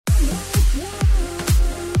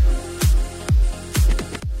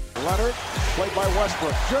Leonard, played by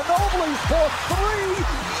Westbrook. Ginobili for three.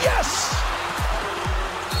 Yes!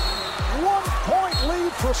 1 point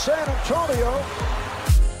lead for San Antonio.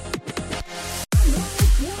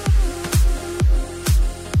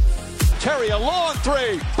 Terry, a long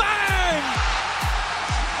three. Bang!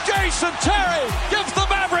 Jason Terry gives the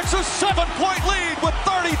Mavericks a 7-point lead with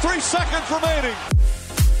 33 seconds remaining.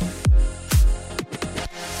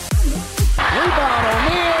 Rebound,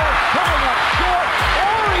 O'Neal, coming up short.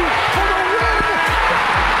 Horry for the win.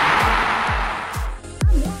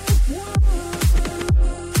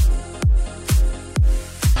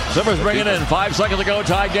 Simmons bringing in 5 seconds to go.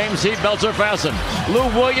 Tie game. Seatbelts are fastened. Lou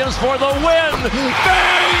Williams for the win. Bingo!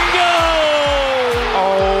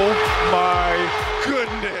 Oh my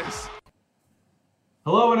goodness.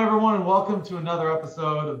 Hello, everyone, and welcome to another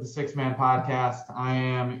episode of the Six Man Podcast. I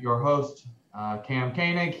am your host, Cam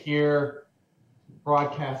Koenig, here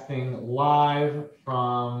broadcasting live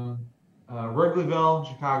from Wrigleyville,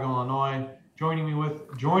 Chicago, Illinois.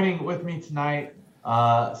 Joining with me tonight,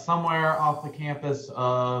 somewhere off the campus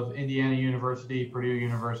of Indiana University, Purdue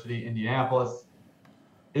University, Indianapolis,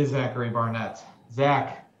 is Zachary Barnett.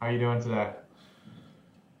 Zach, how are you doing today?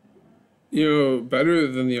 You know, better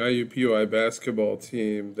than the IUPUI basketball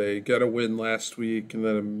team. They get a win last week and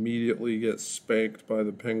then immediately get spanked by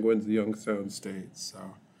the Penguins of Youngstown State. So,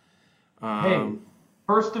 hey,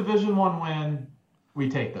 first Division I win, we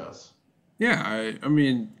take those. Yeah, I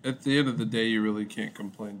mean, at the end of the day, you really can't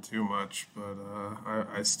complain too much, but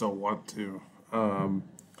I still want to.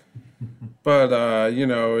 But you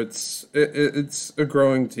know, it's a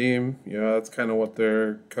growing team. You know, that's kind of what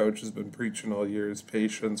their coach has been preaching all year, is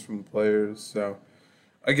patience from the players. So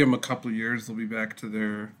I give them a couple of years, they'll be back to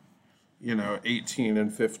their, 18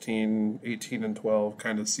 and 15, 18 and 12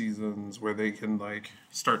 kind of seasons where they can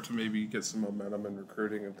start to maybe get some momentum in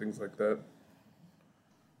recruiting and things like that.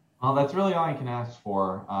 Well, that's really all you can ask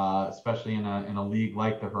for, especially in a league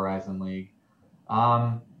like the Horizon League.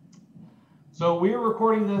 So we are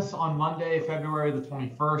recording this on Monday, February the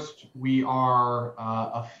 21st. We are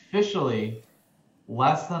officially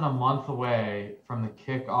less than a month away from the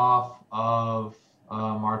kickoff of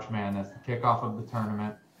March Madness, the kickoff of the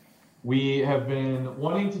tournament. We have been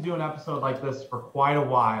wanting to do an episode like this for quite a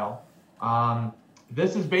while.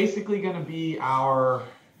 This is basically going to be our,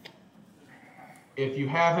 if you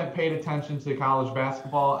haven't paid attention to college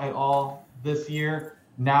basketball at all this year,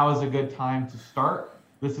 now is a good time to start.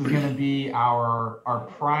 This is going to be our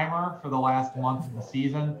primer for the last month of the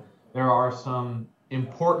season. There are some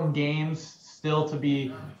important games still to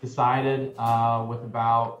be decided with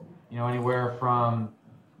about, anywhere from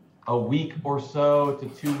a week or so to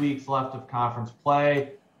 2 weeks left of conference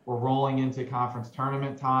play. We're rolling into conference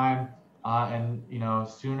tournament time. And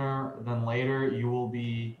sooner than later, you will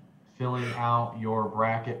be filling out your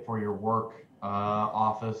bracket for your work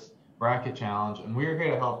office bracket challenge. And we are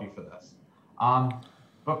here to help you for this.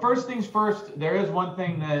 But first things first, there is one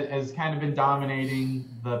thing that has kind of been dominating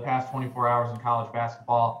the past 24 hours in college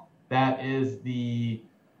basketball. That is the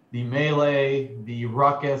melee, the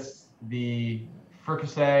ruckus, the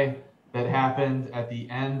fricassee that happened at the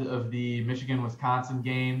end of the Michigan-Wisconsin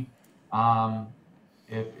game.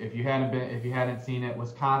 If you hadn't seen it,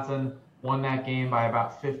 Wisconsin won that game by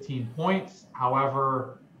about 15 points.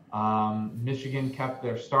 However, Michigan kept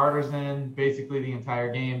their starters in basically the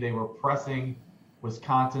entire game. They were pressing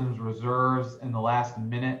Wisconsin's reserves in the last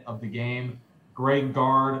minute of the game. Greg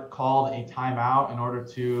Gard called a timeout in order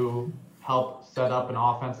to help set up an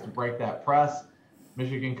offense to break that press.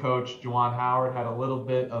 Michigan coach Juwan Howard had a little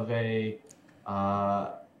bit of a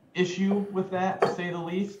issue with that, to say the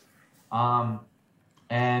least. And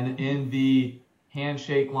in the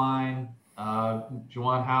handshake line,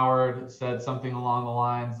 Juwan Howard said something along the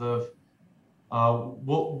lines of,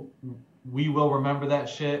 we will remember that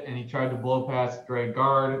shit, and he tried to blow past Greg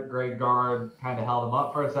Gard. Greg Gard kind of held him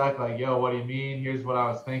up for a sec, like, yo, what do you mean? Here's what I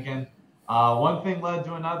was thinking. One thing led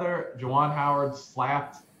to another. Juwan Howard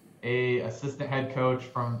slapped a assistant head coach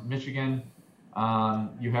from Michigan.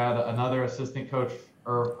 You had another assistant coach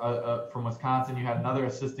from Wisconsin. You had another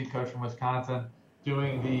assistant coach from Wisconsin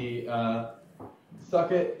doing the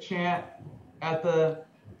suck it chant at the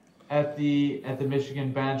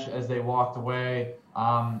Michigan bench as they walked away.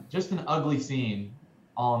 Just an ugly scene,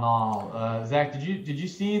 all in all. Zach, did you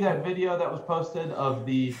see that video that was posted of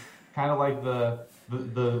the kind of like the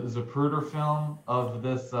Zapruder film of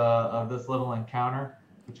this little encounter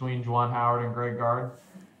between Juwan Howard and Greg Gard?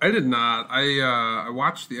 I did not. I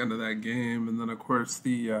watched the end of that game, and then of course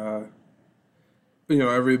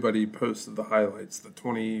everybody posted the highlights, the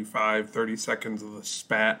 25-30 seconds of the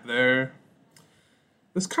spat there.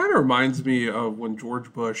 This kind of reminds me of when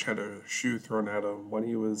George Bush had a shoe thrown at him when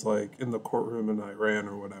he was like in the courtroom in Iran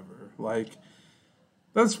or whatever. Like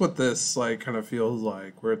that's what this like kind of feels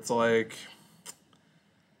like, where it's like,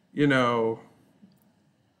 you know,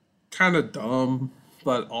 kind of dumb,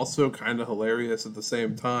 but also kind of hilarious at the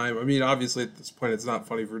same time. I mean, obviously at this point it's not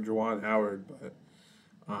funny for Juwan Howard, but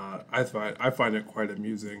I find it quite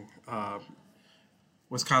amusing.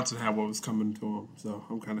 Wisconsin had what was coming to them, so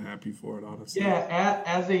I'm kind of happy for it, honestly. Yeah,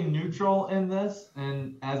 as a neutral in this,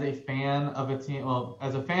 and as a fan of a team,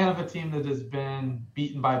 that has been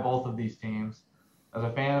beaten by both of these teams, as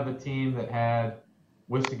a fan of a team that had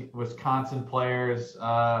Wisconsin players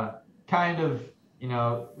kind of,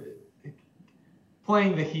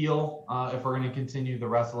 playing the heel, if we're going to continue the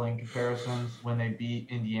wrestling comparisons, when they beat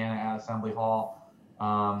Indiana at Assembly Hall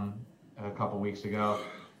a couple weeks ago.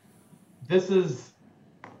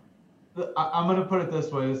 I'm going to put it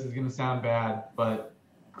this way. This is going to sound bad, but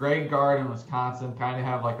Greg Gard and Wisconsin kind of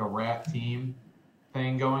have like a rat team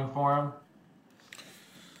thing going for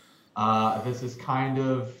them. This is kind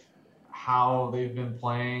of how they've been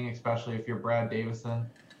playing, especially if you're Brad Davison,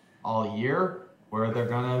 all year, where they're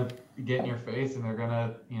going to get in your face and they're going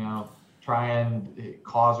to, try and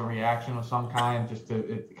cause a reaction of some kind, it's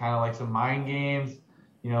kind of like some mind games.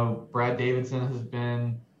 Brad Davidson has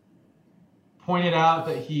been pointed out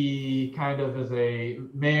that he kind of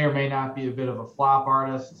may or may not be a bit of a flop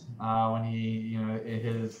artist when he,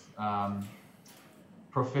 his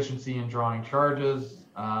proficiency in drawing charges.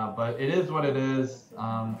 But it is what it is.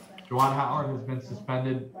 Juwan Howard has been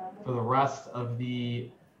suspended for the rest of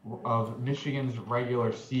Michigan's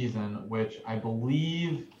regular season, which I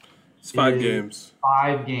believe it's 5 games.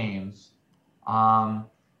 5 games.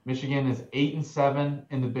 Michigan is 8-7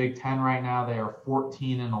 in the Big Ten right now. They are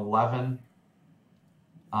 14-11.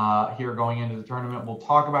 Here going into the tournament. We'll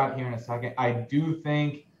talk about it here in a second. I do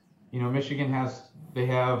think, Michigan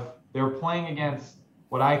they're playing against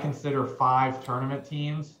what I consider 5 tournament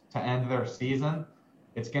teams to end their season.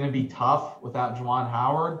 It's going to be tough without Juwan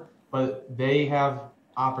Howard, but they have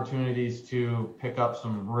opportunities to pick up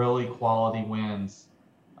some really quality wins,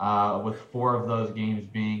 with 4 of those games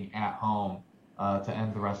being at home to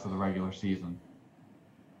end the rest of the regular season.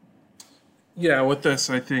 Yeah, with this,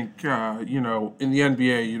 I think, in the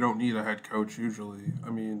NBA, you don't need a head coach usually. I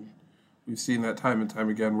mean, we've seen that time and time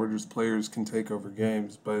again where just players can take over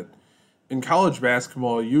games. But in college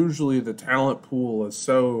basketball, usually the talent pool is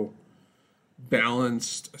so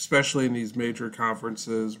balanced, especially in these major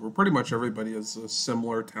conferences, where pretty much everybody has a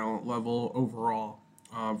similar talent level overall,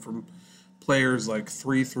 from players like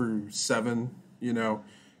 3 through 7,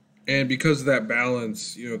 And because of that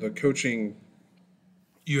balance, the coaching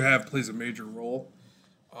you have plays a major role.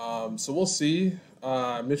 So we'll see.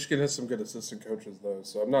 Michigan has some good assistant coaches, though,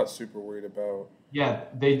 so I'm not super worried about. Yeah,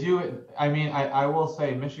 they do. I mean, I will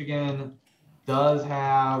say Michigan does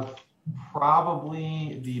have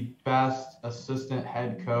probably the best assistant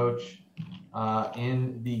head coach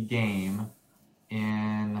in the game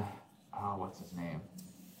in, what's his name?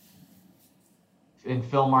 In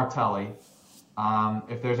Phil Martelli.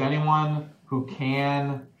 If there's anyone who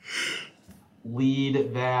can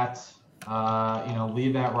lead that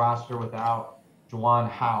roster without Juwan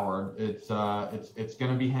Howard, it's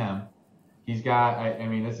going to be him. He's got. I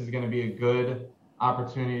mean, this is going to be a good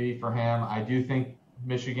opportunity for him. I do think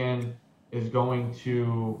Michigan is going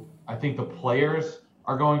to. I think the players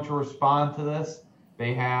are going to respond to this.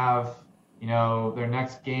 They have, their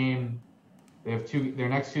next game. They have their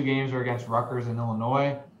next 2 games are against Rutgers and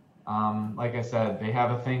Illinois. Like I said, they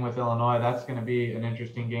have a thing with Illinois. That's going to be an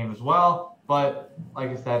interesting game as well. But like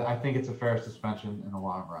I said, I think it's a fair suspension in the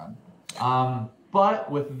long run.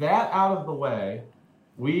 But with that out of the way,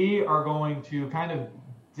 we are going to kind of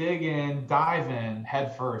dive in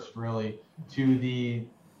head first, really, to the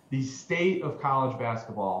state of college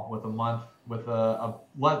basketball with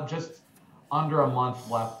just under a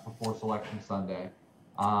month left before Selection Sunday.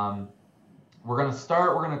 We're going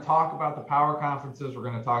to talk about the power conferences. We're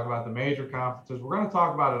going to talk about the major conferences. We're going to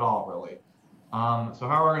talk about it all, really. So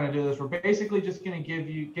how we're going to do this, we're basically just going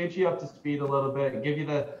to get you up to speed a little bit, give you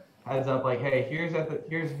the heads up, like, hey, here's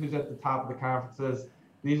who's at the top of the conferences.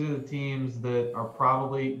 These are the teams that you're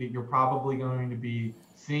probably going to be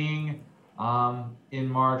seeing in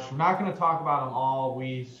March. We're not going to talk about them all.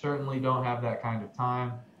 We certainly don't have that kind of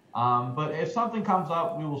time. But if something comes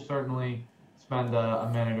up, we will certainly spend a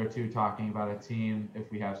minute or 2 talking about a team if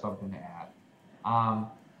we have something to add.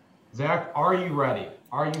 Zach, are you ready?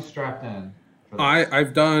 Are you strapped in?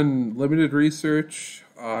 I've done limited research.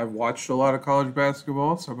 I've watched a lot of college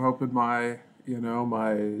basketball, so I'm hoping my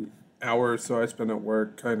hour or so I spent at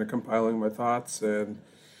work kind of compiling my thoughts and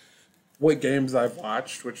what games I've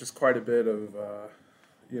watched, which is quite a bit of,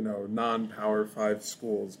 non-Power 5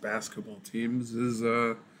 schools basketball teams, is,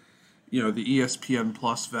 the ESPN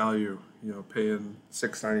Plus value, paying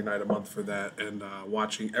 $6.99 a month for that and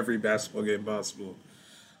watching every basketball game possible.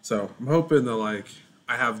 So I'm hoping that,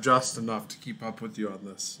 I have just enough to keep up with you on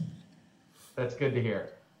this. That's good to hear.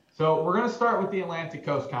 So we're going to start with the Atlantic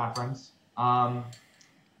Coast Conference. I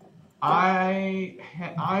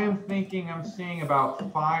am thinking I'm seeing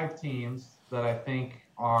about 5 teams that I think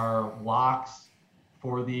are locks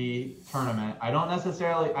for the tournament. I don't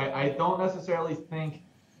necessarily think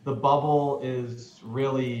the bubble is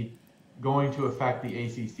really going to affect the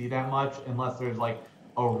ACC that much unless there's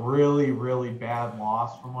a really, really bad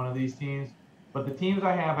loss from one of these teams. But the teams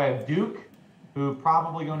I have Duke, who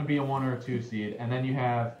probably going to be a 1 or 2 seed, and then you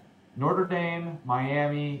have Notre Dame,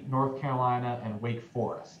 Miami, North Carolina, and Wake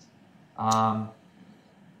Forest. All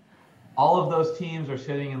of those teams are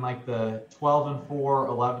sitting in the 12-4,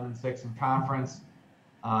 11-6 in conference.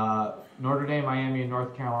 Notre Dame, Miami, and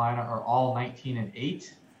North Carolina are all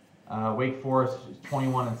 19-8. Wake Forest is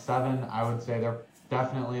 21-7. I would say they're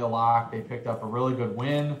definitely a lock. They picked up a really good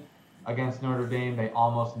win against Notre Dame. They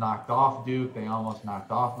almost knocked off Duke. They almost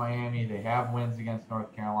knocked off Miami. They have wins against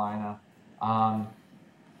North Carolina.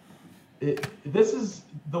 This is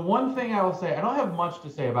the one thing I will say. I don't have much to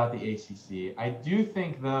say about the ACC. I do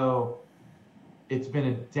think, though, it's been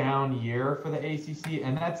a down year for the ACC,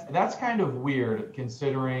 and that's kind of weird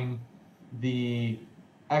considering the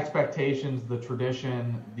expectations, the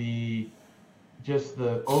tradition, the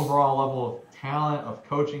overall level of talent, of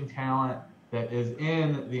coaching talent that is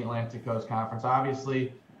in the Atlantic Coast Conference.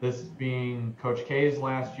 Obviously, this being Coach K's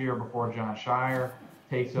last year before John Shire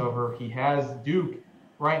takes over. He has Duke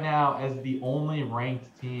right now as the only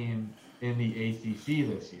ranked team in the ACC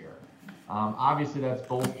this year. Obviously, that's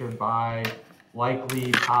bolstered by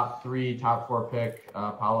likely top 4 pick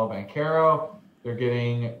Paolo Banchero. They're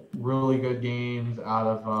getting really good games out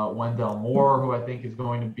of Wendell Moore, who I think is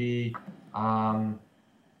going to be, an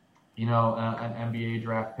NBA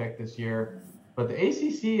draft pick this year. But the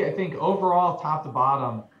ACC, I think overall, top to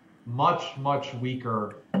bottom, much, much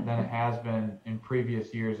weaker than it has been in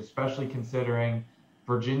previous years, especially considering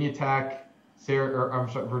Virginia,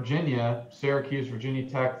 Syracuse, Virginia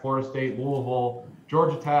Tech, Florida State, Louisville,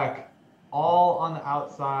 Georgia Tech, all on the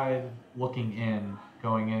outside looking in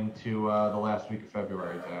going into the last week of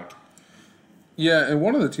February, Zach. Yeah, and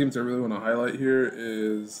one of the teams I really want to highlight here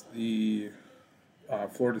is the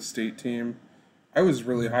Florida State team. I was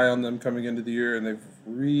really high on them coming into the year, and they've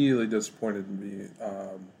really disappointed me.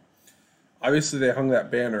 Obviously, they hung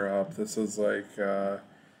that banner up. This was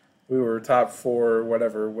we were top 4,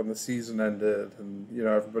 whatever, when the season ended, and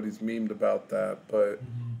everybody's memed about that. But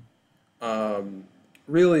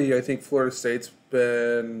really, I think Florida State's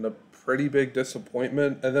been a pretty big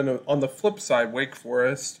disappointment. And then on the flip side, Wake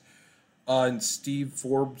Forest, in Steve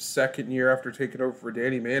Forbes' second year after taking over for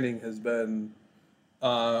Danny Manning, has been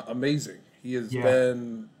amazing. He has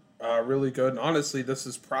been really good. And honestly, this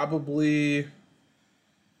is probably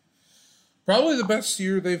the best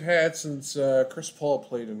year they've had since Chris Paul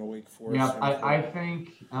played in a Wake Forest. Yeah, I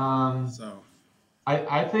think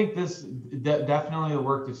I think this definitely the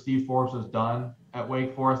work that Steve Forbes has done at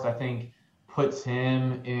Wake Forest, I think, puts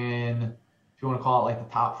him in, if you want to call it, the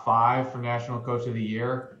top 5 for National Coach of the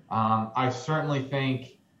Year. I certainly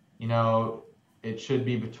think, it should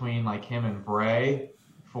be between him and Bray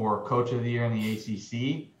for Coach of the Year in the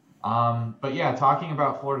ACC. But yeah, talking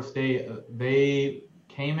about Florida State, they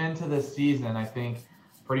came into this season, I think,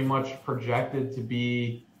 pretty much projected to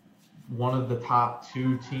be one of the top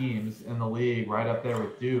 2 teams in the league, right up there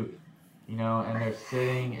with Duke. And they're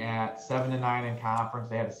sitting at 7-9 in conference.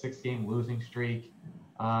 They had a 6-game losing streak.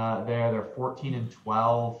 They're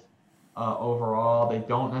 14-12 overall. They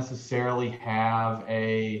don't necessarily have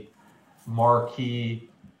a marquee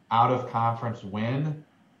out-of-conference win.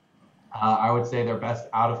 I would say their best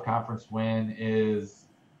out-of-conference win is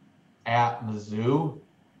at Mizzou.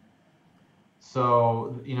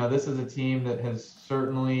 So, this is a team that has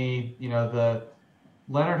certainly, the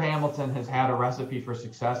Leonard Hamilton has had a recipe for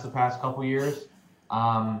success the past couple years.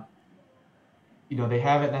 They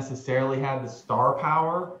haven't necessarily had the star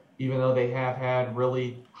power, even though they have had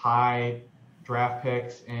really high draft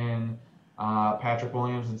picks in Patrick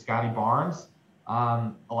Williams and Scotty Barnes.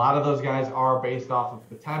 A lot of those guys are based off of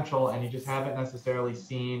potential, and you just haven't necessarily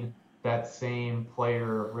seen that same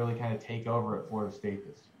player really kind of take over at Florida State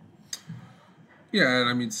this year. Yeah, and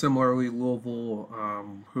I mean, similarly, Louisville,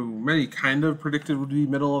 who many kind of predicted would be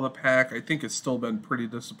middle of the pack, I think has still been pretty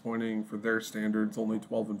disappointing for their standards, only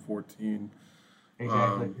 12-14.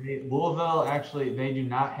 Exactly. Louisville, actually, they do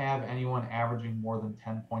not have anyone averaging more than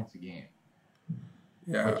 10 points a game,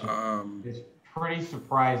 Yeah, which is pretty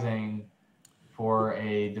surprising for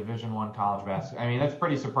a Division One college basketball. I mean, that's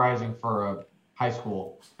pretty surprising for a high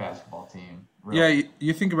school basketball team. yeah. Really.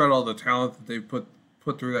 You think about all the talent that they've put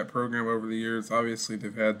through that program over the years. Obviously,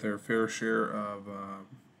 they've had their fair share of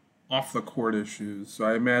off the court issues. So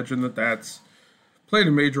I imagine that that's played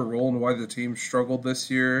a major role in why the team struggled this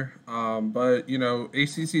year. But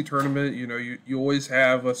ACC tournament, you always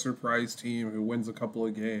have a surprise team who wins a couple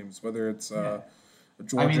of games, whether it's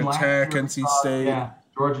Georgia Tech, NC State. Yeah,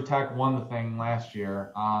 Georgia Tech won the thing last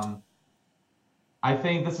year. I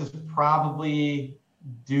think this is probably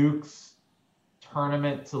Duke's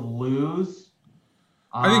tournament to lose.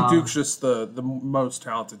 I think Duke's just the most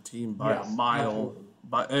talented team by a mile. Absolutely.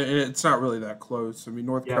 But it's not really that close. I mean,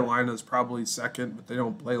 North Carolina is probably second, but they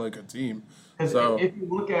don't play like a team. So if you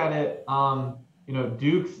look at it,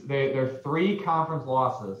 Duke's their 3 conference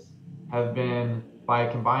losses have been by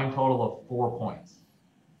a combined total of 4 points.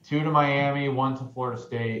 2 to Miami, 1 to Florida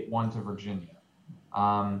State, 1 to Virginia.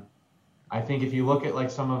 I think if you look at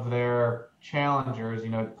like some of their challengers,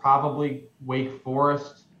 probably Wake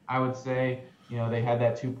Forest, I would say, they had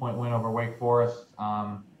that 2-point win over Wake Forest.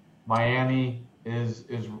 Miami has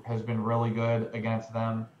been really good against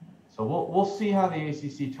them. So we'll see how the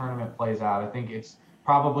ACC tournament plays out. I think it's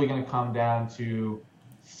probably going to come down to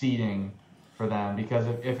seeding for them, because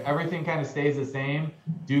if everything kind of stays the same,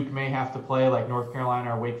 Duke may have to play like North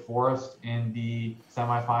Carolina or Wake Forest in the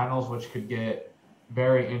semifinals, which could get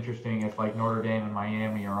very interesting if like Notre Dame and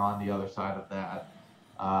Miami are on the other side of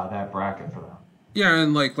that bracket for them. yeah,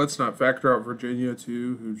 and let's not factor out Virginia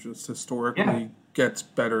too, who just historically gets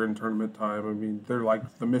better in tournament time. I mean, they're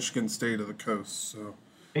like the Michigan State of the coast. So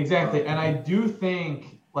exactly, and I do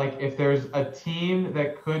think like if there's a team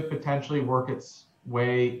that could potentially work its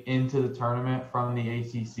way into the tournament from the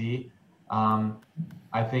ACC,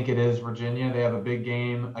 I think it is Virginia. They have a big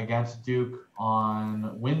game against Duke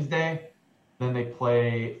on Wednesday. Then they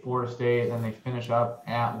play Florida State. Then they finish up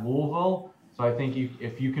at Louisville. So I think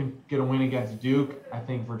if you can get a win against Duke, I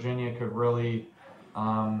think Virginia could really,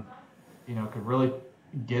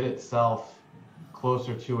 get itself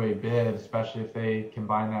closer to a bid, especially if they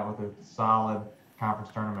combine that with a solid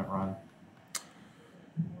conference tournament run.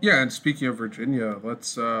 yeah, and speaking of Virginia,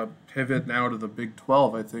 let's pivot now to the Big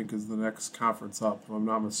 12. I think is the next conference up, if I'm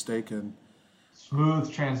not mistaken.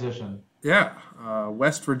 Smooth transition. Yeah,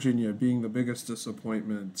 West Virginia being the biggest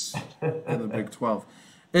disappointment in the Big 12.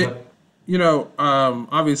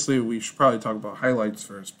 Obviously we should probably talk about highlights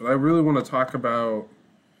first, but I really want to talk about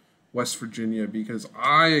West Virginia because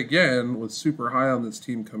I, again, was super high on this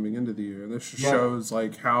team coming into the year. This just shows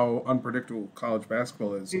like how unpredictable college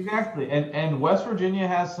basketball is. Exactly, and West Virginia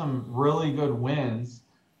has some really good wins.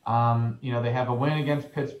 They have a win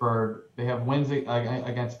against Pittsburgh. They have wins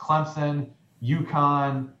against Clemson,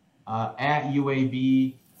 UConn, at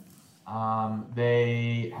UAB.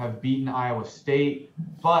 They have beaten Iowa State,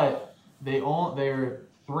 but they're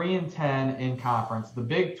 3-10 in conference. The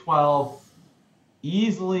Big 12,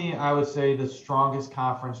 easily, I would say, the strongest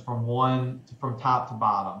conference from top to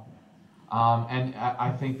bottom. And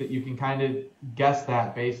I think that you can kind of guess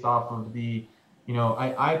that based off of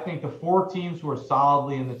I think the 4 teams who are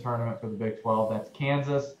solidly in the tournament for the Big 12, that's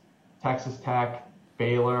Kansas, Texas Tech,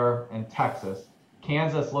 Baylor, and Texas.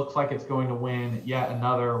 Kansas looks like it's going to win yet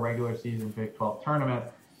another regular season Big 12 tournament.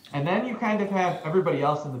 And then you kind of have everybody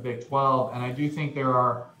else in the Big 12, and I do think there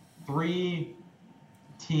are 3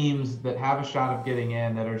 teams that have a shot of getting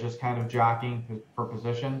in that are just kind of jockeying for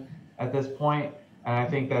position at this point. And I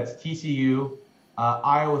think that's TCU,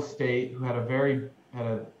 Iowa State, who had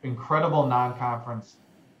an incredible non-conference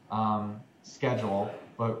schedule,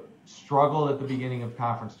 but struggled at the beginning of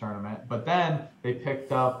conference tournament. But then they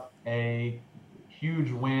picked up a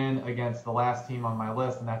huge win against the last team on my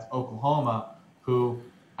list, and that's Oklahoma, who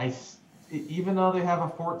even though they have a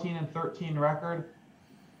 14-13 record,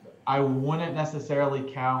 I wouldn't necessarily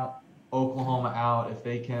count Oklahoma out if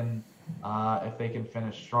they can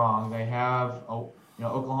finish strong. They have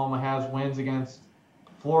Oklahoma has wins against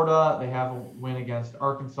Florida. They have a win against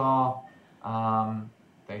Arkansas.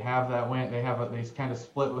 They have that win. They kind of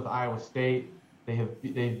split with Iowa State.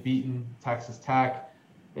 They've beaten Texas Tech.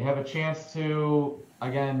 They have a chance to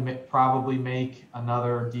again probably make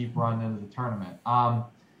another deep run into the tournament.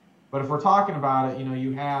 But if we're talking about it,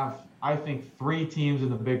 you have I think 3 teams in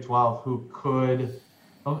the Big 12 who could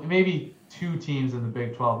maybe two teams in the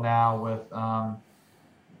Big 12 now with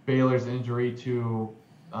Baylor's injury to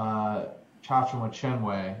Chachuma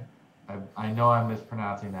Chenway. I know I'm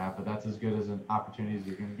mispronouncing that, but that's as good as an opportunity as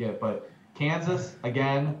you're going to get. But Kansas,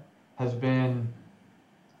 again, has been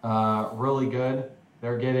really good.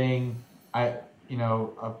 They're getting a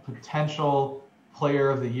potential player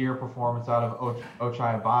of the year performance out of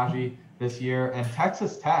Ochai Agbaji this year. And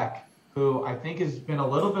Texas Tech, who I think has been a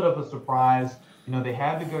little bit of a surprise. They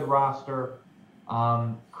had the good roster.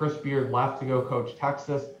 Chris Beard left to go coach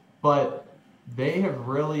Texas, but they have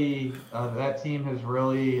really that team has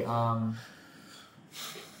really found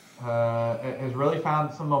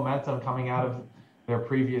some momentum coming out of their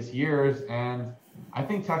previous years, and I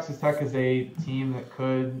think Texas Tech is a team that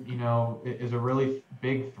could, is a really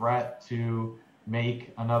big threat to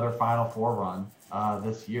make another Final Four run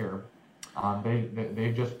this year. They've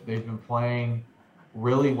been playing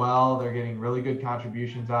really well. They're getting really good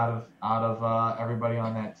contributions out of everybody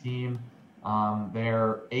on that team.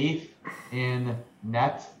 They're 8th in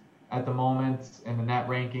net at the moment in the net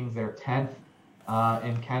rankings. They're 10th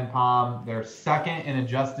in KenPom. They're 2nd in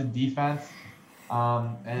adjusted defense.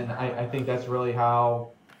 And I think that's really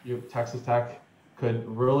how Texas Tech could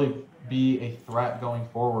really be a threat going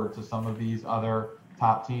forward to some of these other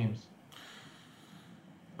top teams.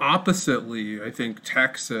 Oppositely, I think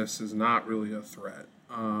Texas is not really a threat.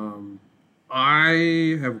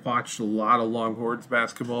 I have watched a lot of Longhorns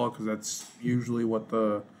basketball because that's usually what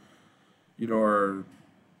our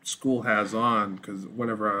school has on, because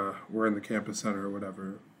whenever we're in the campus center or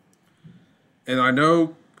whatever. And I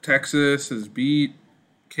know Texas has beat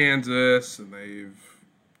Kansas and they've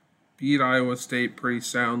beat Iowa State pretty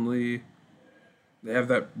soundly. They have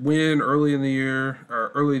that win early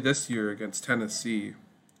this year against Tennessee.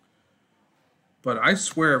 But I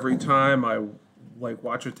swear every time I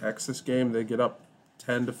watch a Texas game, they get up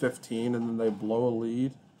 10-15 and then they blow a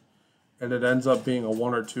lead, and it ends up being a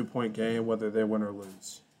 1 or 2 point game whether they win or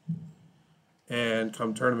lose. And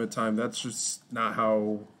come tournament time, that's just not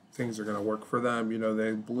how things are going to work for them.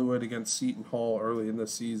 They blew it against Seton Hall early in the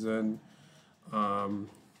season. And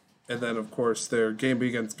then, of course, their game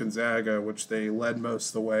against Gonzaga, which they led most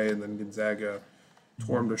of the way, and then Gonzaga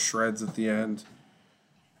tore them to shreds at the end.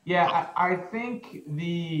 Yeah, I think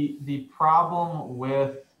the problem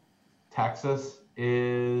with Texas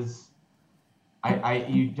is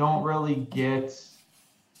you don't really get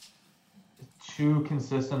too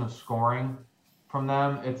consistent of scoring from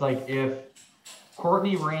them. It's like if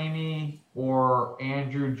Courtney Ramey or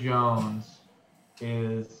Andrew Jones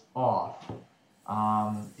is off,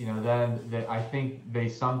 then I think they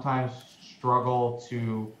sometimes struggle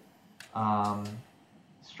to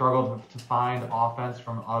find offense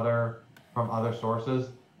from other sources.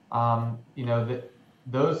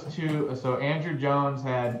 Those two. So Andrew Jones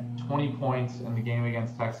had 20 points in the game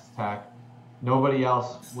against Texas Tech. Nobody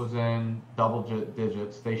else was in double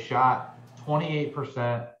digits. They shot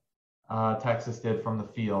 28%. Texas did from the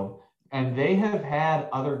field, and they have had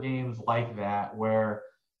other games like that where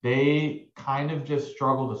they kind of just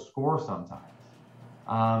struggle to score sometimes,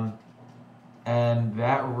 and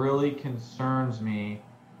that really concerns me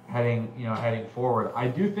heading forward. I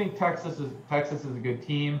do think Texas is a good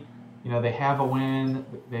team. They have a win.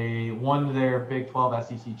 They won their Big 12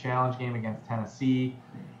 SEC Challenge game against Tennessee.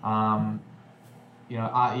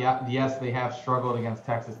 Yes, they have struggled against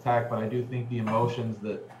Texas Tech, but I do think the emotions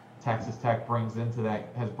that Texas Tech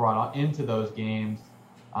has brought into those games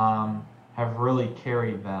have really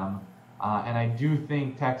carried them. And I do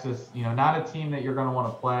think Texas, not a team that you're going to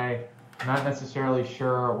want to play. Not necessarily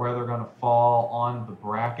sure where they're going to fall on the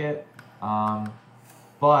bracket.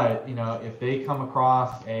 But, if they come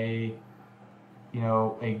across a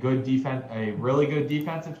good defense, a really good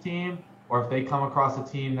defensive team, or if they come across a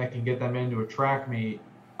team that can get them into a track meet,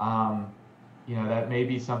 that may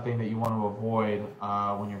be something that you want to avoid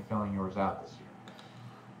when you're filling yours out this year.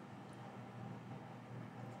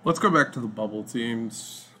 Let's go back to the bubble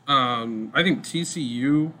teams. I think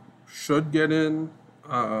TCU should get in.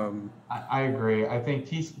 I agree. I think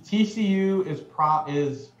TCU is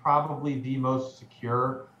probably the most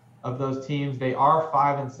secure of those teams. They are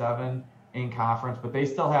 5-7 in conference, but they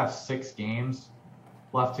still have 6 games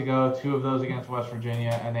left to go. 2 of those against West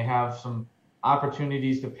Virginia, and they have some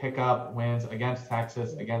opportunities to pick up wins against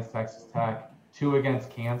Texas, against Texas Tech, 2 against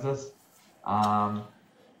Kansas.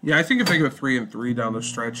 Yeah, I think if they go 3-3 down the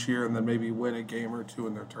stretch here, and then maybe win a game or 2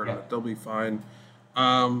 in their tournament, they'll be fine.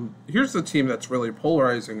 Here's the team that's really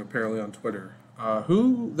polarizing apparently on Twitter.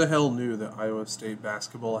 Who the hell knew that Iowa State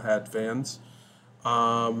basketball had fans?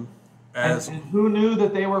 And who knew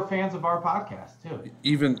that they were fans of our podcast too?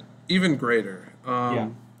 Even even greater.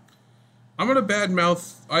 I'm going to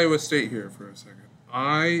badmouth Iowa State here for a second.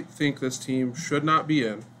 I think this team should not be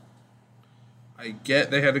in. I get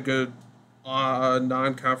they had a good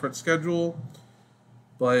non-conference schedule,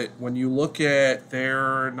 but when you look at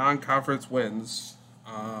their non-conference wins,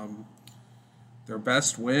 their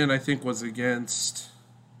best win, I think, was against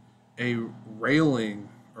a reeling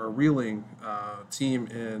team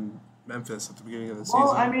in Memphis at the beginning of the season.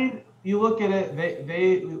 Well, I mean, you look at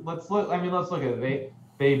it. Let's look at it.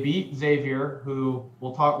 They beat Xavier, who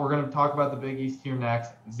we're going to talk about the Big East here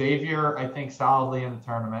next. Xavier, I think, solidly in the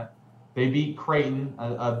tournament. They beat Creighton,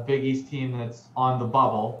 a Big East team that's on the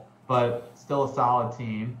bubble, but still a solid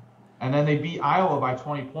team. And then they beat Iowa by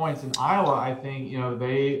 20 points. And Iowa, I think,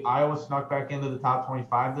 Iowa snuck back into the top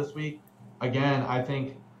 25 this week. Again, I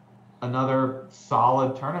think another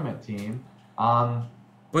solid tournament team.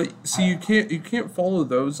 But see, you can't follow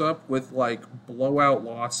those up with like blowout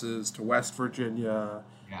losses to West Virginia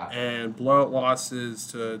and blowout losses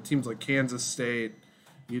to teams like Kansas State.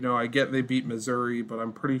 I get they beat Missouri, but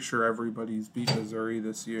I'm pretty sure everybody's beat Missouri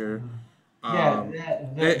this year. They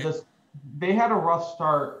had a rough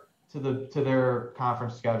start to their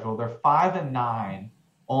conference schedule. They're 5-9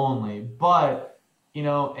 only, but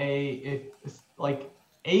like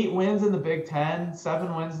 8 wins in the Big Ten,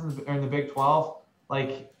 7 wins in the Big 12.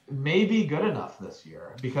 Like, may be good enough this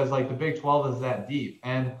year because like the Big 12 is that deep.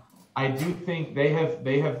 And I do think they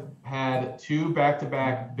have had 2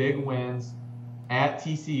 back-to-back big wins at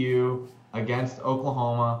TCU against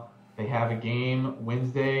Oklahoma. They have a game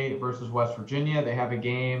Wednesday versus West Virginia. They have a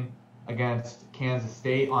game against Kansas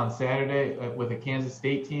State on Saturday with a Kansas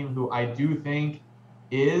State team who I do think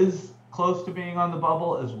is close to being on the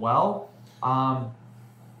bubble as well.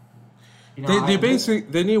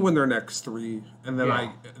 They need to win their next 3, and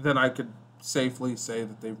then I could safely say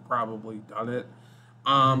that they've probably done it.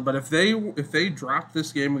 But if they drop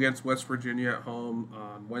this game against West Virginia at home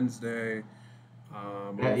on Wednesday,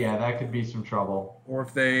 that could be some trouble. Or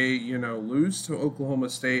if they lose to Oklahoma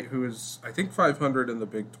State, who is I think 500 in the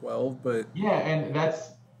Big 12, but and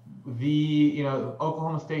that's the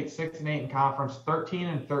Oklahoma State 6-8 in conference,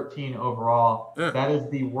 13-13 overall. Yeah. That is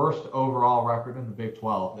the worst overall record in the Big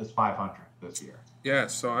 12 is 500 this year. Yeah,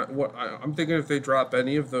 so I'm thinking if they drop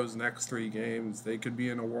any of those next 3 games, they could be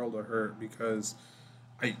in a world of hurt because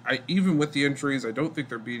I even with the injuries, I don't think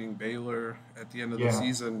they're beating Baylor at the end of the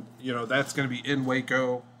season. That's going to be in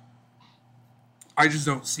Waco. I just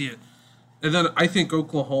don't see it. And then I think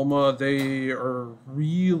Oklahoma, they are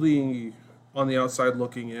really on the outside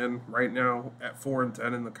looking in right now at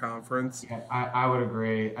 4-10 in the conference. Yeah, I would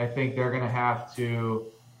agree. I think they're going to have to.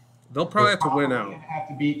 They'll probably have to win out. Have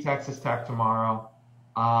to beat Texas Tech tomorrow,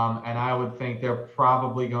 and I would think they're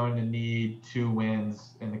probably going to need 2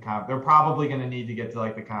 wins in the conference. They're probably going to need to get to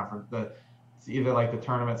like the conference, it's either like the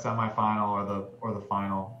tournament semifinal or the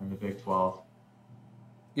final in the Big 12.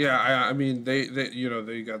 Yeah, I mean they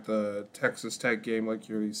got the Texas Tech game like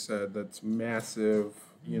you already said. That's massive.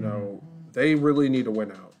 They really need to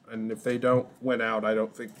win out, and if they don't win out, I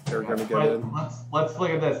don't think they're going to get in. Let's look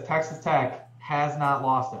at this. Texas Tech has not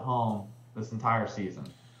lost at home this entire season.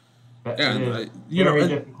 It is very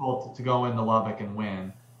difficult to go into Lubbock and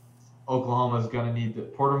win. Oklahoma is going to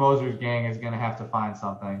need Porter Moser's gang is going to have to find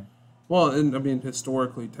something. Well, and I mean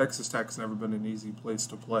historically, Texas Tech's never been an easy place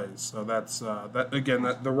to play. So that's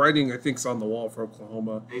the writing I think is on the wall for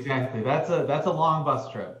Oklahoma. Exactly. That's a long bus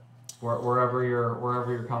trip wherever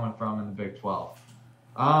you're coming from in the Big 12.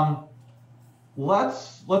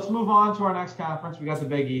 Let's move on to our next conference. We got the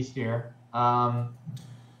Big East here.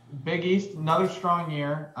 Big East, another strong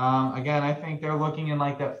year. Again, I think they're looking in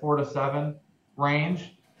like that 4-7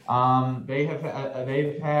 range. They have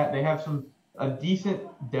a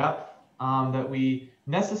decent depth that we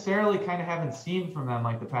necessarily kind of haven't seen from them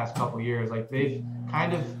like the past couple of years. Like they've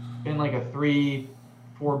kind of been like a 3-4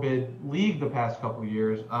 bid league the past couple of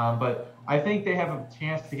years, but I think they have a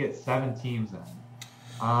chance to get 7 teams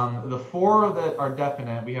in. The 4 that are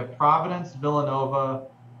definite, we have Providence, Villanova,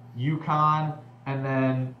 UConn, and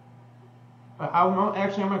then I'm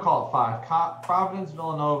going to call it 5. Providence,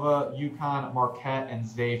 Villanova, UConn, Marquette, and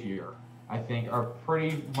Xavier, I think, are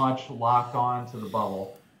pretty much locked on to the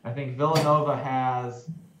bubble. I think Villanova has,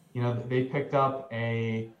 they picked up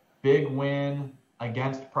a big win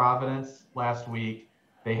against Providence last week.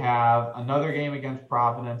 They have another game against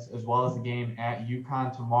Providence as well as the game at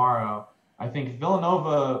UConn tomorrow. I think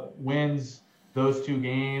Villanova wins those 2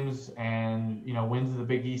 games and, wins the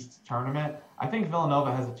Big East tournament. I think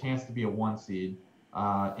Villanova has a chance to be a 1 seed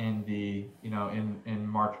in the, in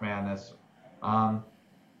March Madness.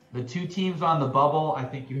 The two teams on the bubble, I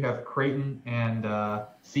think you have Creighton and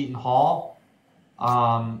Seton Hall.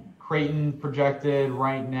 Creighton projected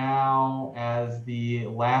right now as the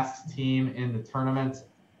last team in the tournament.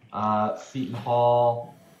 Seton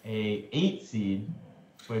Hall, a 8 seed,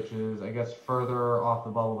 which is, I guess, further off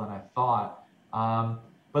the bubble than I thought.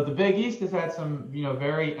 But the Big East has had some,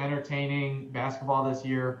 very entertaining basketball this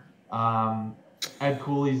year. Ed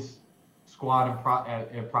Cooley's squad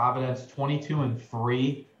in Providence,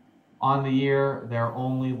 22-3 on the year. Their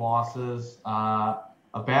only losses,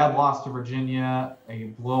 a bad loss to Virginia, a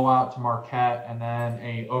blowout to Marquette, and then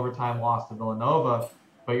a overtime loss to Villanova.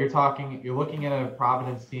 But you're looking at a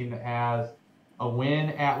Providence team that has a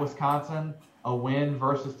win at Wisconsin, a win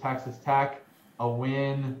versus Texas Tech, a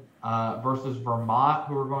win versus Vermont,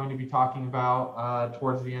 who we're going to be talking about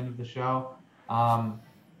towards the end of the show.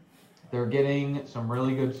 They're getting some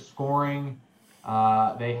really good scoring.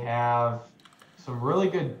 They have some really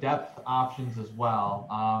good depth options as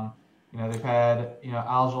well. They've had,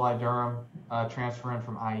 Al-Jalai Durham transfer in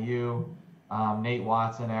from IU, Nate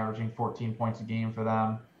Watson averaging 14 points a game for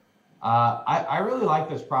them. I really like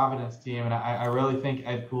this Providence team, and I really think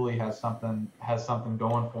Ed Cooley has something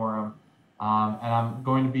going for him. And I'm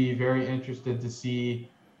going to be very interested to see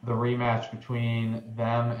the rematch between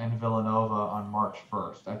them and Villanova on March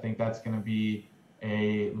 1st. I think that's going to be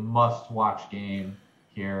a must-watch game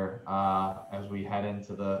here as we head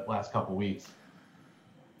into the last couple weeks.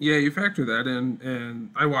 Yeah, you factor that in, and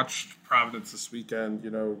I watched Providence this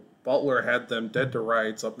weekend. Butler had them dead to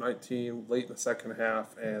rights, up 19 late in the second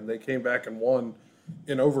half, and they came back and won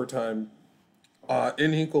in overtime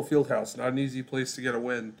in Hinkle Fieldhouse. Not an easy place to get a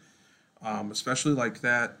win, especially like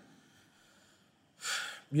that.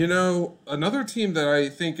 Another team that I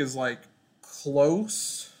think is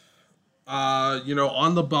close,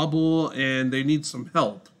 on the bubble, and they need some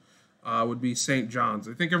help. Would be St. John's.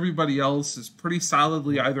 I think everybody else is pretty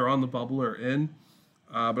solidly either on the bubble or in.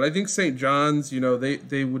 But I think St. John's,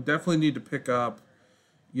 they would definitely need to pick up,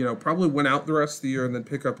 probably win out the rest of the year and then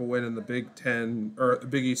pick up a win in the Big Ten or the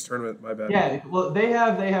Big East tournament. My bad. Yeah, well, they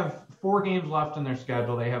have 4 games left in their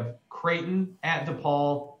schedule. They have Creighton at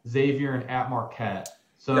DePaul, Xavier, and at Marquette.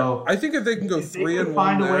 So yeah, I think if they can go 3-1,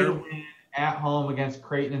 find a way to win at home against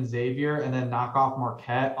Creighton and Xavier, and then knock off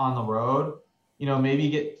Marquette on the road, maybe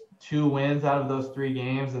get 2 wins out of those 3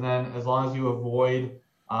 games, and then as long as you avoid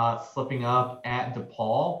slipping up at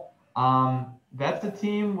DePaul, that's a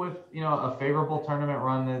team with a favorable tournament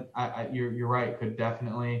run that you're right could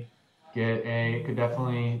definitely get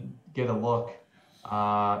a look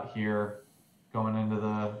here going into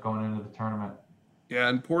the tournament. Yeah,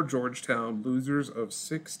 and poor Georgetown, losers of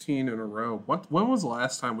 16 in a row. When was the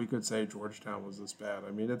last time we could say Georgetown was this bad?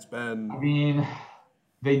 It's been.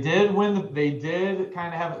 They did win.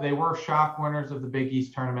 They were shock winners of the Big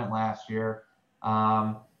East tournament last year.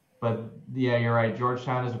 But yeah, you're right.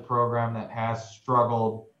 Georgetown is a program that has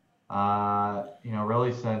struggled,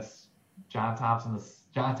 really since John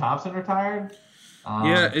Thompson retired.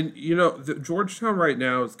 Yeah, and the Georgetown right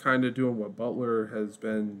now is kind of doing what Butler has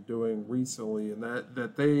been doing recently, and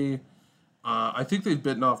that they, I think they've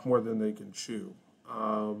bitten off more than they can chew.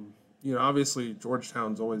 Obviously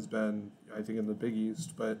Georgetown's always been, I think, in the Big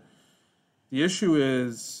East, but the issue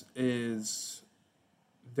is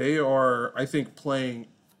they are, I think, playing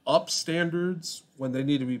up standards when they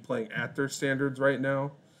need to be playing at their standards right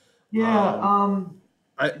now. Yeah,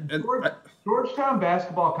 Georgetown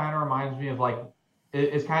basketball kind of reminds me of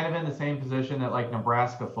is kind of in the same position that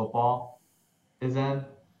Nebraska football is in.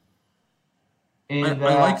 And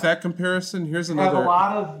I like that comparison. Here's another. You have a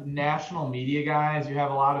lot of national media guys. You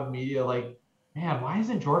have a lot of media man, why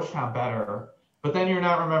isn't Georgetown better? But then you're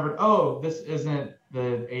not remembered, this isn't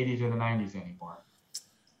the 80s or the 90s anymore.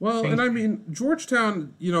 Well,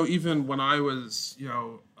 Georgetown, even when I was,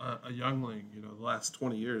 a youngling, the last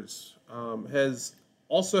 20 years, has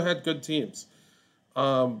also had good teams.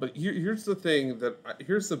 But here's the thing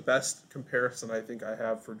here's the best comparison I think I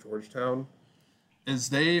have for Georgetown is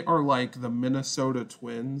they are like the Minnesota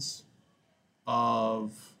Twins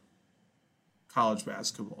of college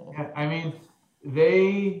basketball. Yeah,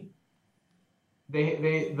 they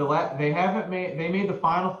made the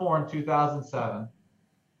Final Four in 2007.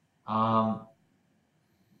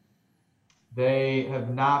 They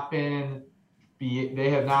have not been to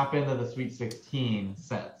the Sweet 16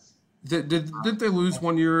 since. Did they lose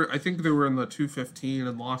one year? I think they were in the 215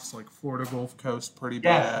 and lost Florida Gulf Coast pretty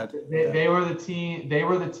bad. Yes, they were the team. They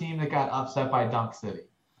were the team that got upset by Dunk City.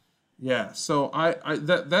 Yeah, so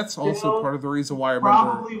that's also part of the reason why I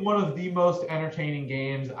remember. Probably one of the most entertaining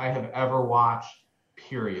games I have ever watched.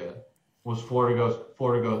 Period. Was Florida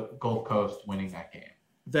Gulf Coast winning that game.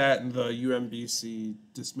 That and the UMBC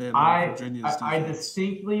dismantling Virginia's defense. I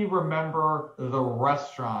distinctly remember the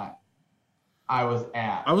restaurant I was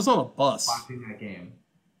at. I was on a bus watching that game.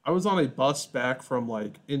 I was on a bus back from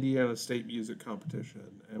like Indiana State music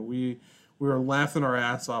competition, and we were laughing our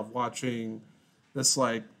ass off watching this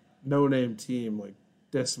like no-name team like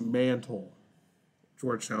dismantle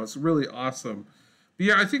Georgetown. It's really awesome. But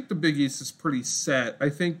yeah, I think the Big East is pretty set. I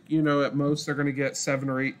think, at most they're going to get 7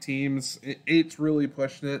 or 8 teams. 8's really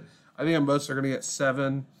pushing it. I think at most they're going to get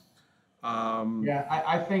 7.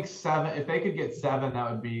 I think 7. If they could get 7, that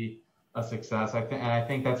would be a success. I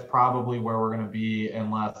think that's probably where we're going to be,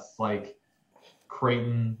 unless like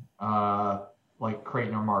Creighton or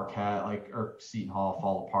Marquette, or Seton Hall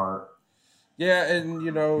fall apart. Yeah, and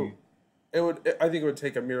I think it would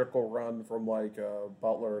take a miracle run from like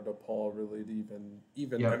Butler or DePaul really to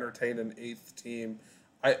even entertain an 8th team,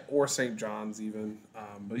 or St. John's even.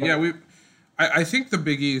 I think the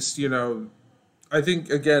Big East. I think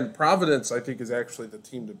again Providence. I think is actually the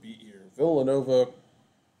team to beat here. Villanova.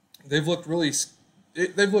 They've looked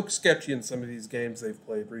sketchy in some of these games they've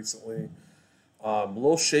played recently. A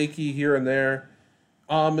little shaky here and there.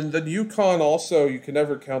 And then UConn also, you can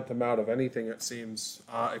never count them out of anything, it seems,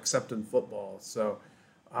 except in football. So,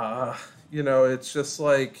 it's just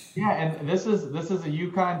like... Yeah, and this is a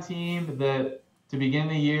UConn team that, to begin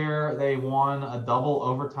the year, they won a double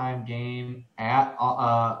overtime game at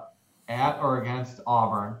or against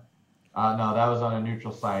Auburn. No, that was on a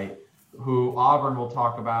neutral site, who Auburn will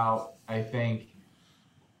talk about, I think.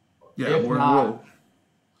 Yeah,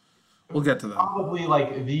 we'll get to that. Probably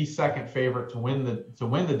like the second favorite to win the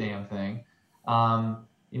damn thing.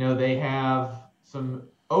 They have some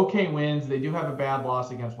okay wins. They do have a bad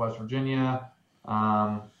loss against West Virginia.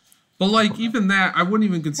 But even that, I wouldn't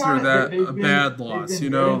even consider that a bad loss.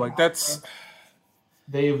 That's.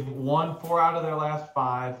 They've won 4 out of their last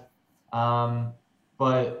 5,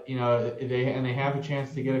 but they have a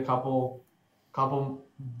chance to get a couple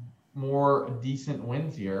more decent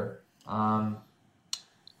wins here.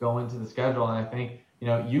 Go into the schedule, and I think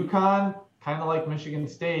UConn, kind of like Michigan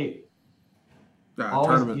State,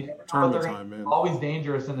 tournament time, man. Always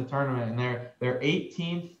dangerous in the tournament, and they're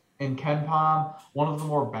 18th in KenPom, one of the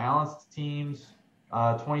more balanced teams,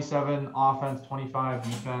 27 offense, 25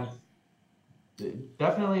 defense.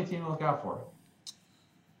 Definitely a team to look out for.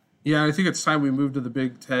 Yeah, I think it's time we move to the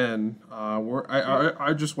Big Ten.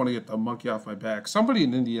 I just want to get the monkey off my back. Somebody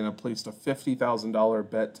in Indiana placed a $50,000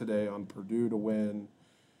 bet today on Purdue to win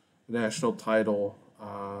the national title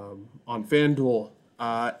on FanDuel.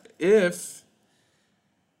 If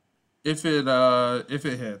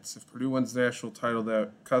it hits, if Purdue wins the national title,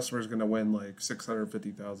 that customer's going to win like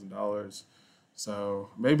 $650,000.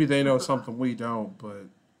 So maybe they know something we don't, but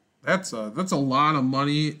that's a lot of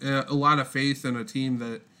money, a lot of faith in a team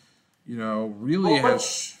that really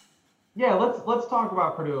has. Yeah, let's talk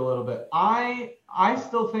about Purdue a little bit. I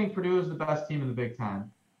still think Purdue is the best team in the Big Ten.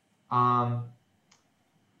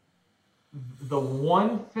 The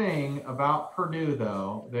one thing about Purdue,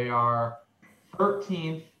 though, they are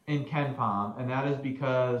 13th in KenPom, and that is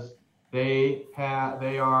because they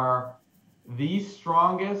are the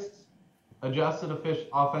strongest adjusted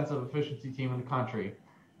offensive efficiency team in the country.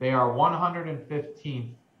 They are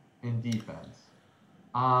 115th in defense.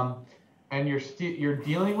 And you're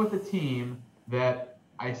dealing with a team that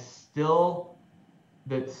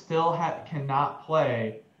cannot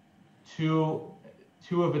play two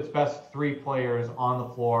of its best 3 players on the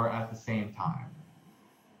floor at the same time.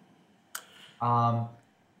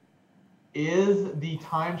 Is the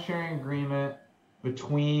time-sharing agreement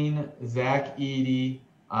between Zach Edey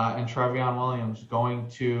and Trevion Williams going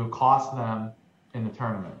to cost them in the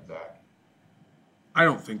tournament, Zach? I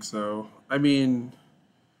don't think so. I mean,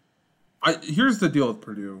 here's the deal with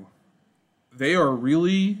Purdue. They are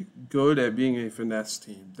really good at being a finesse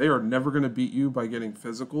team. They are never going to beat you by getting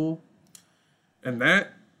physical. And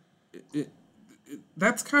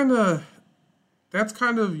that's kind of,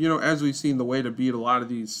 as we've seen, the way to beat a lot of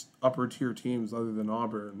these upper tier teams other than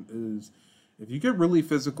Auburn is if you get really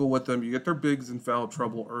physical with them, you get their bigs in foul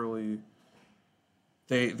trouble early,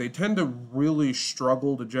 they tend to really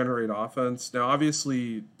struggle to generate offense. Now,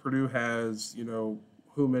 obviously, Purdue has,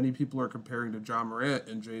 who many people are comparing to John Morant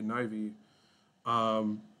and Jaden Ivey.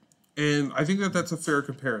 And I think that's a fair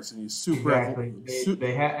comparison. He's super. Exactly.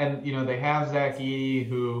 They have Zach Edey,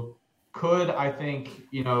 who could, I think,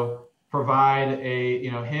 provide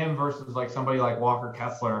him versus like somebody like Walker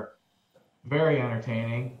Kessler, very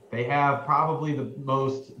entertaining. They have probably the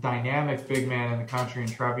most dynamic big man in the country in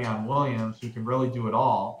Trevion Williams, who can really do it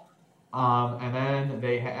all. And then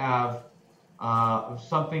they have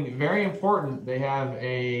something very important. They have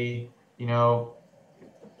a,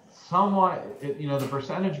 somewhat, the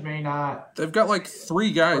percentage may not. They've got like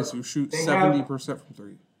 3 guys who shoot 70% from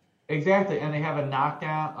 3. Exactly, and they have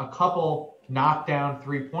a couple knockdown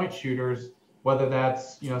 3-point shooters, whether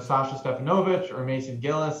that's Sasha Stefanovic or Mason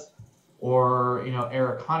Gillis or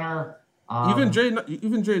Eric Hunter. Even Jay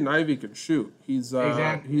Nivey can shoot. He's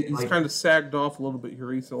exactly. he's kind of sagged off a little bit here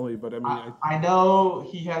recently, but I mean, I know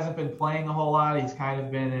he hasn't been playing a whole lot. He's kind of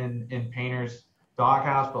been in Painter's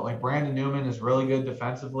doghouse, but like Brandon Newman is really good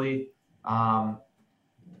defensively. Purdue,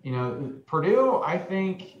 I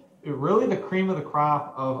think, really the cream of the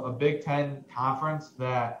crop of a Big Ten conference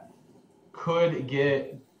that could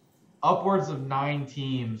get upwards of 9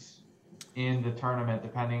 teams in the tournament,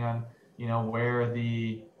 depending on where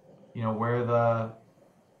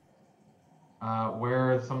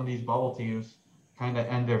some of these bubble teams kind of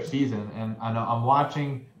end their season. And I know I'm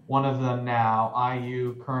watching one of them now.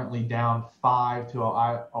 IU currently down 5 to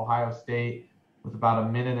Ohio State with about a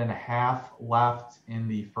minute and a half left in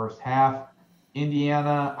the first half.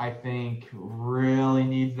 Indiana, I think, really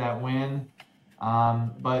needs that win.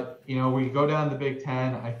 But we go down to the Big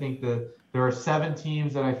Ten. I think that there are 7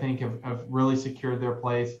 teams that I think have really secured their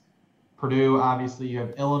place. Purdue, obviously, you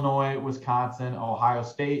have Illinois, Wisconsin, Ohio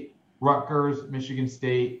State, Rutgers, Michigan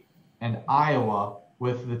State, and Iowa,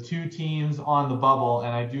 with the 2 teams on the bubble.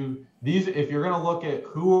 And if you're going to look at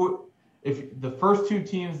if the first 2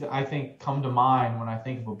 teams that I think come to mind when I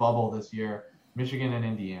think of a bubble this year, Michigan and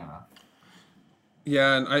Indiana.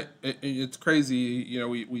 Yeah, and it's crazy.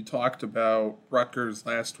 We talked about Rutgers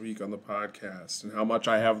last week on the podcast and how much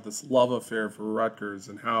I have this love affair for Rutgers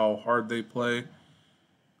and how hard they play.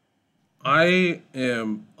 I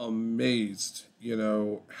am amazed,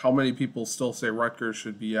 how many people still say Rutgers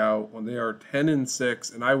should be out when they are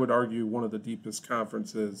 10-6, and I would argue one of the deepest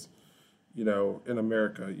conferences, in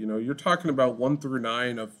America. You're talking about 1 through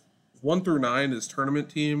 9 is tournament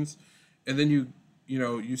teams, and then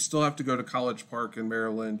you still have to go to College Park in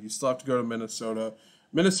Maryland. You still have to go to Minnesota.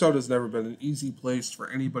 Minnesota's never been an easy place for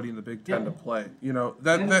anybody in the Big Ten to play.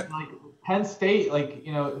 That like Penn State,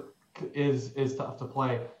 is tough to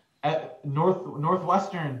play. At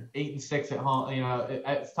Northwestern 8-6 at home.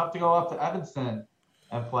 It's tough to go up to Evanston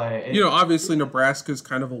and play. Obviously Nebraska's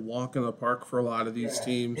kind of a walk in the park for a lot of these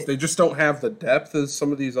teams. They just don't have the depth as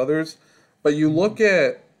some of these others. But you look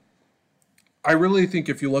at, I really think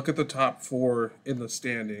if you look at the top 4 in the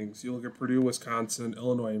standings, you look at Purdue, Wisconsin,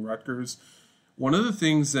 Illinois, and Rutgers. One of the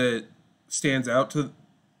things that stands out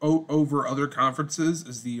over other conferences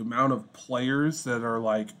is the amount of players that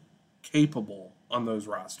are capable on those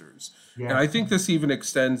rosters. Yeah. And I think this even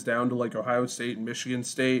extends down to Ohio State and Michigan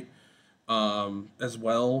State as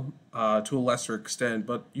well, to a lesser extent.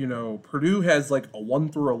 But, Purdue has a 1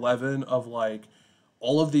 through 11 of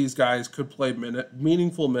all of these guys could play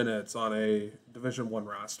meaningful minutes on a Division I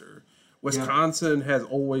roster. Wisconsin has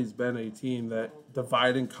always been a team that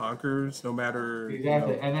divide and conquers no matter.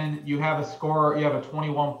 Exactly. And then you have a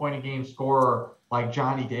 21 point a game scorer like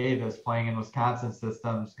Johnny Davis playing in Wisconsin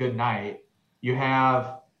systems. Good night. You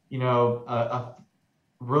have, the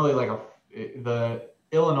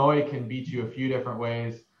Illinois can beat you a few different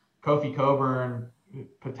ways. Kofi Coburn,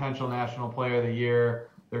 potential National Player of the Year.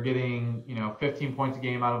 They're getting, 15 points a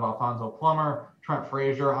game out of Alfonso Plummer, Trent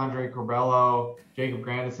Frazier, Andre Corbello, Jacob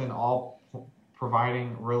Grandison, all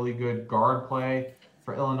providing really good guard play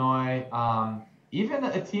for Illinois. Even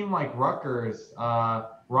a team like Rutgers,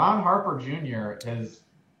 Ron Harper Jr. has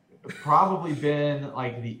probably been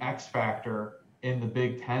the X factor in the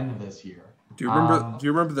Big Ten this year. Do you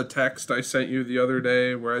remember the text I sent you the other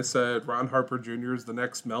day where I said Ron Harper Jr. is the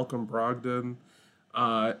next Malcolm Brogdon?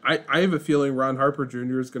 I have a feeling Ron Harper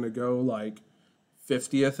Jr. is going to go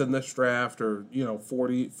 50th in this draft, or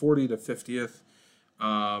 40 to 50th,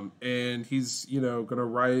 and he's he's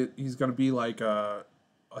going to be a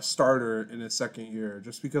starter in his second year,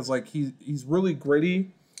 just because he's really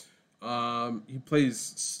gritty. He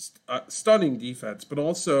plays stunning defense, but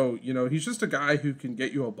also, he's just a guy who can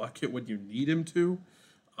get you a bucket when you need him to.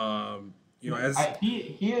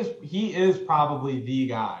 He is probably the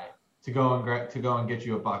guy to go and get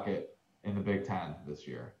you a bucket in the Big Ten this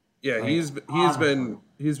year. Yeah, he's been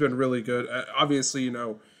really good. Obviously,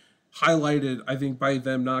 highlighted, I think, by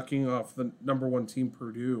them knocking off the number 1 team,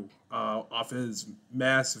 Purdue, off his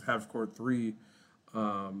massive half-court 3.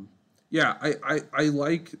 Yeah, I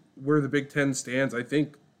like where the Big Ten stands. I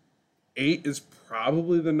think 8 is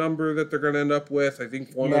probably the number that they're going to end up with. I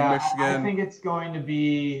think one of Michigan. I think it's going to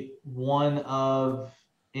be one of.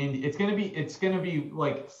 It's going to be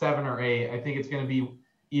 7 or 8. I think it's going to be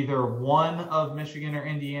either one of Michigan or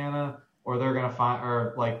Indiana, or they're going to find,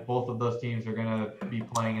 or like both of those teams are going to be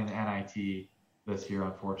playing in the NIT this year,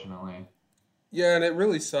 unfortunately. Yeah, and it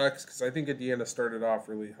really sucks because I think Indiana started off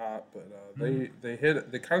really hot, but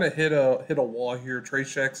they kind of hit a wall here.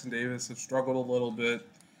 Trace Jackson Davis have struggled a little bit.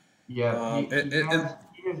 Yeah, he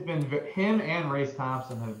has been, him and Race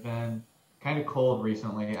Thompson have been kind of cold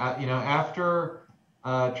recently. After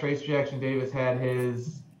Trace Jackson Davis had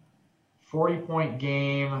his 40-point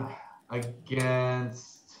game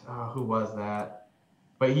against who was that?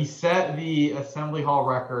 But he set the Assembly Hall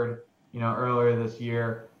record, earlier this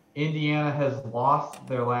year. Indiana has lost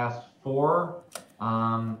their last 4.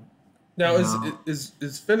 Now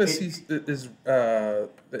is Finney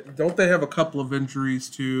don't they have a couple of injuries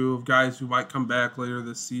too of guys who might come back later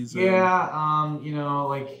this season? Yeah,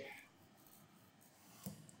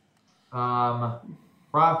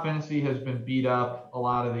 Rob Finney has been beat up a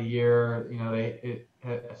lot of the year.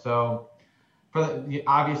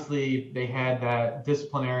 Obviously they had that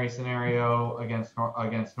disciplinary scenario against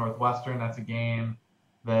Northwestern. That's a game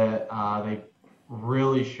that they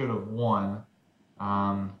really should have won.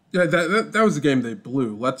 Yeah, that was a game they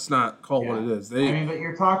blew. Let's not call what it is. But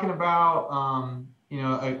you're talking about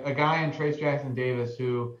a guy in Trace Jackson Davis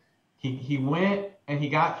who he went and he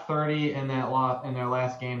got 30 in their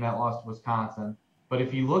last game that lost to Wisconsin. But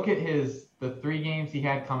if you look at the 3 games he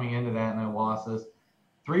had coming into that and their losses,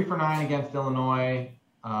 3 for 9 against Illinois,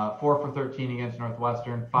 4 for 13 against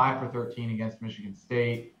Northwestern, 5 for 13 against Michigan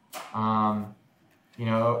State.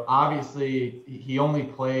 Obviously he only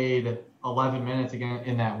played 11 minutes again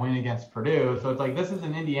in that win against Purdue. So it's like this is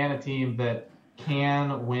an Indiana team that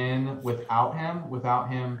can win without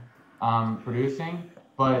him producing.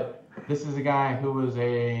 But this is a guy who was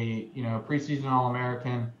a preseason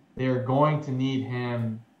All-American. They're going to need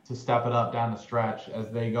him to step it up down the stretch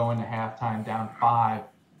as they go into halftime down 5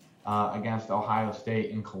 against Ohio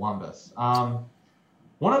State in Columbus.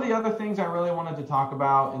 One of the other things I really wanted to talk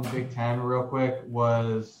about in the Big Ten real quick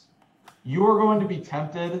was you are going to be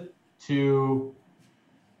tempted to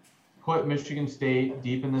put Michigan State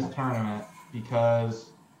deep in this tournament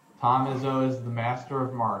because Tom Izzo is the master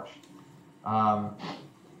of March.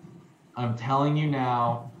 I'm telling you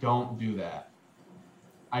now, don't do that.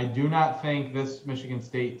 I do not think this Michigan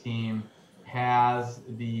State team has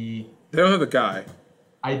They don't have a guy.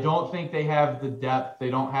 I don't think they have the depth.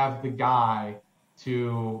 They don't have the guy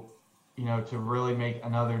to really make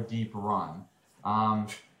another deep run.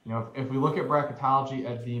 If we look at bracketology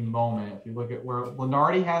at the moment, if you look at where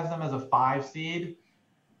Lenardi has them as a 5 seed,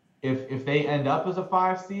 if they end up as a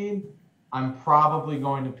 5 seed, I'm probably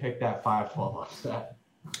going to pick that 5-12 upset.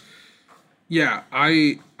 Yeah,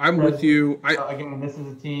 I'm with you. Again, this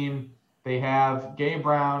is a team. They have Gabe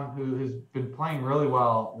Brown, who has been playing really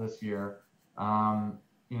well this year.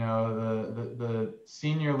 The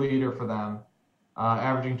senior leader for them,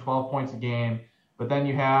 averaging 12 points a game. But then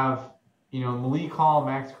you have, Malik Hall,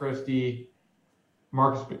 Max Christie,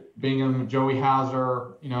 Marcus Bingham, Joey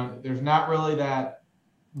Hauser. There's not really that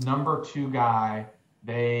number 2 guy.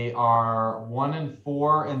 They are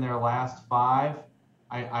 1-4 in their last 5.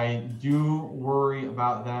 I do worry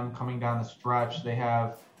about them coming down the stretch. They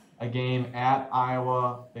have a game at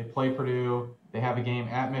Iowa. They play Purdue. They have a game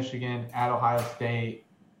at Michigan, at Ohio State.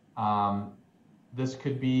 This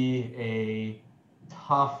could be a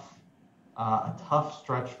tough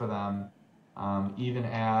stretch for them, even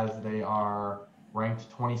as they are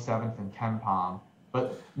ranked 27th in KenPom.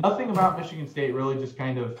 But nothing about Michigan State really just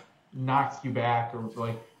kind of knocks you back or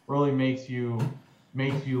like really makes you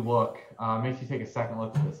look, makes you take a second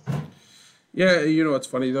look at this team. Yeah, it's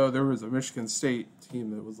funny though. There was a Michigan State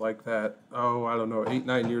team that was like that. Oh, I don't know,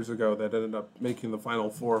 8-9 years ago that ended up making the Final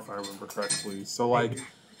Four, if I remember correctly. So I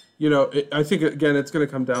think again it's going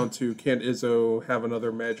to come down to can Izzo have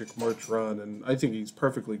another Magic March run, and I think he's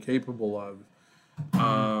perfectly capable of.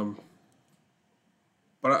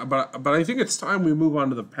 But I think it's time we move on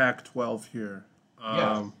to the Pac-12 here.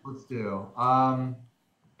 Yes, let's do.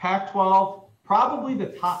 Pac-12, probably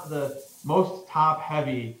the most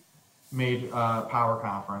top-heavy power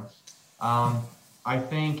conference. I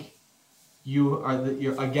think you're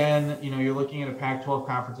looking at a Pac-12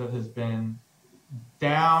 conference that has been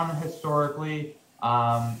down historically,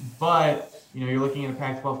 but you're looking at a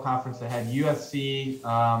Pac-12 conference that had USC.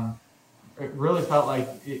 It really felt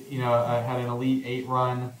like had an Elite 8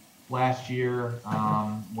 run last year,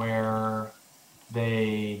 where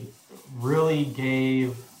they really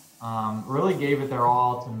gave it their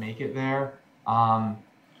all to make it there.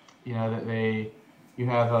 You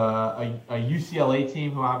have a UCLA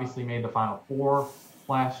team who obviously made the Final Four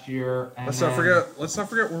last year. And Let's not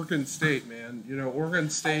forget Oregon State, man. Oregon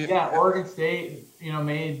State. Yeah, Oregon State,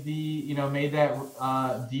 made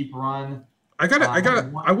that deep run. I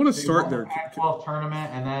want to start there. Pac-12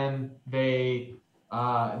 tournament, and then they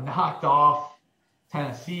knocked off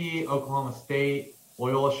Tennessee, Oklahoma State,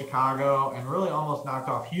 Loyola Chicago, and really almost knocked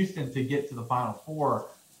off Houston to get to the Final Four.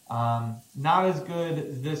 Not as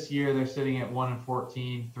good this year. They're sitting at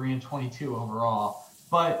 1-14, 3-22 overall.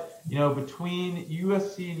 But, between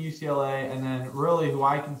USC and UCLA, and then really who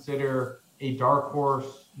I consider a dark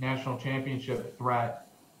horse national championship threat,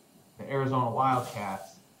 the Arizona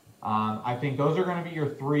Wildcats, I think those are going to be your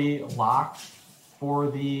three locks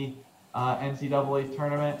for the NCAA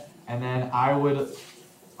tournament. And then I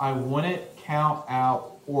wouldn't count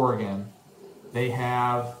out Oregon. They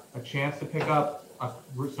have a chance to pick up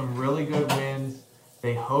some really good wins.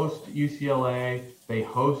 They host UCLA. They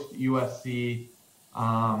host USC.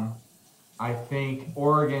 I think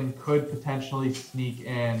Oregon could potentially sneak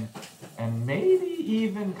in, and maybe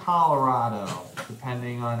even Colorado,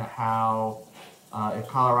 depending on how if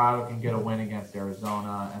Colorado can get a win against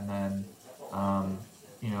Arizona, and then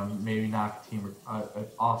maybe knock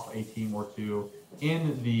off a team or two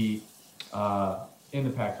in the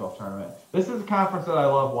Pac-12 tournament. This is a conference that I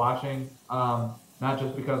love watching, not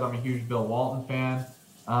just because I'm a huge Bill Walton fan,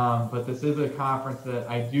 but this is a conference that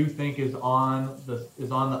I do think is on the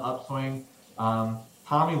upswing.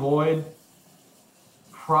 Tommy Lloyd,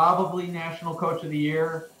 probably National Coach of the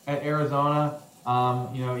Year at Arizona.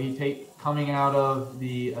 Coming out of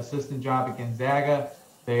the assistant job at Gonzaga,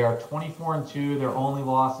 they are 24-2. Their only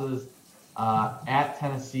losses at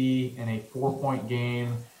Tennessee in a 4-point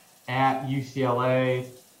game, at UCLA.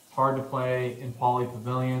 It's hard to play in Pauley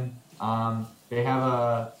Pavilion. They have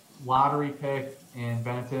a lottery pick in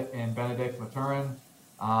Benedict Mathurin.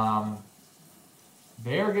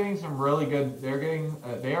 They are getting some really good.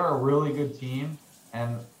 They are a really good team,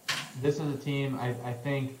 and this is a team I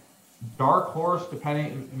think dark horse,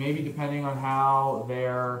 depending on how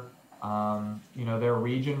their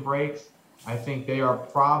region breaks. I think they are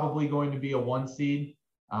probably going to be a 1 seed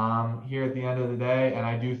here at the end of the day, and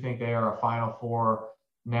I do think they are a Final Four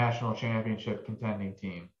national championship contending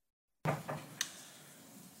team.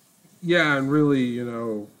 Yeah, and really,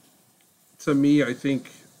 to me, I think,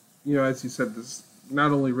 as you said, this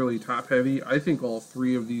not only really top heavy. I think all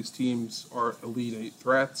three of these teams are Elite Eight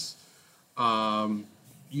threats.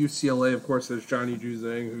 UCLA, of course, there's Johnny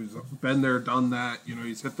Juzang, who's been there, done that.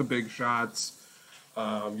 He's hit the big shots.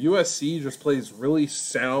 USC just plays really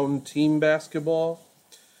sound team basketball.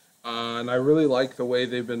 And I really like the way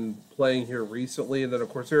they've been playing here recently. And then, of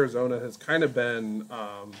course, Arizona has kind of been,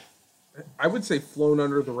 I would say, flown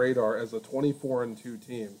under the radar as a 24-2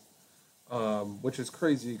 team, which is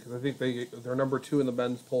crazy because I think they're number 2 in the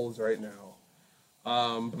men's polls right now.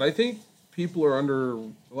 But I think people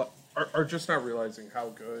are just not realizing how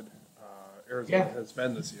good Arizona has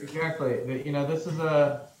been this year. Exactly.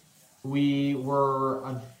 We were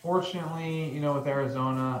unfortunately, with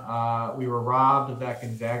Arizona, we were robbed of that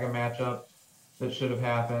Gonzaga matchup that should have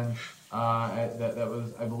happened. That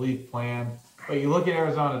was, I believe, planned. But you look at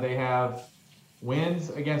Arizona; they have wins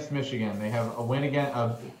against Michigan. They have a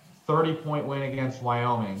 30-point win against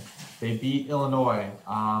Wyoming. They beat Illinois.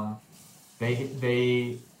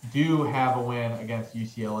 They do have a win against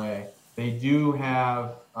UCLA. They do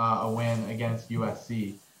have a win against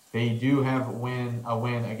USC. They do have a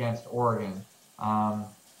win against Oregon.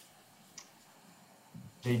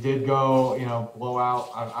 They did go, blow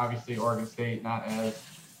out, obviously, Oregon State, not as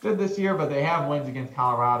good this year, but they have wins against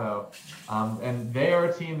Colorado. And they are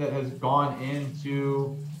a team that has gone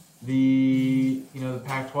into the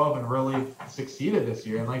Pac-12 and really succeeded this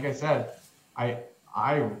year. And like I said, I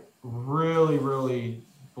really, really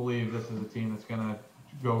believe this is a team that's going to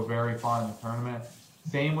go very far in the tournament.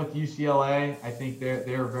 Same with UCLA. I think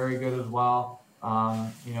they're very good as well.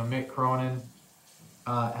 Mick Cronin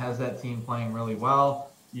has that team playing really well.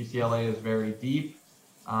 UCLA is very deep,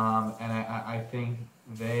 and I think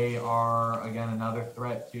they are, again, another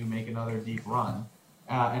threat to make another deep run.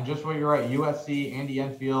 And just what you're right, USC, Andy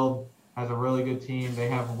Enfield has a really good team. They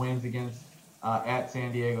have wins against at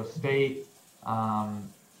San Diego State.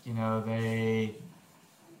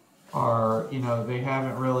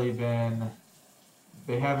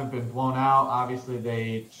 They haven't been blown out. Obviously,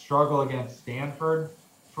 they struggle against Stanford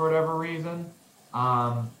for whatever reason.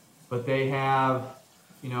 But they have,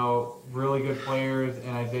 really good players in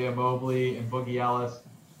Isaiah Mobley and Boogie Ellis.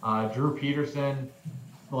 Drew Peterson,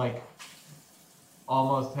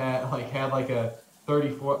 almost had a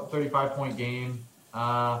 35-point game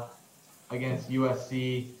against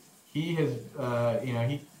USC. He has,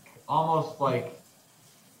 he almost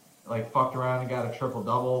like fucked around and got a triple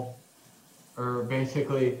double, or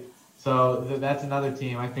basically. So that's another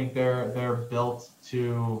team. I think they're built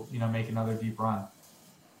to make another deep run.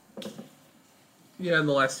 Yeah, and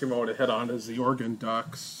the last team I want to hit on is the Oregon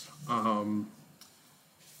Ducks. I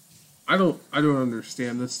don't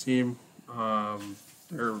understand this team.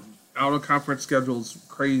 Their out of conference schedule's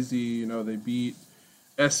crazy. They beat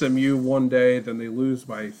SMU one day, then they lose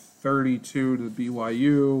by 32 to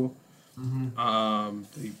BYU.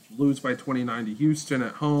 They lose by 29 to Houston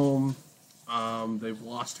at home. They've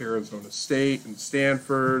lost to Arizona State and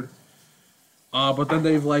Stanford. But then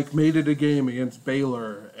they've made it a game against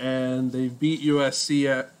Baylor, and they've beat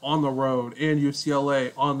USC on the road and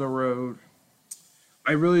UCLA on the road.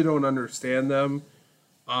 I really don't understand them.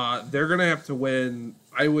 They're going to have to win,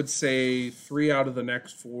 I would say, 3 out of the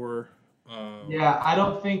next 4. Yeah, I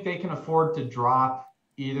don't think they can afford to drop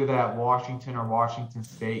either that Washington or Washington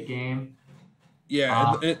State game.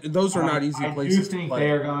 Yeah, and those are not easy places to play. I do think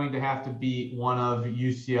they are going to have to beat one of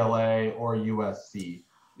UCLA or USC.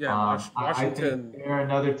 Yeah, Washington. I think they're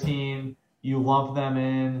another team. You lump them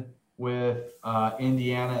in with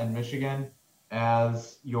Indiana and Michigan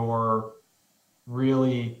as your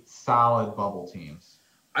really solid bubble teams.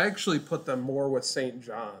 I actually put them more with St.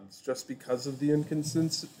 John's just because of the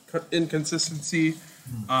inconsistency.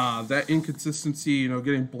 That inconsistency,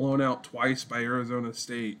 getting blown out twice by Arizona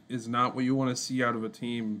State is not what you want to see out of a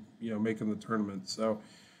team, making the tournament. So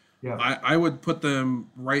yeah. I would put them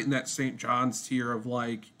right in that St. John's tier of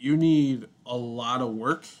you need a lot of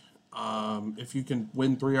work. If you can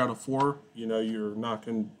win 3 out of 4, you're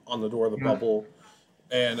knocking on the door of the bubble.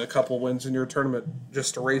 And a couple wins in your tournament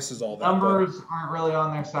just erases all that. Numbers aren't really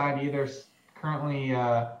on their side either. Currently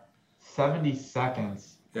 70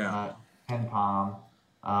 seconds. Yeah. 10 palm.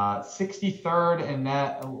 63rd in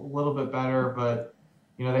net, a little bit better, but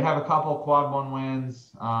they have a couple quad 1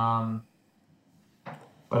 wins.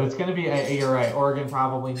 But it's going to be you're right. Oregon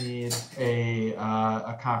probably needs a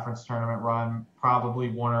conference tournament run. Probably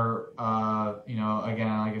one or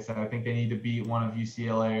again, like I said, I think they need to beat one of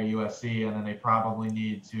UCLA or USC, and then they probably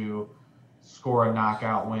need to score a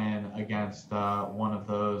knockout win against one of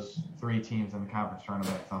those 3 teams in the conference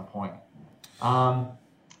tournament at some point.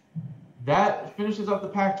 That finishes up the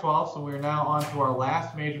Pac-12, so we're now on to our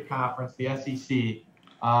last major conference, the SEC.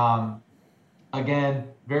 Again,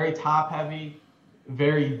 very top-heavy.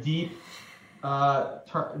 Very deep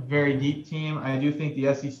team. I do think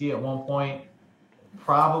the SEC at one point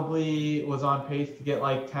probably was on pace to get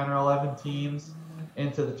 10 or 11 teams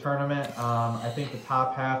into the tournament. I think the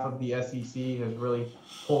top half of the SEC has really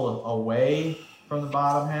pulled away from the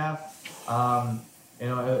bottom half.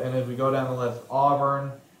 And as we go down the list,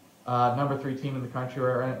 Auburn, number 3 team in the country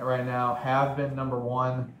right now, have been number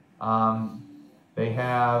 1. They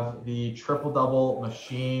have the triple-double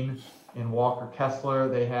machine in Walker Kessler.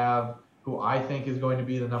 They have who I think is going to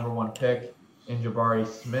be the number 1 pick in Jabari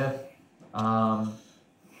Smith.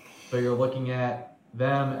 So you're looking at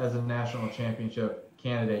them as a national championship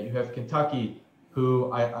candidate. You have Kentucky,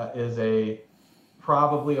 who is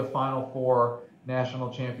probably a Final Four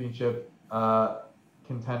national championship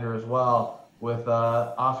contender as well, with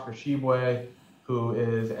Oscar Tshiebwe, who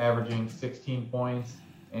is averaging 16 points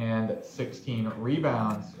and 16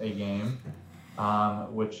 rebounds a game.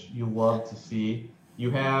 Which you love to see. You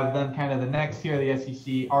have then kind of the next tier of the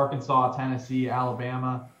SEC, Arkansas, Tennessee,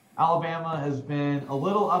 Alabama. Alabama has been a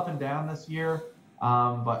little up and down this year,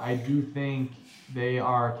 but I do think they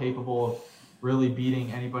are capable of really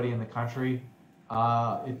beating anybody in the country.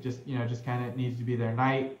 It just kind of needs to be their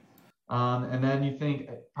night. And then you think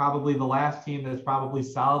probably the last team that's probably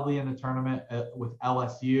solidly in the tournament with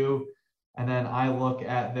LSU. And then I look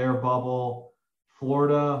at their bubble,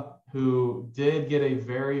 Florida, who did get a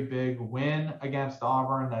very big win against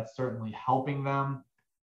Auburn. That's certainly helping them.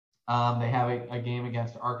 They have a game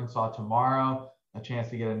against Arkansas tomorrow, a chance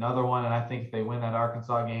to get another one. And I think if they win that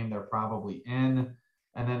Arkansas game, they're probably in.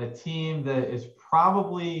 And then a team that is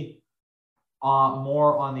probably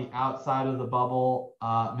more on the outside of the bubble,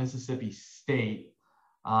 Mississippi State,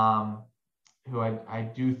 who I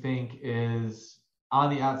do think is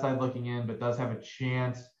on the outside looking in, but does have a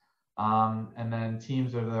chance. And then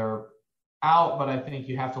teams that are out, but I think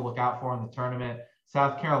you have to look out for in the tournament.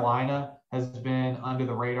 South Carolina has been under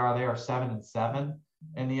the radar. They are 7-7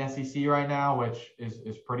 in the SEC right now, which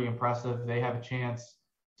is pretty impressive. They have a chance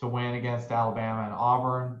to win against Alabama and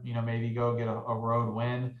Auburn, maybe go get a road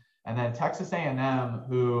win. And then Texas A&M,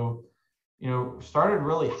 who, started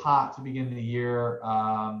really hot to begin the year.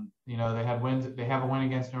 They had wins. They have a win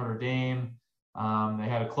against Notre Dame. They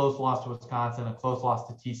had a close loss to Wisconsin, a close loss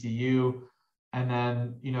to TCU, and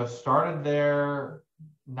then, started their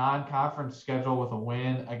non-conference schedule with a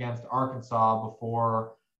win against Arkansas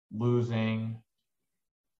before losing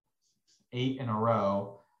 8 in a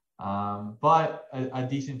row. But a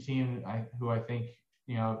decent team who I think,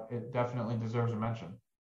 it definitely deserves a mention.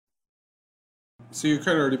 So you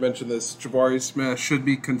kind of already mentioned this. Jabari Smith should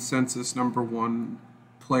be consensus number one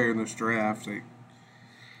player in this draft.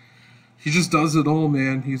 He just does it all,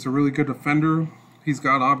 man. He's a really good defender. He's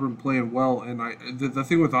got Auburn playing well. And the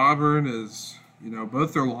thing with Auburn is,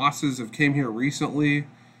 both their losses have came here recently.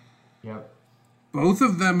 Yep. Both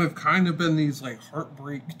of them have kind of been these like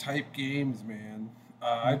heartbreak type games, man.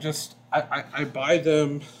 I buy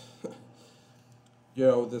them.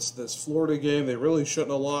 This Florida game, they really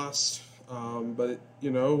shouldn't have lost. But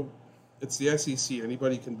it's the SEC.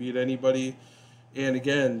 Anybody can beat anybody. And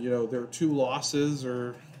again, their 2 losses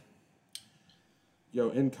are,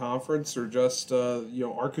 in conference, or just,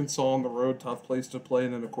 Arkansas on the road, tough place to play,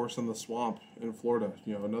 and then, of course, in the swamp in Florida.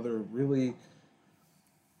 Another really,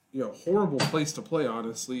 horrible place to play,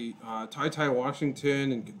 honestly. Ty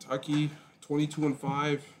Washington and Kentucky,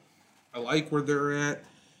 22-5. I like where they're at.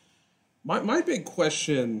 My big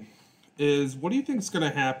question is, what do you think is going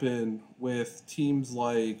to happen with teams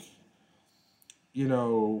like,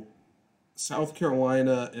 South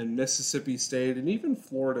Carolina and Mississippi State and even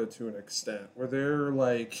Florida to an extent, where they're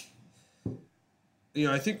like,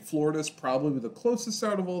 I think Florida's probably the closest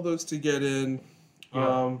out of all those to get in.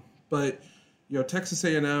 Yeah. But, Texas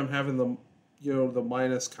A&M having the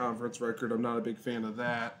minus conference record, I'm not a big fan of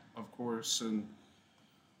that, of course.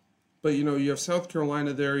 But, you have South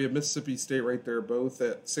Carolina there, you have Mississippi State right there, both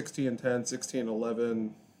at 16-10, 16-11.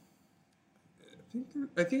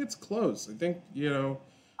 I think it's close. I think,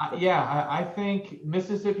 I think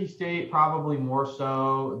Mississippi State probably more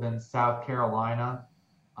so than South Carolina,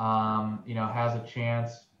 has a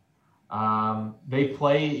chance. They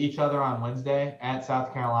play each other on Wednesday at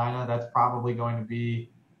South Carolina. That's probably going to be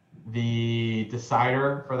the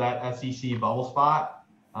decider for that SEC bubble spot.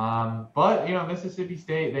 But Mississippi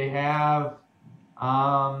State, they have,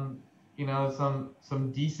 some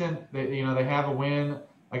decent, they have a win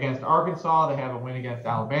against Arkansas. They have a win against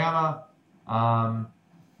Alabama.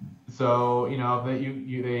 So, they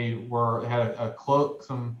had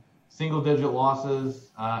some single digit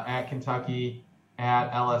losses, at Kentucky,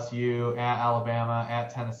 at LSU, at Alabama, at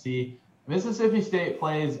Tennessee. Mississippi State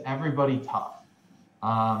plays everybody tough.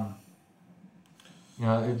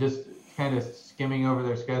 Just kind of skimming over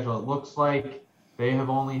their schedule, it looks like they have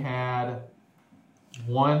only had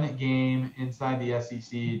 1 game inside the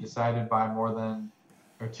SEC decided by more than,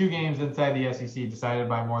 or 2 games inside the SEC decided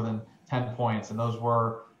by more than 10 points, and those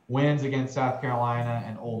were wins against South Carolina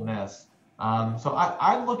and Ole Miss. So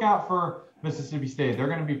I'd look out for Mississippi State. They're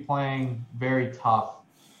going to be playing very tough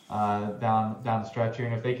down the stretch here,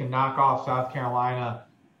 and if they can knock off South Carolina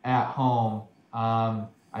at home,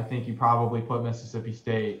 I think you probably put Mississippi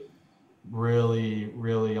State really,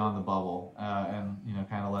 really on the bubble, and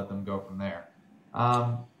kind of let them go from there.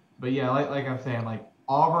 But yeah, like I'm saying, like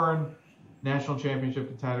Auburn, national championship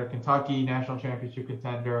contender, Kentucky, national championship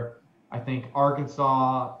contender. I think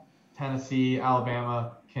Arkansas, Tennessee,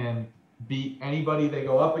 Alabama can beat anybody they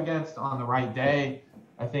go up against on the right day.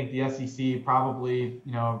 I think the SEC probably,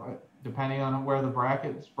 depending on where the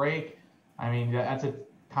brackets break, I mean, that's a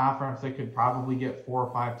conference that could probably get 4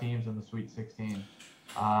 or 5 teams in the Sweet 16,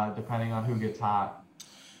 depending on who gets hot.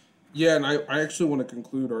 Yeah, and I actually want to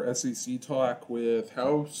conclude our SEC talk with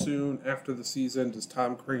how soon after the season does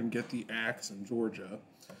Tom Crean get the axe in Georgia?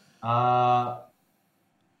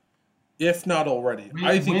 If not already.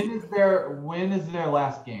 When is their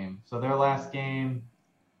last game? So their last game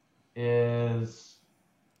is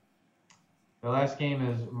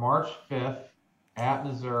March 5th at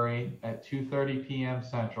Missouri at 2:30 p.m.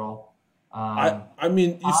 Central. I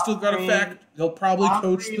mean, you still got to fact. He'll probably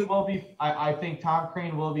coach the. I think Tom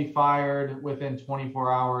Crean will be fired within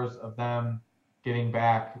 24 hours of them getting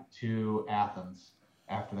back to Athens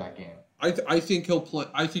after that game. I think he'll play.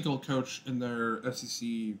 I think he'll coach in their SEC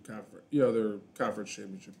conference, their conference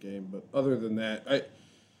championship game. But other than that,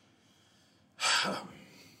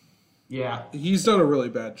 yeah, he's done a really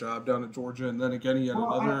bad job down at Georgia, and then again he had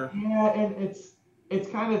another. And it's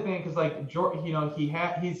kind of thing because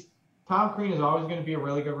Tom Crean is always going to be a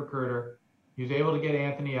really good recruiter. He was able to get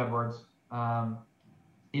Anthony Edwards,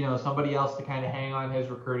 somebody else to kind of hang on his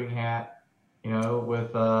recruiting hat.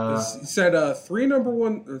 With he said three number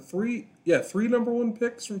one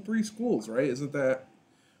picks from 3 schools, right? Isn't that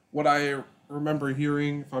what I remember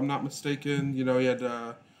hearing? If I'm not mistaken, he had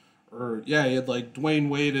he had like Dwayne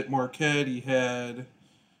Wade at Marquette. He had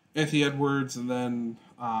Anthony Edwards, and then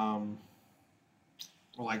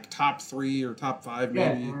like top 3 or top 5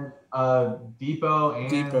 maybe. Yeah, Depot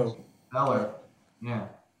and Zeller. Yeah.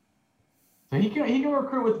 So he can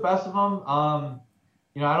recruit with the best of them.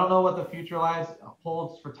 I don't know what the future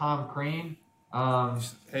holds for Tom Crean.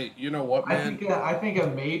 Hey, you know what, man? I think a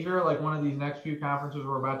major, like one of these next few conferences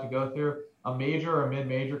we're about to go through, a major or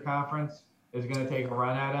mid-major conference is going to take a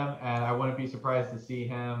run at him, and I wouldn't be surprised to see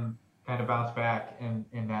him kind of bounce back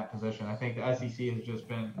in that position. I think the SEC has just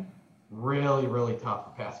been really, really tough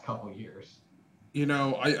the past couple of years.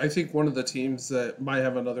 I think one of the teams that might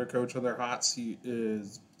have another coach on their hot seat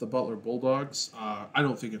is the Butler Bulldogs. I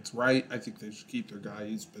don't think it's right. I think they should keep their guy.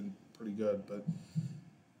 He's been pretty good. But,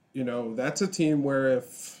 that's a team where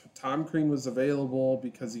if Tom Crean was available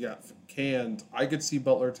because he got canned, I could see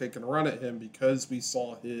Butler taking a run at him because we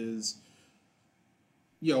saw his,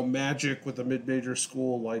 magic with a mid-major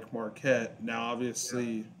school like Marquette. Now,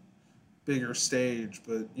 obviously, bigger stage,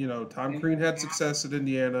 but, Tom Crean had success at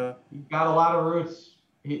Indiana. He's got a lot of roots.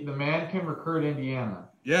 The man can recruit Indiana.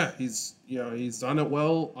 Yeah, he's done it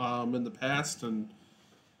well in the past, and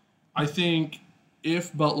I think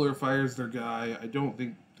if Butler fires their guy, I don't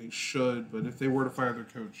think they should, but if they were to fire their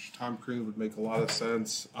coach, Tom Crean would make a lot of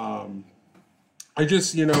sense. I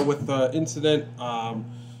just, with the incident,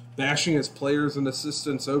 bashing his players and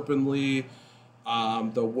assistants openly,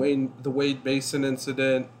 the Wade Mason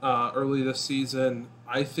incident early this season,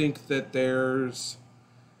 I think that there's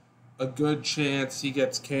a good chance he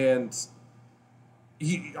gets canned.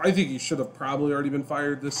 I think he should have probably already been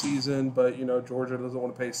fired this season, but Georgia doesn't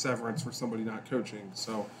want to pay severance for somebody not coaching.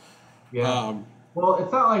 So, yeah. Well,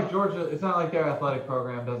 it's not like Georgia. It's not like their athletic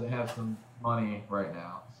program doesn't have some money right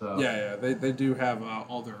now. So yeah, they do have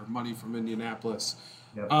all their money from Indianapolis.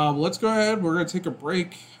 Yep. Let's go ahead. We're going to take a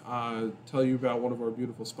break, tell you about one of our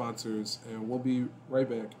beautiful sponsors, and we'll be right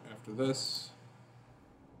back after this.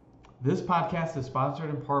 This podcast is sponsored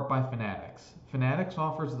in part by Fanatics. Fanatics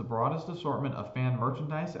offers the broadest assortment of fan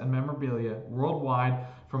merchandise and memorabilia worldwide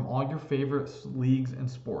from all your favorite leagues and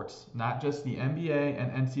sports, not just the NBA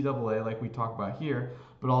and NCAA like we talk about here,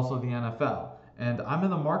 but also the NFL. And I'm in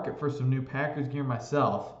the market for some new Packers gear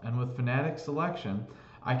myself, and with Fanatics selection,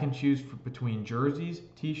 I can choose between jerseys,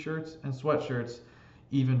 t-shirts, and sweatshirts,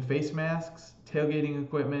 even face masks, tailgating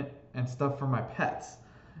equipment, and stuff for my pets.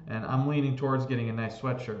 And I'm leaning towards getting a nice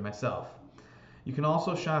sweatshirt myself. You can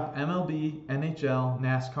also shop MLB, NHL,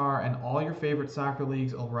 NASCAR, and all your favorite soccer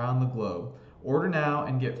leagues around the globe. Order now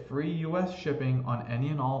and get free U.S. shipping on any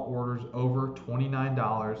and all orders over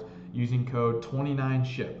 $29 using code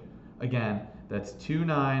 29SHIP. Again, that's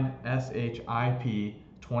 29SHIP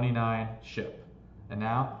 29SHIP. And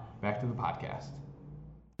now, back to the podcast.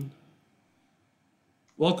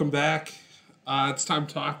 Welcome back. It's time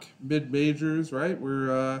to talk mid-majors, right?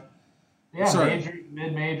 We're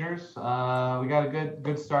mid-majors. We got a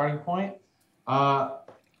good starting point. I'm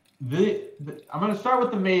going to start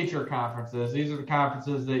with the major conferences. These are the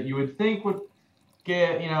conferences that you would think would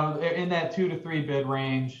get, in that 2 to 3 bid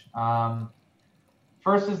range.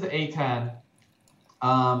 First is the A10,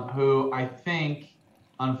 who I think,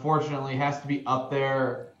 unfortunately, has to be up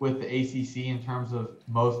there with the ACC in terms of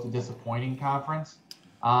most disappointing conference.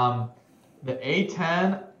 The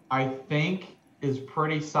A10, I think, is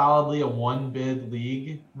pretty solidly a one-bid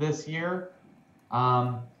league this year.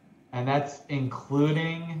 And that's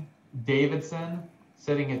including Davidson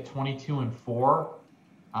sitting at 22-4.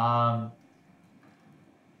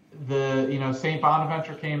 St.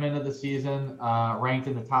 Bonaventure came into the season ranked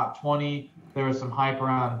in the top 20. There was some hype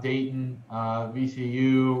around Dayton,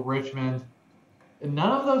 VCU, Richmond.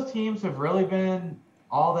 None of those teams have really been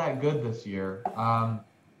all that good this year.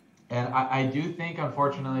 And I do think,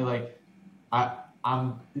 unfortunately,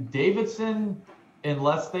 Davidson,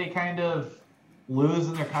 unless they kind of lose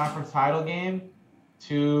in their conference title game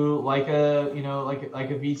to like a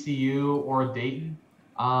VCU or a Dayton,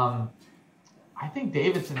 I think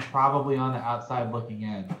Davidson's probably on the outside looking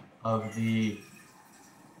in of the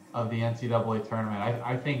NCAA tournament.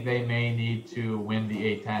 I think they may need to win the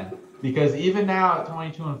A10 because even now at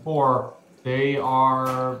 22-4, they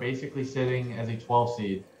are basically sitting as a 12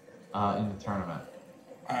 seed in the tournament.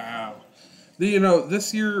 Wow.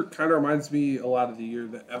 This year kind of reminds me a lot of the year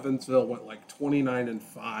that Evansville went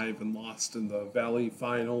 29-5 and lost in the Valley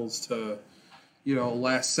Finals to,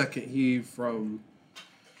 last second heave from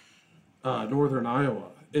Northern Iowa.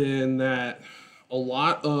 In that a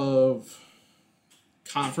lot of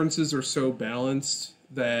conferences are so balanced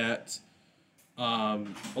that a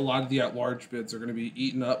lot of the at-large bids are going to be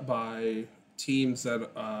eaten up by teams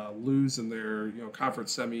that lose in their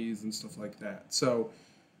conference semis and stuff like that. So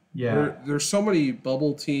there's so many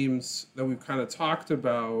bubble teams that we've kind of talked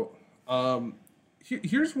about.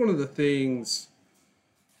 here's one of the things,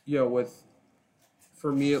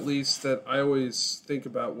 for me at least, that I always think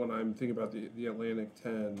about when I'm thinking about the Atlantic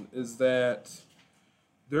 10 is that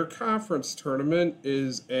their conference tournament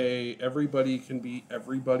is a everybody can beat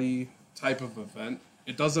everybody type of event.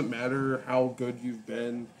 It doesn't matter how good you've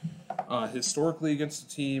been historically against a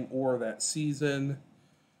team or that season.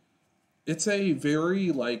 It's a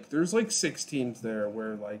very, there's 6 teams there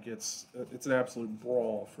where it's an absolute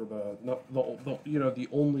brawl for the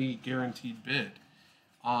only guaranteed bid.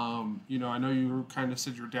 I know you kind of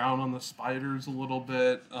said you're down on the Spiders a little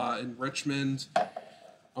bit in Richmond.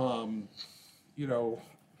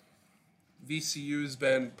 VCU's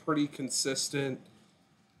been pretty consistent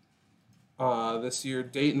this year.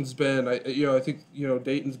 Dayton's been, I think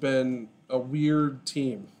Dayton's been a weird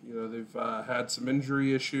team. They've had some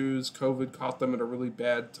injury issues. COVID caught them at a really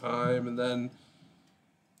bad time, and then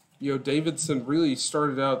Davidson really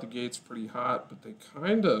started out the gates pretty hot, but they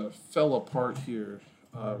kind of fell apart here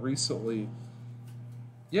recently.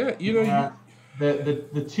 The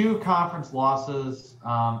 2 conference losses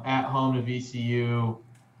at home to VCU,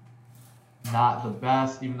 not the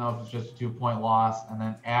best, even though it was just a 2-point loss, and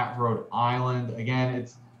then at Rhode Island. Again,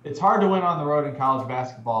 it's hard to win on the road in college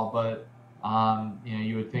basketball, but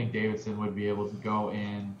you would think Davidson would be able to go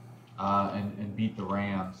in and beat the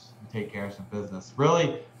Rams and take care of some business.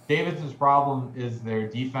 Really, Davidson's problem is their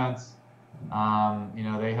defense.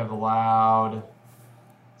 They have allowed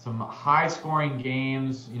some high-scoring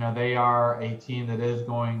games. They are a team that is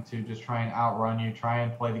going to just try and outrun you, try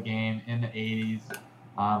and play the game in the 80s.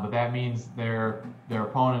 But that means their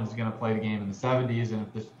opponent is going to play the game in the 70s. And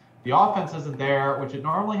if the offense isn't there, which it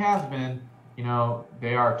normally has been,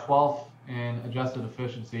 they are 12th in adjusted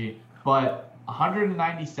efficiency, but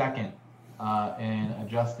 192nd in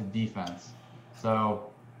adjusted defense.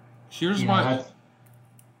 So here's my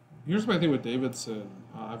thing with Davidson.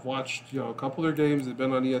 I've watched a couple of their games. They've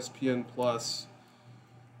been on ESPN Plus.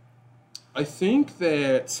 I think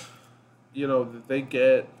that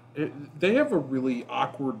that they have a really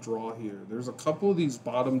awkward draw here. There's a couple of these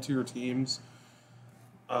bottom tier teams,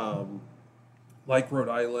 like Rhode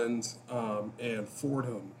Island and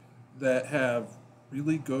Fordham, that have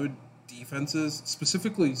really good defenses,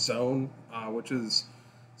 specifically zone, which is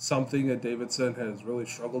something that Davidson has really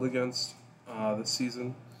struggled against this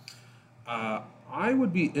season. I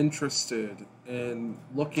would be interested in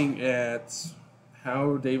looking at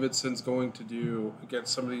how Davidson's going to do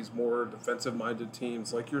against some of these more defensive-minded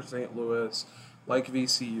teams like your St. Louis, like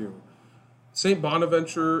VCU. St.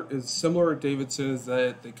 Bonaventure is similar to Davidson, is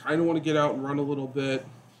that they kind of want to get out and run a little bit.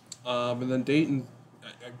 And then Dayton,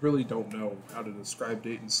 I really don't know how to describe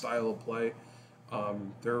Dayton's style of play.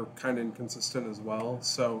 They're kind of inconsistent as well.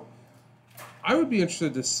 So I would be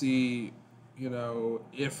interested to see,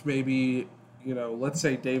 if maybe, let's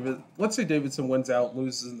say Davidson wins out,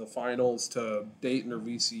 loses in the finals to Dayton or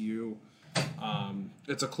VCU.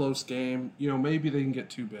 It's a close game. Maybe they can get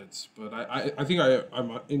 2 bids, but I think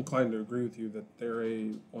I'm inclined to agree with you that they're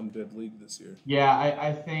a 1-bid league this year. Yeah,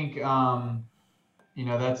 I think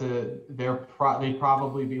they'd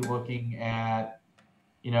probably be looking at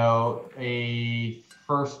a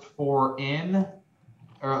last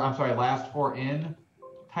 4 in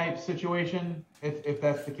type situation if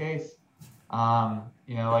that's the case.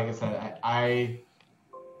 Like I said,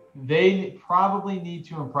 they probably need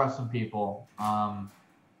to impress some people down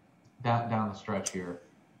the stretch here.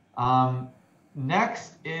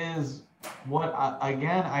 Next is what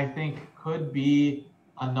I think could be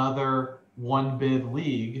another 1-bid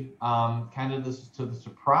league. Kind of this to the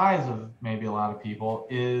surprise of maybe a lot of people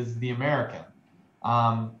is the American.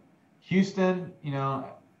 Houston,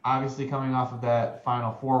 obviously coming off of that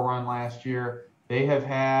Final Four run last year, they had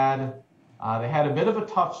a bit of a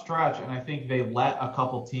tough stretch, and I think they let a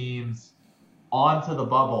couple teams onto the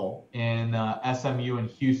bubble in SMU and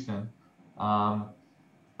Houston.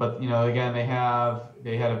 But again, they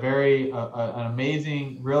had a very an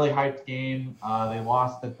amazing, really hyped game. They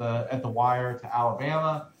lost at the wire to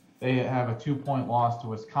Alabama. They have a 2-point loss to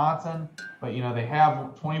Wisconsin, but they have a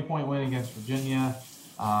 20-point win against Virginia.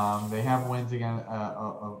 They have wins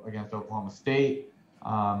against Oklahoma State.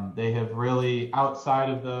 They have really, outside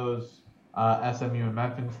of those SMU and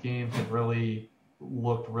Memphis games, have really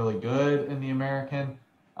looked really good in the American.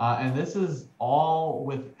 And this is all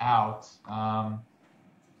without, I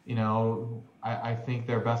think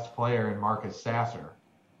their best player in Marcus Sasser,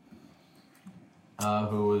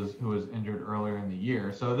 who was injured earlier in the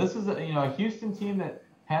year. So this is a Houston team that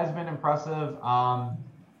has been impressive.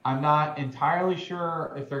 I'm not entirely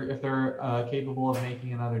sure if they're capable of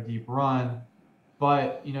making another deep run,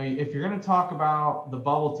 But, if you're going to talk about the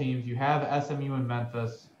bubble teams, you have SMU and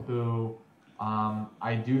Memphis, who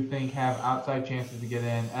I do think have outside chances to get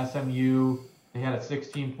in. SMU, they had a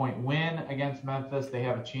 16-point win against Memphis. They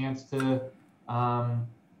have a chance to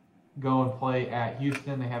go and play at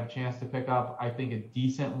Houston. They have a chance to pick up, I think, a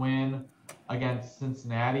decent win against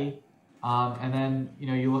Cincinnati. And then,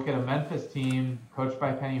 you look at a Memphis team coached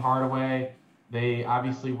by Penny Hardaway. They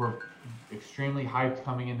obviously were extremely hyped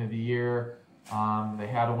coming into the year. They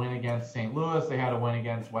had a win against St. Louis. They had a win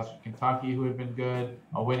against Western Kentucky, who had been good,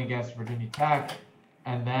 a win against Virginia Tech.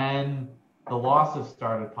 And then the losses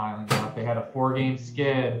started piling up. They had a 4-game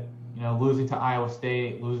skid, losing to Iowa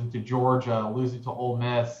State, losing to Georgia, losing to Ole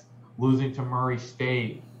Miss, losing to Murray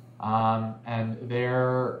State. And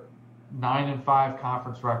their 9-5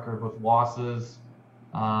 conference record with losses,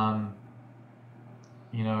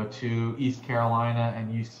 to East Carolina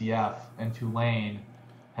and UCF and Tulane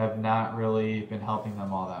have not really been helping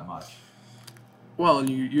them all that much. Well, and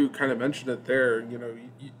you kind of mentioned it there.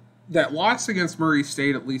 That loss against Murray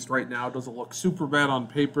State, at least right now, doesn't look super bad on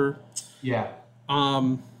paper. Yeah.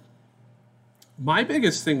 My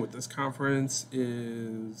biggest thing with this conference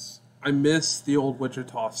is I miss the old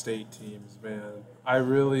Wichita State teams, man. I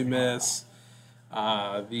really miss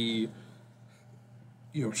the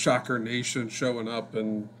Shocker Nation showing up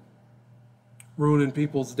and ruining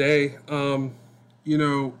people's day.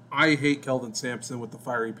 I hate Kelvin Sampson with the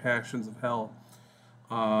fiery passions of hell.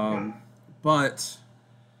 But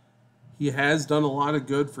he has done a lot of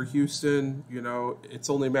good for Houston. It's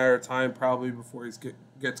only a matter of time probably before he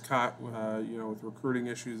gets caught, with recruiting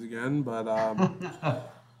issues again. But,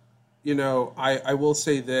 I will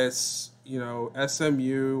say this,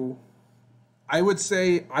 SMU, I would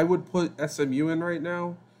say I would put SMU in right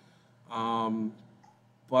now.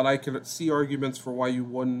 But I could see arguments for why you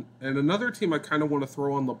wouldn't. And another team I kind of want to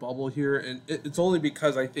throw on the bubble here, and it's only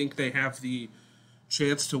because I think they have the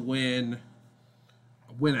chance to win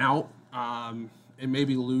out, and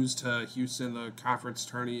maybe lose to Houston, the conference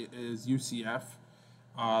tourney, is UCF.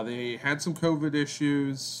 They had some COVID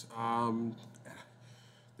issues.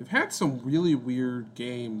 They've had some really weird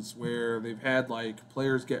games where they've had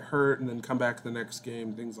players get hurt and then come back the next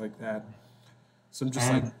game, things like that. Some just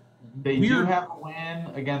They weird. do have a win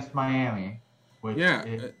against Miami, which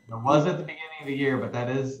it was at the beginning of the year, but that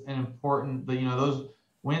is an important. Those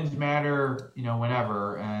wins matter.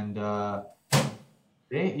 Whenever, and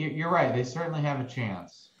you're right. They certainly have a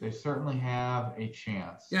chance. Yeah,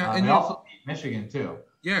 and they also beat Michigan too.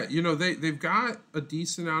 Yeah, they've got a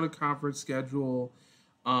decent out of conference schedule,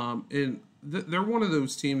 and they're one of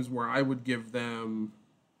those teams where I would give them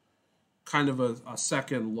kind of a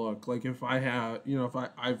second look. Like if I have, if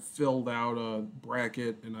I've filled out a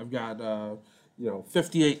bracket and I've got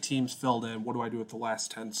 58 teams filled in, what do I do with the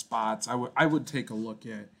last 10 spots? I would take a look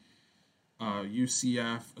at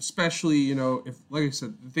UCF, especially if, like I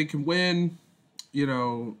said, if they can win 3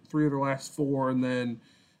 of their last 4 and then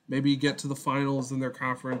maybe get to the finals in their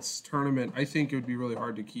conference tournament. I think it would be really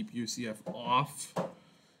hard to keep UCF off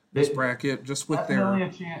this bracket just with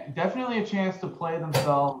definitely a chance to play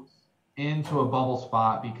themselves into a bubble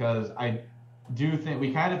spot, because I do think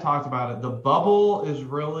we kind of talked about it. The bubble is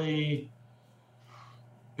really,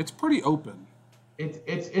 it's pretty open.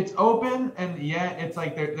 It's open, and yet it's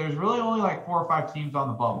there's really only 4 or 5 teams on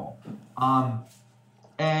the bubble.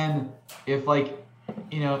 And if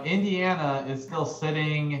Indiana is still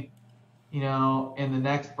sitting, in the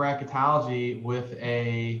next bracketology with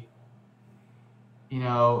a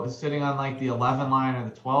sitting on the 11 line or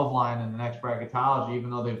the 12 line in the next bracketology, even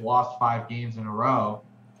though they've lost 5 games in a row.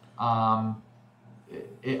 I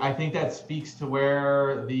think that speaks to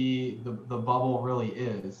where the bubble really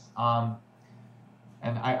is.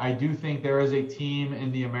 And I do think there is a team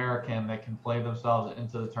in the American that can play themselves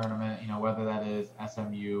into the tournament, whether that is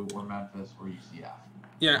SMU or Memphis or UCF.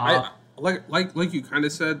 Yeah, like you kind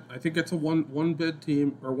of said, I think it's a one bid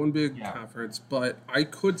team or one big conference, but I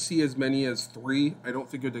could see as many as 3. I don't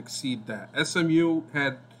think it'd exceed that. SMU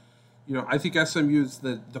had, I think SMU is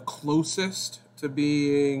the closest to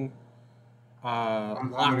being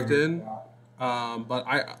locked in. But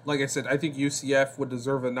like I said, I think UCF would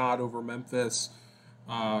deserve a nod over Memphis,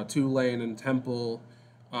 Tulane, and Temple,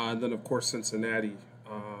 and then of course Cincinnati.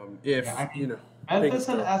 Memphis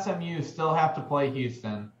and SMU still have to play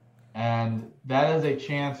Houston, and that is a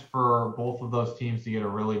chance for both of those teams to get a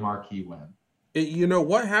really marquee win.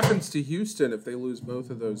 What happens to Houston if they lose both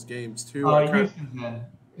of those games too? Houston's in.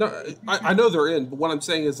 No, I know they're in, but what I'm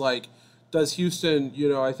saying is does Houston?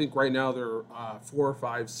 I think right now they're 4 or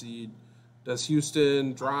 5 seed. Does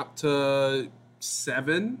Houston drop to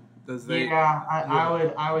 7? As they, Yeah,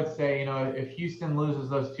 I would say, if Houston loses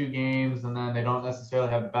those 2 games and then they don't necessarily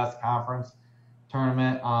have the best conference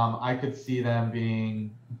tournament, I could see them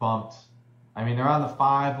being bumped. I mean, they're on the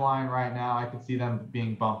 5 line right now. I could see them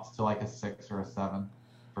being bumped to like a 6 or a 7.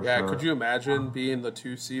 yeah, Sure. could you imagine being the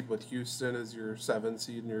 2 seed with Houston as your 7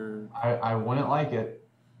 seed? I wouldn't like it.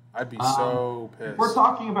 I'd be so pissed. If we're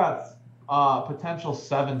talking about potential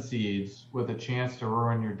 7 seeds with a chance to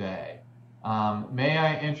ruin your day, may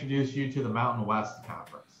I introduce you to the Mountain West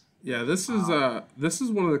Conference? Yeah, this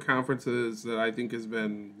is one of the conferences that I think has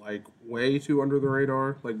been like way too under the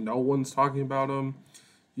radar. Like no one's talking about them.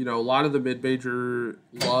 A lot of the mid-major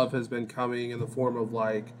love has been coming in the form of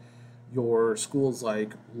like your schools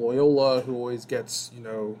like Loyola, who always gets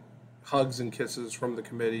hugs and kisses from the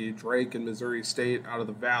committee. Drake and Missouri State out of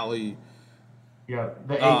the Valley. Yeah,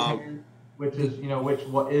 the A10, which is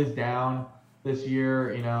what is down this year.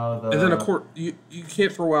 And then of course you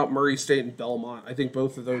can't throw out Murray State and Belmont. I think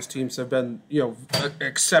both of those teams have been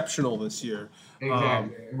exceptional this year.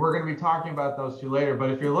 Exactly. We're going to be talking about those 2 later. But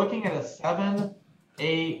if you're looking at a 7,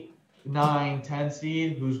 8, 9, 10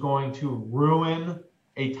 seed who's going to ruin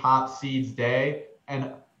a top seed's day,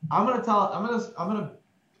 and I'm going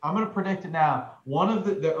to predict it now. One of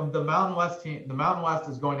the Mountain West team, the Mountain West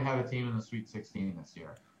is going to have a team in the Sweet 16 this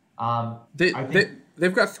year.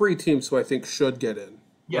 They've got 3 teams who I think should get in.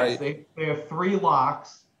 Yes, right? they have 3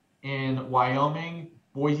 locks in Wyoming,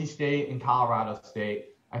 Boise State, and Colorado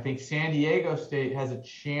State. I think San Diego State has a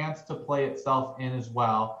chance to play itself in as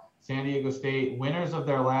well. San Diego State, winners of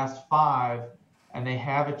their last 5, and they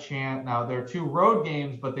have a chance. Now, they're 2 road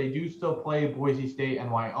games, but they do still play Boise State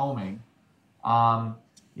and Wyoming.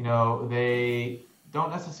 They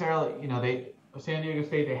don't necessarily, San Diego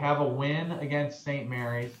State, they have a win against St.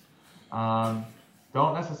 Mary's.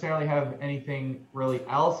 Don't necessarily have anything really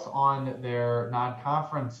else on their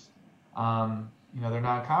non-conference, their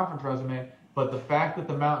non-conference resume. But the fact that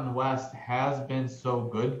the Mountain West has been so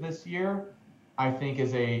good this year, I think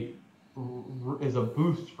is a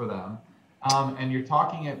boost for them. And you're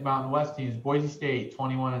talking at Mountain West teams: Boise State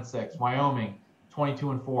 21-6, Wyoming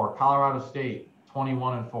 22-4, Colorado State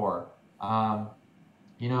 21-4.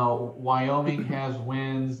 Wyoming has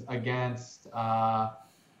wins against.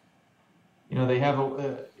 They have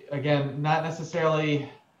again, not necessarily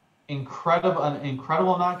an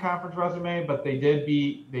incredible non-conference resume, but they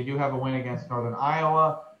do have a win against Northern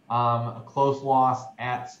Iowa, a close loss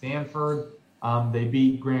at Stanford. They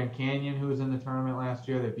beat Grand Canyon, who was in the tournament last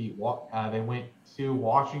year. They went to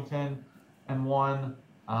Washington and won.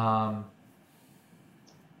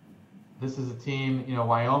 This is a team,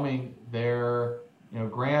 Wyoming.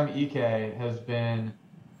 Graham Ike has been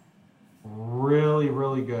really,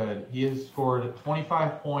 really good. He has scored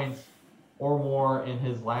 25 points or more in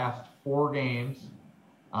his last 4 games.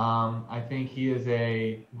 I think he is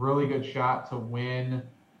a really good shot to win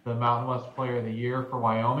the Mountain West Player of the Year for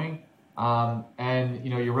Wyoming. And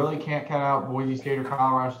you really can't cut out Boise State or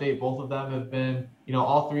Colorado State. Both of them have been,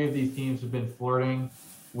 all 3 of these teams have been flirting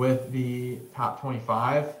with the top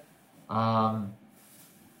 25.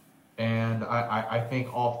 And I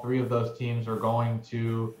think all 3 of those teams are going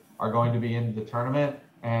to be in the tournament.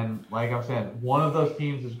 And like I said, one of those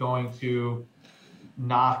teams is going to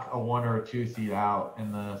knock a 1 or a 2 seed out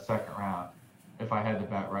in the second round, if I had to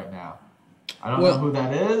bet right now. I don't know who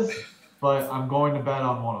that is, but I'm going to bet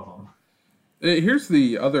on one of them. Here's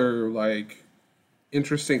the other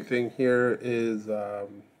interesting thing here is,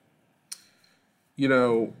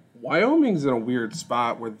 Wyoming's in a weird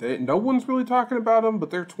spot where no one's really talking about them,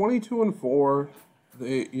 but they're 22-4.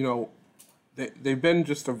 They've been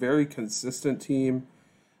just a very consistent team.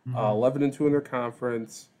 11-2 in their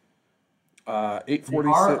conference.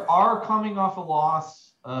 846. Are coming off a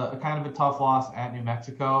loss, a kind of a tough loss at New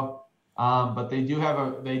Mexico, but they do have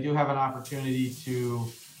an opportunity to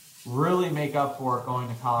really make up for it going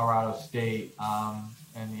to Colorado State,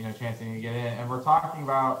 and chancing to get in. And we're talking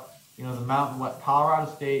about the Mountain West. Colorado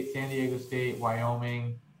State, San Diego State,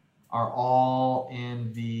 Wyoming are all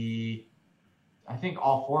in the. I think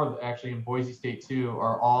all 4 actually in Boise State too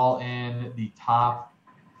are all in the top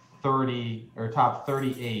 30 or top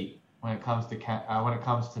 38 when it comes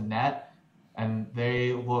to net, and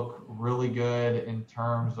they look really good in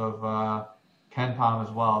terms of KenPom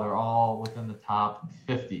as well. They're all within the top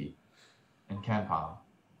 50 in KenPom.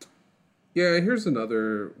 Yeah, here's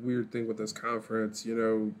another weird thing with this conference.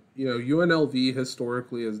 UNLV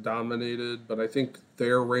historically has dominated, but I think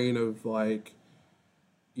their reign of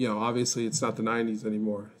obviously it's not the 90s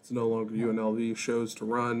anymore. It's no longer UNLV shows to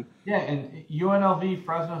run. Yeah, and UNLV,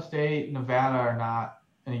 Fresno State, Nevada are not,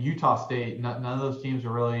 and Utah State. None of those teams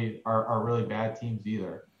are really bad teams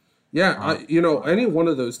either. Yeah, any one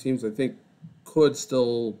of those teams I think could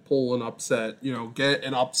still pull an upset, get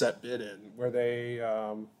an upset bid in where they,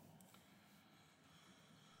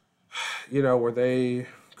 where they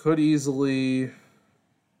could easily.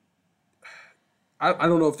 I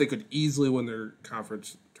don't know if they could easily win their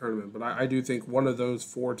conference tournament, but I do think one of those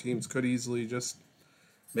 4 teams could easily just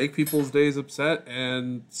make people's days upset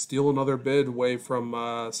and steal another bid away from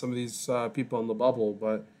some of these people in the bubble.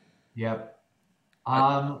 But yep.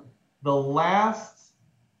 The last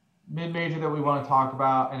mid-major that we want to talk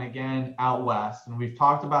about, and again, out west, and we've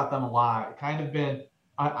talked about them a lot. It kind of been,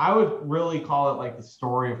 I would really call it like the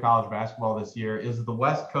story of college basketball this year, is the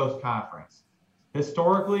West Coast Conference.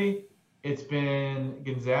 Historically, it's been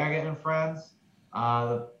Gonzaga and friends.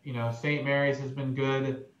 St. Mary's has been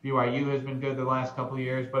good. BYU has been good the last couple of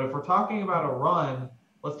years. But if we're talking about a run,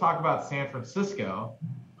 let's talk about San Francisco,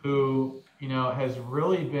 who, has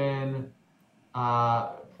really been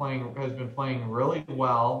playing really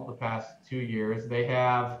well the past 2 years. They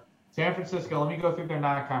have San Francisco. Let me go through their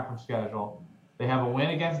non-conference schedule. They have a win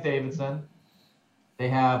against Davidson. They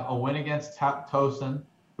have a win against Towson,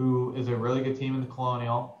 who is a really good team in the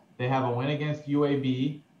Colonial. They have a win against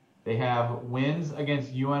UAB. They have wins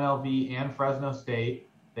against UNLV and Fresno State.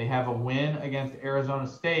 They have a win against Arizona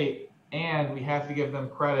State. And we have to give them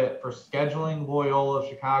credit for scheduling Loyola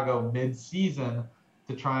Chicago mid-season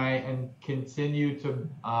to try and continue to,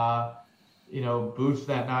 boost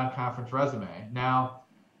that non-conference resume. Now,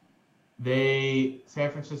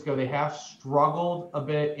 San Francisco, they have struggled a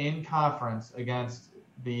bit in conference against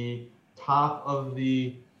the top of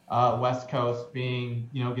the West Coast, being,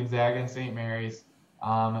 Gonzaga and St. Mary's.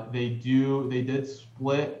 They did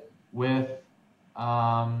split with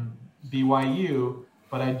BYU,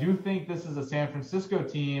 but I do think this is a San Francisco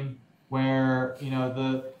team where,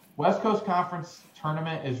 the West Coast Conference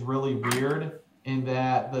tournament is really weird in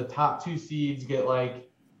that the top 2 seeds get like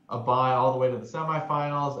a bye all the way to the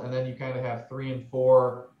semifinals, and then you kind of have 3 and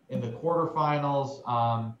 4 in the quarterfinals.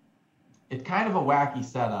 It's kind of a wacky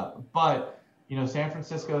setup, but San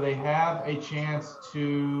Francisco, they have a chance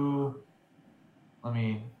to. Let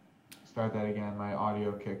me start that again. My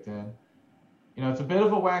audio kicked in. It's a bit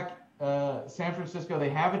of a whack. San Francisco, they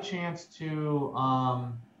have a chance to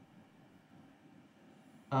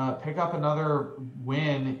pick up another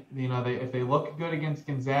win. If they look good against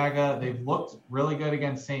Gonzaga, they've looked really good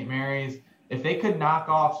against St. Mary's. If they could knock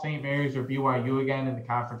off St. Mary's or BYU again in the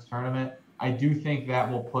conference tournament, I do think that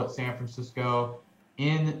will put San Francisco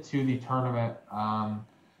into the tournament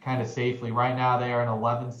kind of safely. Right now, they are an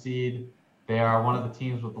 11 seed. They are one of the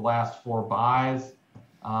teams with the last 4 byes.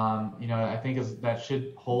 I think that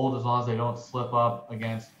should hold as long as they don't slip up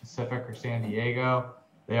against Pacific or San Diego.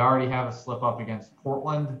 They already have a slip up against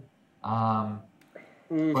Portland. But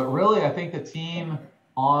really, I think the team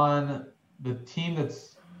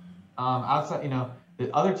that's outside,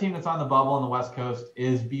 the other team that's on the bubble on the West Coast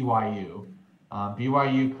is BYU.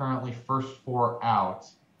 BYU currently first 4 out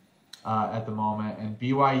at the moment, and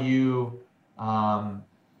BYU,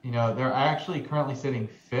 they're actually currently sitting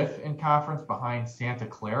 5th in conference behind Santa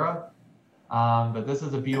Clara. But this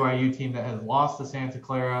is a BYU team that has lost to Santa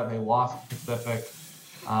Clara. They lost to Pacific.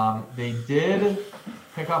 They did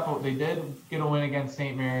get a win against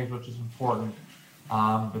St. Mary's, which is important.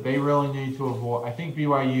 But they really need to avoid. I think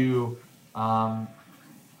BYU,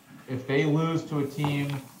 if they lose to a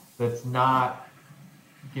team that's not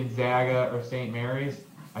Gonzaga or St. Mary's,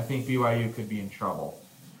 I think BYU could be in trouble.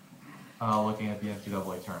 Looking at the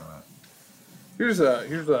NCAA tournament. Here's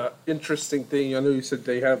a interesting thing. I know you said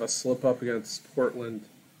they have a slip up against Portland.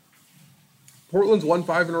 Portland's won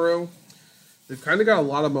 5 in a row. They've kind of got a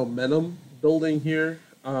lot of momentum building here.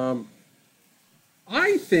 I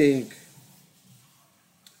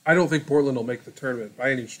don't think Portland will make the tournament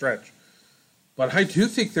by any stretch, but I do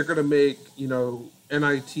think they're going to make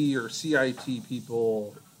NIT or CIT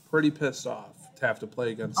people pretty pissed off to have to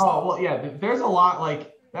play against. Oh well, yeah. There's a lot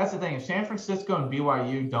like. That's the thing. If San Francisco and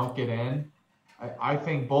BYU don't get in, I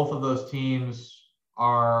think both of those teams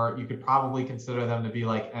you could probably consider them to be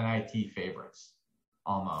like NIT favorites,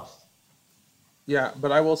 almost. Yeah,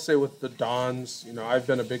 but I will say with the Dons, I've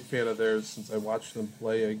been a big fan of theirs since I watched them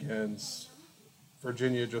play against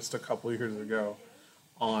Virginia just a couple of years ago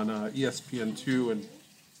on ESPN2 and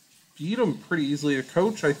beat them pretty easily. The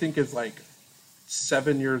coach, I think, is like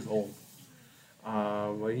 7 years old.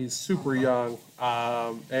 He's super young,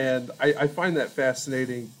 and I find that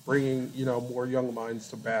fascinating, bringing more young minds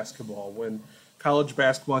to basketball. When college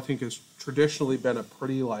basketball, I think, has traditionally been a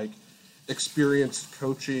pretty experienced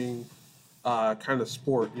coaching kind of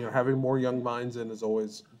sport. Having more young minds in is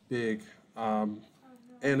always big. And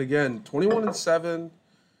again, 21-7.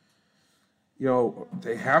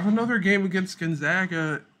 they have another game against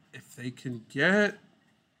Gonzaga. If they can get,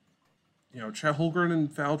 Chet Holmgren in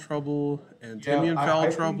foul trouble and Timmy in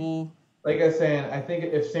foul trouble. Like I was saying, I think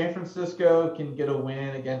if San Francisco can get a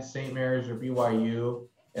win against St. Mary's or BYU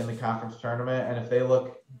in the conference tournament, and if they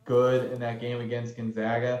look good in that game against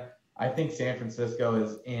Gonzaga, I think San Francisco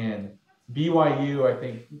is in. BYU, I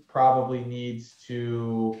think, probably needs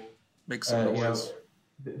to make some noise.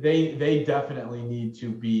 They definitely need to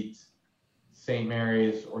beat St.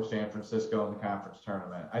 Mary's or San Francisco in the conference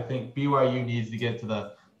tournament. I think BYU needs to get to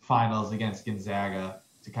the finals against Gonzaga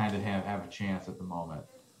to kind of have a chance at the moment.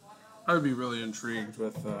 I would be really intrigued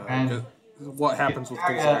with what happens with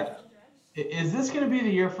Gonzaga. Is this going to be the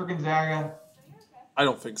year for Gonzaga? I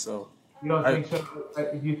don't think so. You don't think so?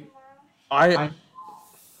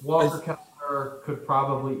 Walker Kessler could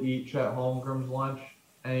probably eat Chet Holmgren's lunch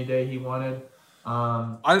any day he wanted.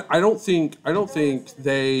 I don't think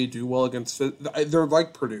they do well against. They're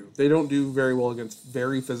like Purdue. They don't do very well against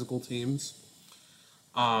very physical teams.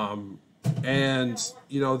 And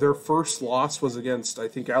their first loss was against, I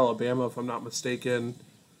think, Alabama, if I'm not mistaken.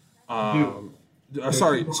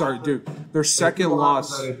 Sorry, Duke. Their second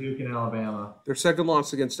loss. Duke and Alabama. Their second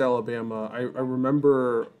loss against Alabama. I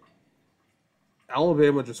remember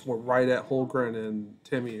Alabama just went right at Holmgren and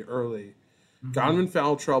Timmy early. Got him in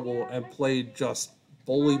foul trouble and played just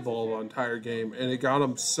bully ball the entire game, and it got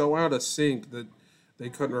them so out of sync that they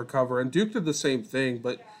couldn't recover. And Duke did the same thing,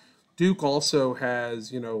 but Duke also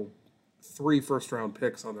has 3 first-round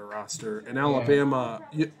picks on their roster, and Alabama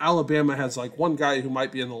has like one guy who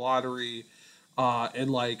might be in the lottery,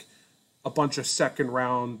 and like a bunch of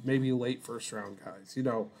second-round, maybe late first-round guys.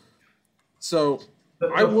 So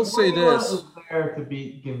I will say this: is there to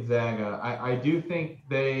beat Gonzaga. I do think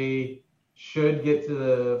they should get to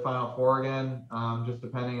the Final Four again, just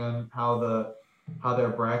depending on how their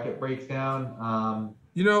bracket breaks down.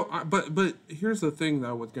 But here's the thing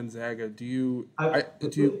though with Gonzaga. Do you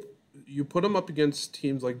put them up against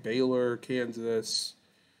teams like Baylor, Kansas,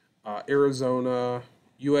 Arizona,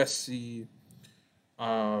 USC?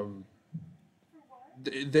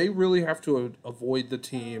 They really have to avoid the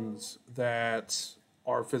teams that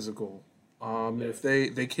are physical. If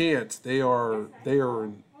they can't, they are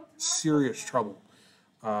in serious trouble.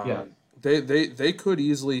 They could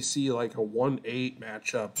easily see like a 1-8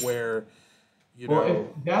 matchup where that's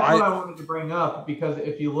what I wanted to bring up, because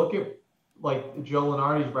if you look at like Joe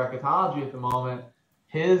Lunardi's bracketology at the moment,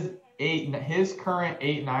 his current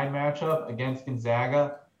 8-9 matchup against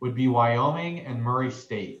Gonzaga would be Wyoming and Murray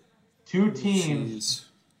State. 2 teams.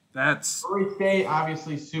 That's Murray State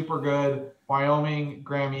obviously super good. Wyoming,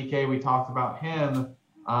 Graham Ike, we talked about him.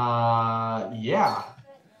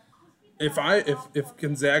 If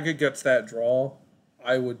Gonzaga gets that draw,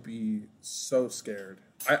 I would be so scared.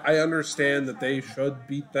 I understand that they should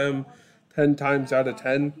beat them 10 times out of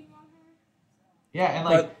 10. Yeah,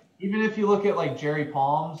 and even if you look at like Jerry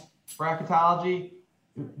Palm's bracketology,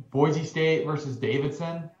 Boise State versus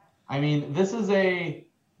Davidson, I mean,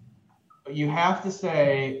 you have to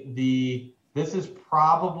say this is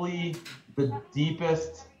probably the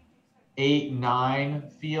deepest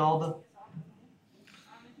 8-9 field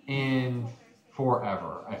in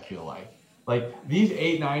forever, I feel like. Like, these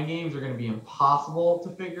 8-9 games are going to be impossible to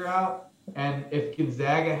figure out. And if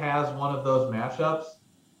Gonzaga has one of those matchups,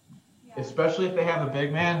 especially if they have a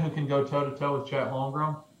big man who can go toe-to-toe with Chet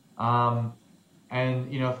Holmgren,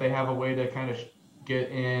 and, if they have a way to kind of get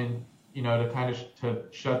in, to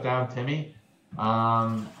shut down Timmy,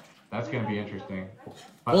 that's going to be interesting.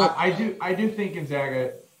 But I do think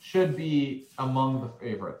Gonzaga should be among the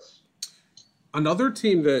favorites. Another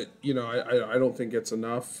team that, I don't think gets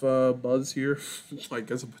enough buzz here, like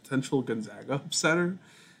as a potential Gonzaga upsetter,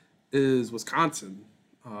 is Wisconsin.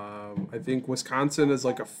 I think Wisconsin is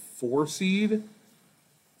like a 4 seed,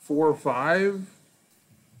 4 or 5.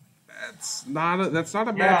 That's not a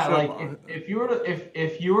matchup. Like if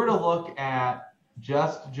you were to look at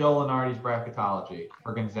just Joe Lunardi's bracketology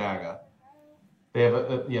for Gonzaga, they have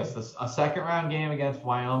a second round game against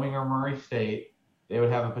Wyoming or Murray State. They would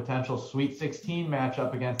have a potential Sweet 16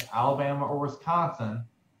 matchup against Alabama or Wisconsin.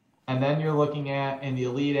 And then you're looking at, in the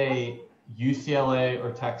Elite Eight, UCLA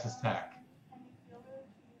or Texas Tech.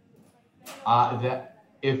 That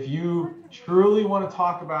if you truly want to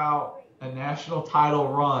talk about a national title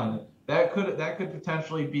run, that could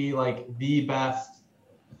potentially be like the best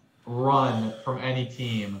run from any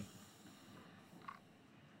team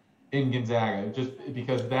in Gonzaga, just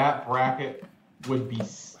because that bracket would be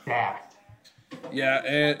stacked. Yeah,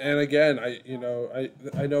 and again, I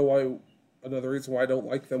know why. Another reason why I don't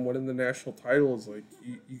like them winning the national title is like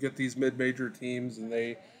you get these mid-major teams and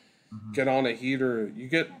they get on a heater. You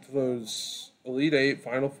get to those Elite Eight,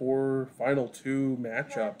 Final Four, Final Two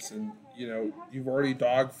matchups, and you've already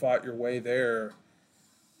dogfought your way there.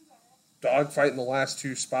 Dogfight in the last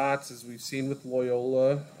two spots, as we've seen with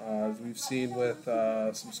Loyola, as we've seen with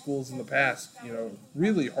some schools in the past.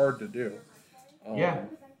 Really hard to do. Yeah.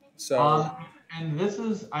 So. And this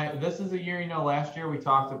is a year. Last year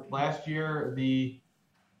Last year the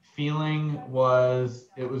feeling was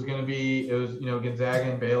it was Gonzaga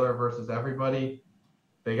and Baylor versus everybody.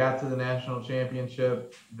 They got to the national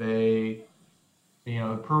championship. They,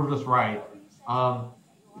 proved us right.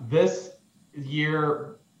 This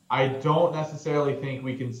year, I don't necessarily think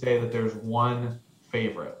we can say that there's one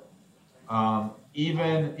favorite.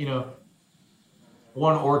 Even,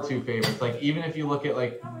 one or two favorites. Like, even if you look at,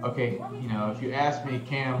 if you ask me,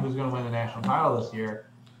 Cam, who's going to win the national title this year,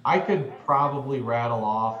 I could probably rattle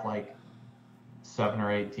off, 7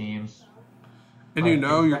 or 8 teams. And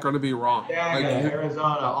you're going to be wrong. Yeah,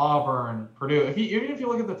 Arizona, Auburn, Purdue. Even if you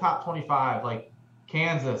look at the top 25,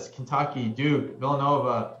 Kansas, Kentucky, Duke,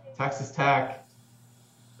 Villanova, Texas Tech,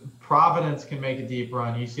 Providence can make a deep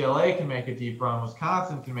run. UCLA can make a deep run.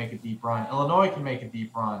 Wisconsin can make a deep run. Illinois can make a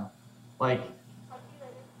deep run.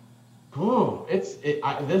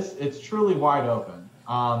 It's truly wide open.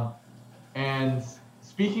 And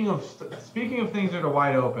speaking of things that are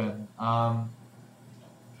wide open,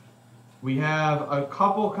 we have a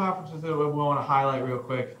couple conferences that we want to highlight real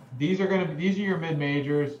quick. These are your mid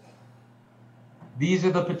majors. These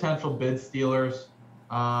are the potential bid stealers.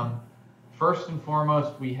 First and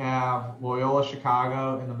foremost, we have Loyola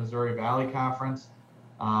Chicago in the Missouri Valley Conference.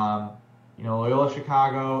 Loyola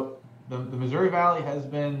Chicago, the Missouri Valley has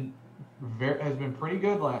been pretty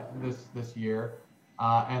good this year,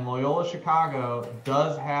 and Loyola Chicago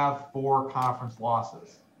does have 4 conference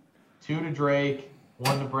losses: 2 to Drake,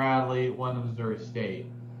 1 to Bradley, 1 to Missouri State.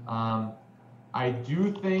 I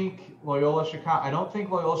don't think Loyola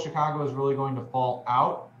Chicago is really going to fall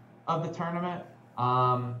out of the tournament.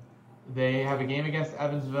 They have a game against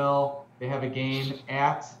Evansville. They have a game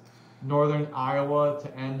at Northern Iowa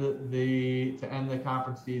to end the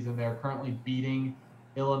conference season. They're currently beating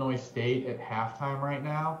Illinois State at halftime right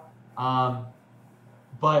now.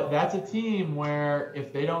 But that's a team where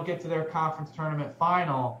if they don't get to their conference tournament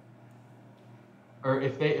final, or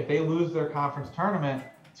if they lose their conference tournament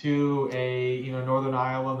to a Northern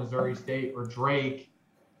Iowa, Missouri State, or Drake,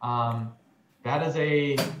 I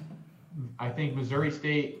think Missouri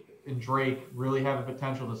State and Drake really have a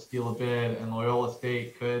potential to steal a bid, and Loyola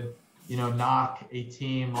State could knock a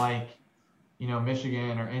team like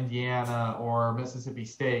Michigan or Indiana or Mississippi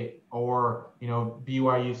State or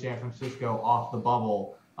BYU, San Francisco off the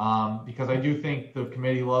bubble, because I do think the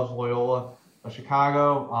committee loves Loyola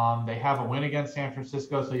Chicago. They have a win against San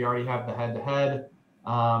Francisco, so you already have the head-to-head.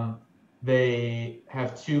 They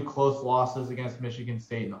have 2 close losses against Michigan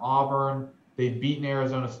State and Auburn. They've beaten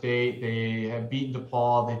Arizona State. They have beaten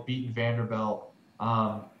DePaul. They've beaten Vanderbilt.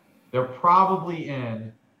 They're probably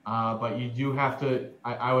in, but you do have to,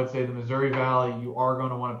 I would say the Missouri Valley, you are going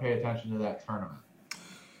to want to pay attention to that tournament.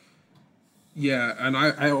 Yeah, and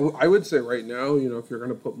I would say right now, if you're going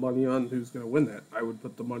to put money on who's going to win that, I would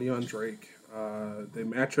put the money on Drake. They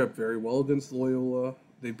match up very well against Loyola.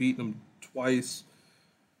 They've beaten them twice.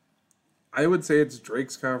 I would say it's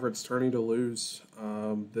Drake's conference turning to lose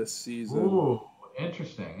this season. Ooh,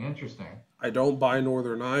 interesting. I don't buy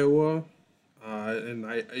Northern Iowa, and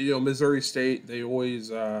Missouri State. They always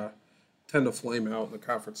tend to flame out in the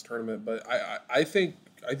conference tournament, but I think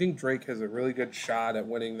Drake has a really good shot at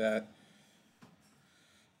winning that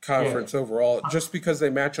conference overall, just because they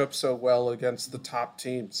match up so well against the top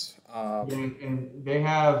teams. And they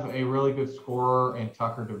have a really good scorer in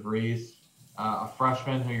Tucker DeVries, a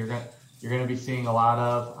freshman who you're going to be seeing a lot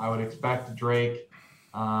of. I would expect Drake.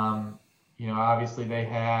 Obviously they've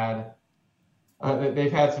had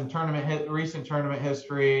some recent tournament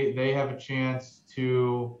history. They have a chance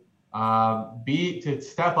to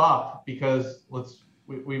step up, because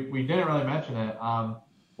we didn't really mention it.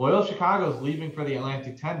 Loyola Chicago is leaving for the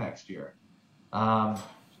Atlantic 10 next year. Man,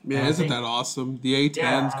 isn't that awesome? The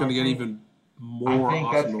A10 is going to get even more. I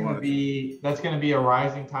think that's going to be a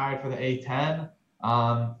rising tide for the A10.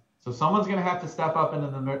 So someone's going to have to step up into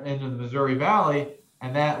the Missouri Valley,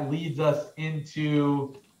 and that leads us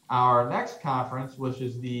into our next conference, which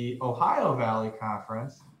is the Ohio Valley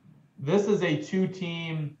Conference. This is a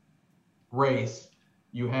 2-team race.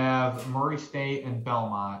 You have Murray State and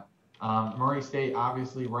Belmont. Murray State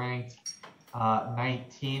obviously ranked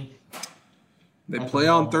 19th. They play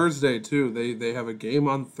on Thursday too. They have a game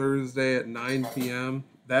on Thursday at 9 p.m.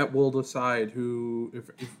 That will decide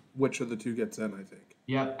which of the two gets in, I think.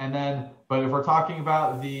 Yep. And then, but if we're talking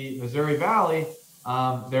about the Missouri Valley,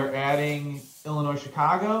 they're adding Illinois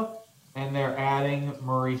Chicago and they're adding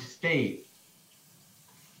Murray State.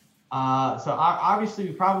 So obviously,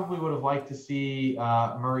 we probably would have liked to see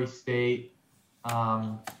Murray State,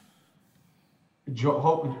 Murray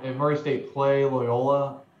State play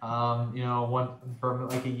Loyola, one for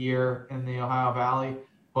like a year in the Ohio Valley.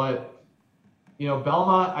 But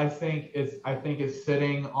Belmont, I think is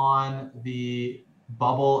sitting on the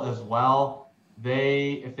bubble as well.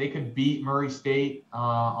 If they could beat Murray State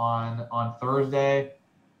on Thursday,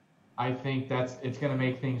 I think it's going to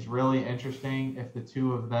make things really interesting if the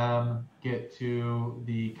two of them get to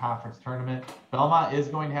the conference tournament. Belmont is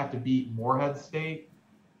going to have to beat Morehead State.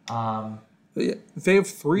 They have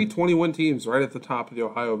 3 21 teams right at the top of the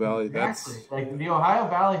Ohio Valley. Exactly. Like the Ohio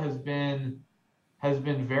Valley has been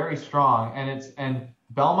very strong, and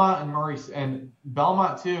Belmont and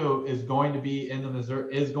Belmont too is going to be in the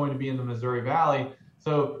Missouri Valley.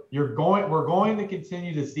 So we're going to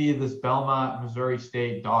continue to see this Belmont Missouri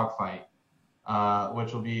State dogfight,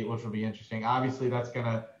 which will be interesting. Obviously, that's going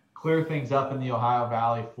to clear things up in the Ohio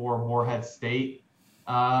Valley for Morehead State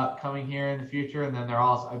coming here in the future, and then they're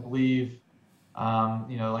also, I believe,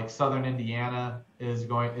 like Southern Indiana is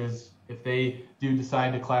if they do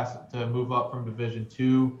decide to move up from Division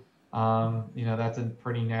II, that's a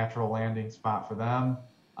pretty natural landing spot for them.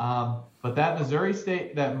 But that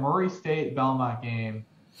Murray State Belmont game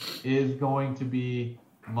is going to be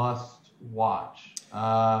must watch.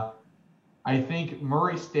 I think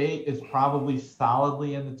Murray State is probably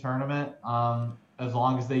solidly in the tournament as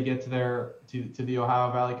long as they get to the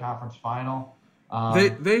Ohio Valley Conference Final.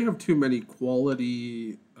 They have too many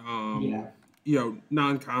quality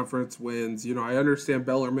non-conference wins. I understand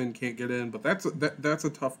Bellarmine can't get in, but that's a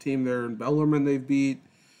tough team there. And Bellarmine they've beat.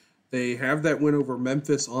 They have that win over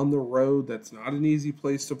Memphis on the road. That's not an easy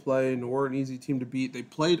place to play, nor an easy team to beat. They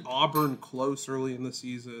played Auburn close early in the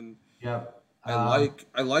season. Yeah. I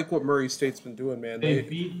like what Murray State's been doing, man. They've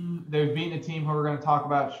beaten a team who we're going to talk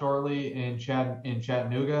about shortly in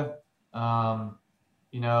Chattanooga.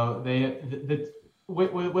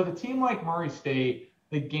 With a team like Murray State,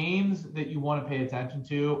 the games that you want to pay attention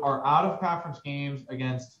to are out of conference games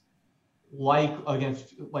against likely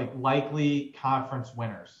conference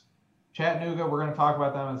winners. Chattanooga, we're going to talk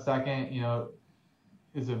about them in a second,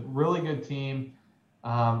 is a really good team.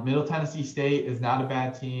 Middle Tennessee State is not a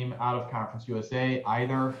bad team out of Conference USA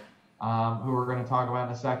either, who we're going to talk about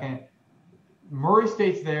in a second. Murray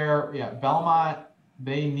State's there. Yeah, Belmont,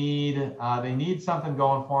 they need something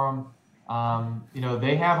going for them.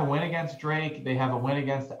 They have a win against Drake. They have a win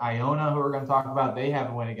against Iona, who we're going to talk about. They have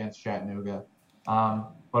a win against Chattanooga.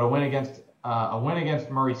 But a win against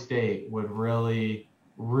Murray State would really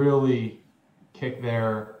make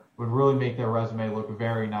their resume look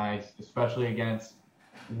very nice, especially against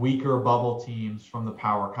weaker bubble teams from the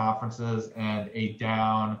power conferences and a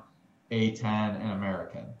down A10 and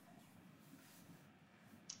American.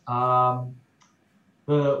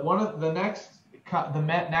 The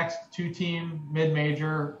next two-team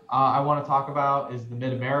mid-major I want to talk about is the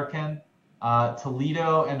Mid-American.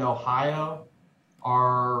 Toledo and Ohio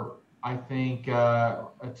are, I think,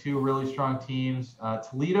 two really strong teams.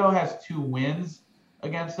 Toledo has 2 wins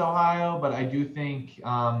against Ohio, but I do think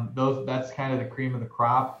that's kind of the cream of the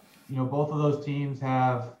crop. Both of those teams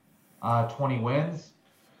have 20 wins,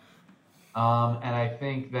 and I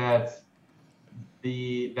think that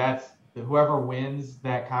whoever wins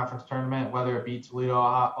that conference tournament, whether it be Toledo,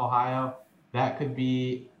 Ohio, that could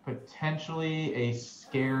be potentially a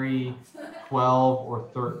scary 12 or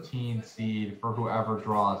 13 seed for whoever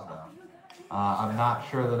draws them. I'm not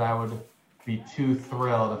sure that I would be too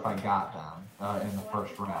thrilled if I got them in the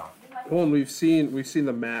first round. Well, and we've seen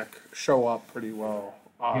the MAC show up pretty well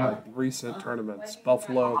in recent tournaments.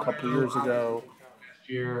 Buffalo a couple of years ago. Last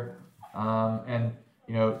year, and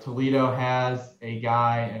Toledo has a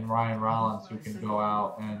guy in Ryan Rollins who can go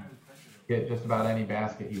out and get just about any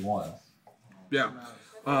basket he wants. Yeah.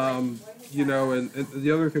 And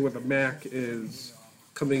the other thing with the MAC is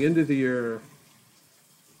coming into the year,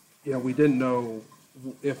 we didn't know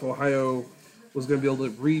if Ohio was going to be able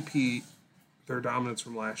to repeat their dominance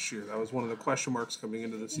from last year. That was one of the question marks coming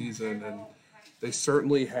into the season, and they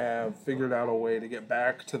certainly have figured out a way to get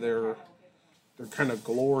back to their kind of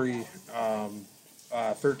glory.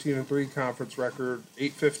 13-3 conference record,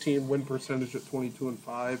 8-15 win percentage at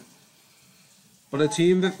 22-5. But a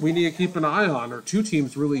team that we need to keep an eye on, or two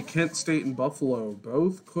teams really, Kent State and Buffalo,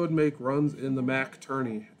 both could make runs in the MAC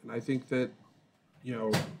tourney. And I think that,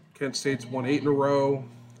 Kent State's won 8 in a row.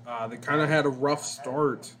 They kind of had a rough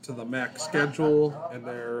start to the MAC schedule, and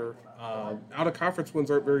their out-of-conference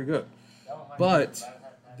wins aren't very good. But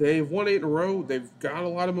they've won 8 in a row. They've got a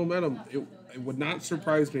lot of momentum. It would not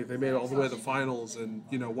surprise me if they made it all the way to the finals. And,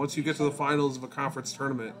 once you get to the finals of a conference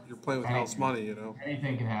tournament, you're playing with house money,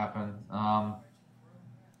 Anything can happen.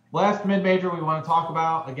 Last mid-major we want to talk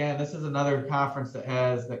about, again, this is another conference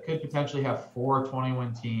that could potentially have 4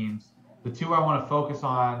 20-win teams. The two I want to focus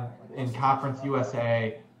on in Conference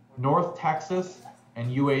USA, North Texas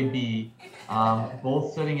and UAB,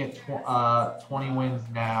 both sitting at 20 wins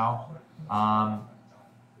now.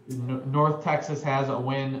 North Texas has a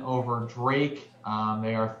win over Drake.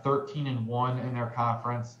 They are 13-1 in their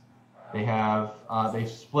conference. They've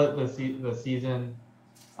split the season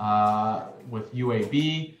with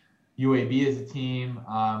UAB. UAB is a team.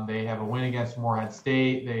 They have a win against Morehead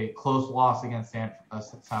State. They close loss against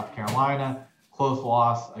South Carolina. Close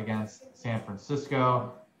loss against San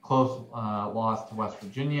Francisco. Close loss to West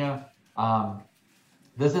Virginia.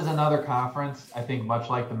 This is another conference. I think much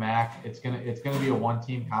like the MAC, it's gonna be a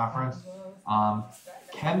one-team conference.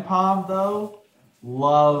 KenPom though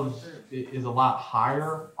is a lot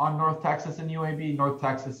higher on North Texas and UAB. North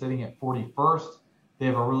Texas sitting at 41st. They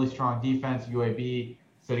have a really strong defense. UAB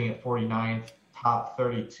sitting at 49th, top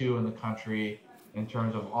 32 in the country in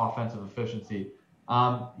terms of offensive efficiency.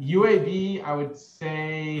 UAB,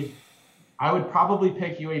 I would probably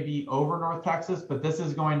pick UAB over North Texas, but this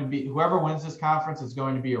is going to be, whoever wins this conference is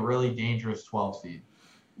going to be a really dangerous 12 seed.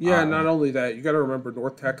 Yeah, not only that, you got to remember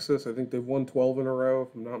North Texas, I think they've won 12 in a row,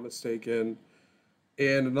 if I'm not mistaken.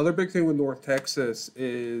 And another big thing with North Texas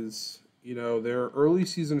is, their early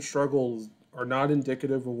season struggles are not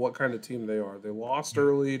indicative of what kind of team they are. They lost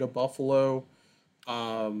early to Buffalo.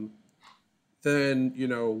 Then,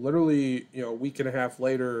 literally, a week and a half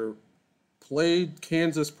later, played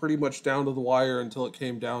Kansas pretty much down to the wire until it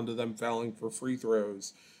came down to them fouling for free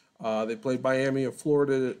throws. They played Miami,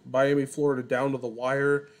 Florida down to the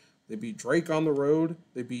wire. They beat Drake on the road.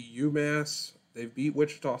 They beat UMass. They beat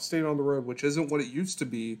Wichita State on the road, which isn't what it used to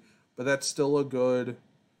be, but that's still a good,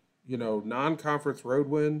 non-conference road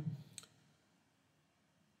win.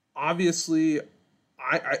 Obviously,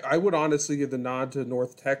 I would honestly give the nod to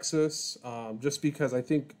North Texas, just because I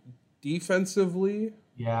think defensively,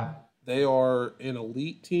 they are an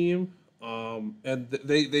elite team, and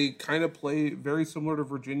they kind of play very similar to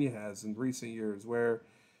Virginia has in recent years, where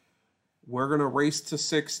we're going to race to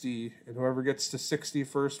 60, and whoever gets to 60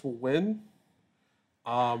 first will win.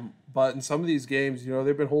 But in some of these games,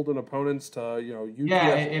 they've been holding opponents to, UTF.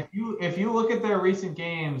 Yeah, if you look at their recent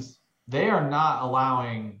games, they are not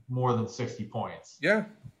allowing more than 60 points. Yeah.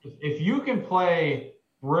 If you can play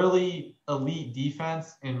really elite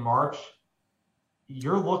defense in March,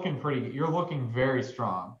 you're looking very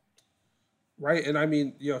strong. Right. And I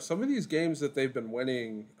mean, some of these games that they've been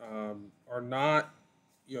winning are not,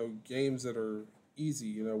 games that are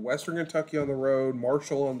easy. Western Kentucky on the road,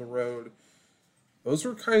 Marshall on the road. Those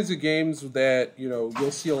are kinds of games that,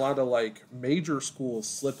 you'll see a lot of major schools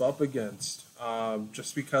slip up against.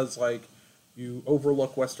 Just because you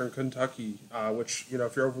overlook Western Kentucky, which,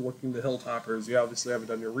 if you're overlooking the Hilltoppers, you obviously haven't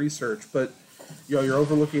done your research, but you're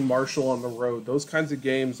overlooking Marshall on the road. Those kinds of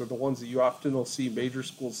games are the ones that you often will see major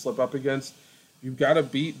schools slip up against. You've got to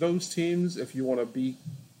beat those teams if you want to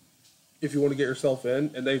get yourself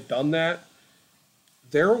in, and they've done that.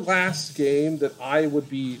 Their last game that I would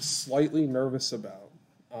be slightly nervous about,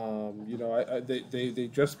 they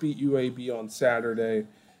just beat UAB on Saturday.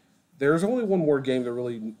 There's only one more game that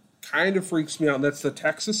really kind of freaks me out, and that's the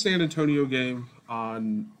Texas-San Antonio game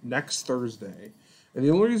on next Thursday. And the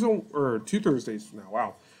only reason, or 2 Thursdays from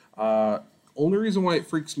now, wow. Only reason why it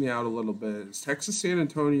freaks me out a little bit is Texas-San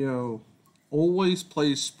Antonio always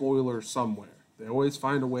plays spoiler somewhere. They always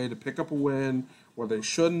find a way to pick up a win where they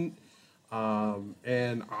shouldn't. And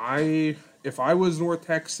if I was North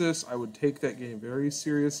Texas, I would take that game very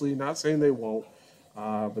seriously. Not saying they won't,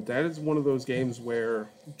 but that is one of those games where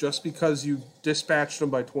just because you dispatched them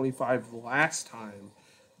by 25 last time,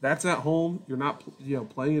 that's at home. You're not,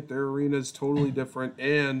 playing at their arena is totally different.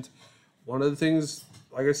 And one of the things,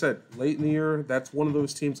 like I said, late in the year, that's one of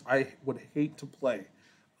those teams I would hate to play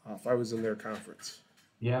if I was in their conference.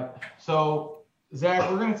 Yep. So, Zach,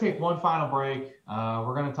 we're going to take one final break.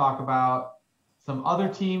 We're going to talk about some other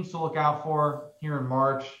teams to look out for here in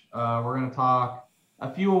March. We're going to talk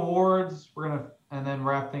a few awards. And then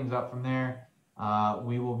wrap things up from there.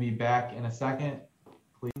 We will be back in a second.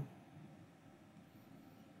 Please.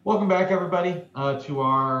 Welcome back, everybody, to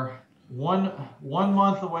our one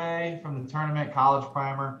month away from the tournament college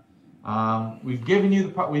primer. We've given you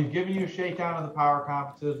a shakedown of the power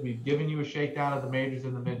conferences. We've given you a shakedown of the majors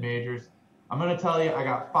and the mid majors. I'm going to tell you, I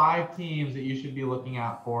got 5 teams that you should be looking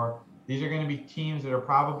out for. These are going to be teams that are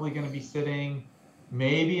probably going to be sitting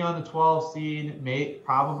maybe on the 12 seed,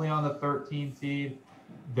 probably on the 13 seed.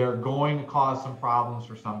 They're going to cause some problems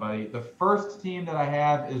for somebody. The first team that I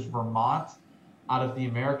have is Vermont out of the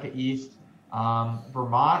America East.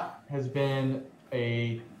 Vermont has been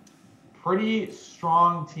a pretty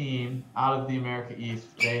strong team out of the America East.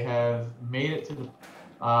 They have made it to the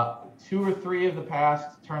 2 or 3 of the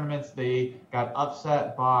past tournaments. They got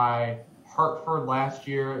upset by Hartford last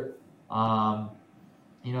year. They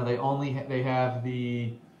have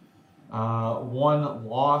the one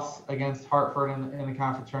loss against Hartford in the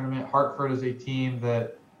conference tournament. Hartford is a team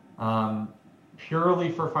that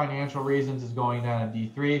purely for financial reasons is going down in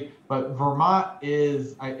D3. But Vermont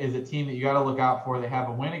is a team that you got to look out for. They have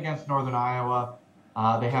a win against Northern Iowa.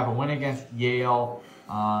 They have a win against Yale.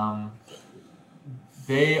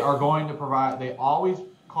 They are going to provide. They always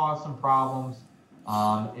cause some problems.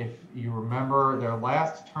 If you remember their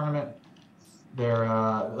last tournament,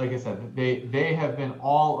 like I said, they have been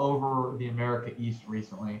all over the America East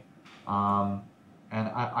recently, and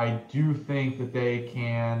I do think that they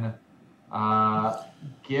can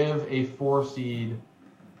give a 4 seed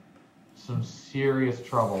some serious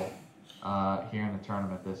trouble here in the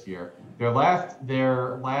tournament this year. Their last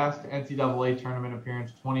NCAA tournament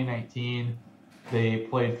appearance, 2019, they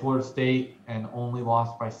played Florida State and only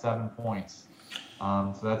lost by 7 points.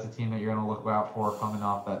 So that's a team that you're going to look out for coming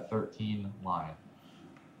off that 13 line.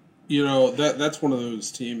 That's one of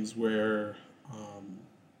those teams where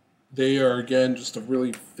they are, again, just a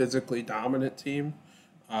really physically dominant team.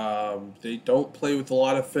 They don't play with a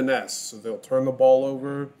lot of finesse, so they'll turn the ball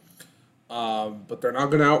over, but they're not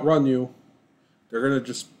going to outrun you. They're going to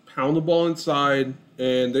just pound the ball inside,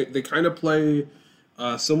 and they kind of play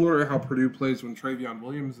similar to how Purdue plays when Travion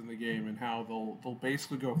Williams is in the game, and how they'll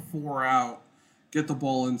basically go 4 out, get the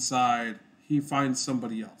ball inside, he finds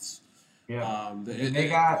somebody else. Yeah, they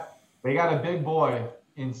got a big boy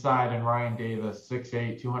inside in Ryan Davis,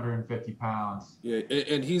 6'8", 250 pounds. Yeah,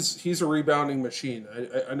 and he's a rebounding machine.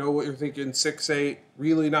 I know what you're thinking, 6'8",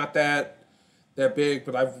 really not that big,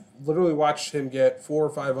 but I've literally watched him get 4 or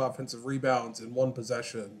 5 offensive rebounds in one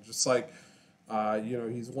possession. Just like,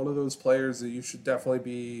 he's one of those players that you should definitely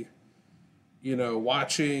be,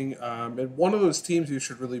 watching. And one of those teams you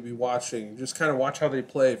should really be watching. Just kind of watch how they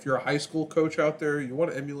play. If you're a high school coach out there, you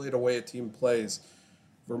want to emulate a way a team plays.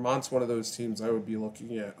 Vermont's one of those teams I would be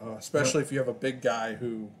looking at, especially if you have a big guy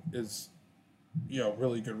who is,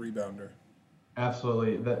 really good rebounder.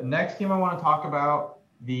 Absolutely. The next team I want to talk about,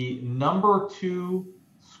 the number 2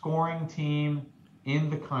 scoring team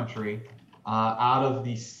in the country out of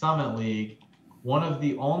the Summit League, one of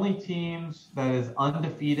the only teams that is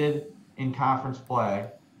undefeated in conference play,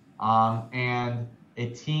 and a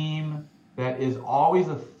team that is always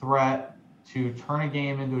a threat to turn a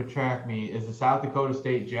game into a track meet is the South Dakota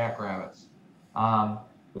State Jackrabbits.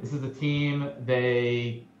 This is a team,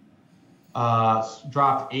 they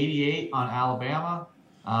dropped 88 on Alabama.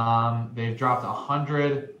 They've dropped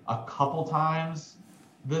 100 a couple times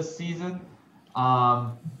this season.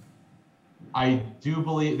 I do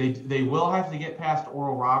believe they will have to get past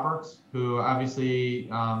Oral Roberts, who obviously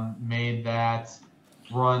made that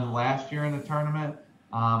run last year in the tournament.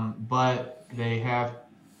 But their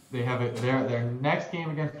next game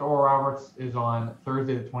against Oral Roberts is on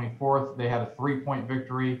Thursday the 24th. They had a 3-point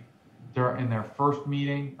victory in their first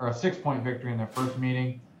meeting, or a 6-point victory in their first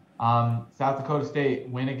meeting. South Dakota State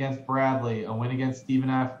win against Bradley, a win against Stephen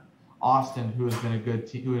F. Austin, who has been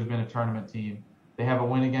who has been a tournament team. They have a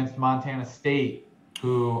win against Montana State,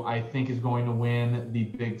 who I think is going to win the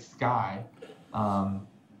Big Sky. Not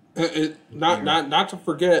to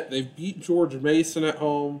forget, they beat George Mason at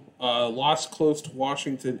home, lost close to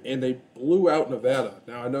Washington, and they blew out Nevada.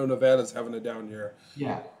 Now, I know Nevada's having a down year.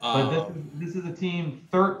 Yeah, but this is a team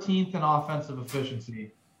 13th in offensive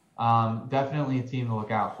efficiency. Definitely a team to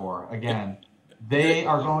look out for. Again, they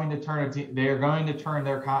are going to turn their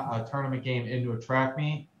tournament game into a track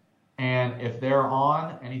meet, and if they're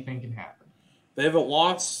on, anything can happen. They haven't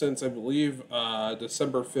lost since, I believe,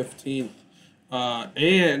 December 15th.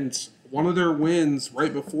 And one of their wins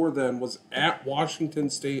right before then was at Washington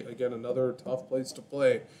State. Again, another tough place to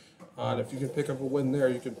play. And if you can pick up a win there,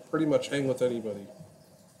 you can pretty much hang with anybody.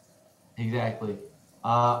 Exactly.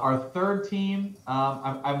 Our third team,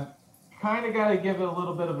 I've kind of got to give it a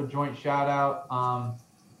little bit of a joint shout out.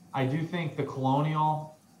 I do think the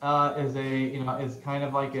Colonial is kind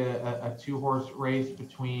of like a 2-horse race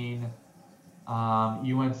between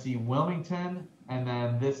UNC Wilmington and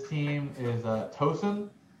then this team is Towson.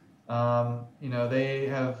 They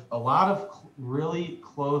have a lot of really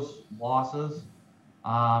close losses.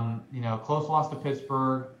 Close loss to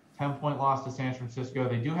Pittsburgh, 10-point loss to San Francisco.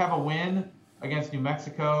 They do have a win against New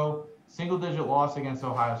Mexico, single-digit loss against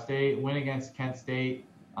Ohio State, win against Kent State,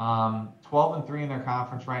 12-3 in their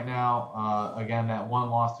conference right now. Again, that one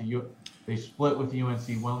loss to they split with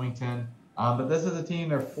UNC Wilmington. But this is a team,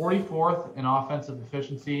 they're 44th in offensive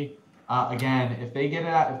efficiency. Again, if they get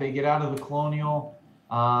out of the Colonial,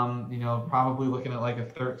 probably looking at like a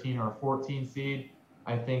 13 or a 14 seed.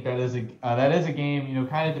 I think that is a game,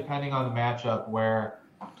 kind of depending on the matchup where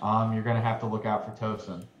you're going to have to look out for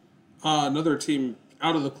Towson. Another team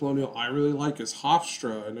out of the Colonial I really like is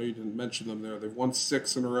Hofstra. I know you didn't mention them there. They've won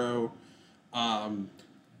 6 in a row.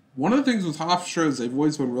 One of the things with Hofstra is they've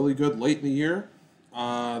always been really good late in the year.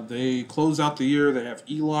 They close out the year. They have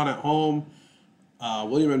Elon at home,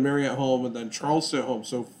 William and Mary at home, and then Charleston at home.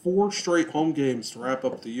 So 4 straight home games to wrap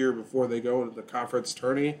up the year before they go into the conference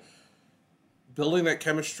tourney. Building that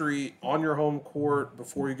chemistry on your home court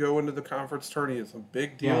before you go into the conference tourney is a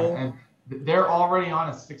big deal. Yeah, and they're already on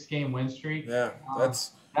a 6-game win streak. Yeah,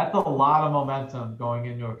 that's a lot of momentum going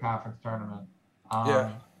into a conference tournament.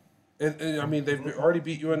 Yeah. And I mean, they've already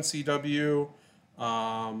beat UNCW.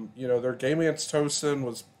 Their game against Towson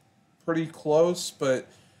was pretty close, but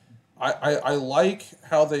I like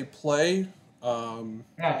how they play.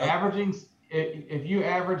 Averaging, if you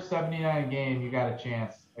average 79 a game, you got a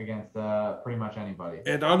chance against pretty much anybody.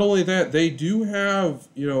 And not only that, they do have,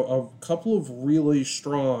 a couple of really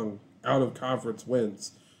strong out-of-conference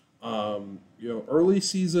wins. Early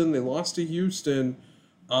season, they lost to Houston,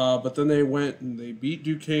 but then they went and they beat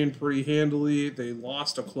Duquesne pretty handily. They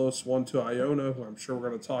lost a close one to Iona, who I'm sure we're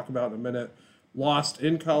going to talk about in a minute. Lost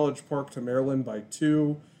in College Park to Maryland by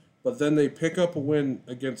 2, but then they pick up a win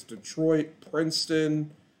against Detroit,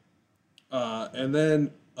 Princeton, and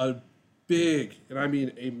then a big, and I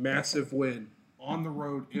mean a massive win on the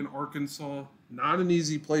road in Arkansas. Not an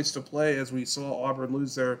easy place to play, as we saw Auburn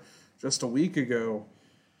lose there just a week ago.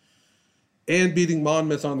 And beating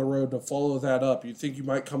Monmouth on the road to follow that up. You'd think you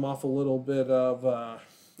might come off a little bit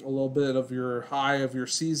of your high of your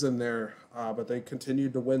season there, but they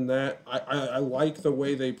continued to win that. I like the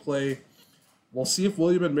way they play. We'll see if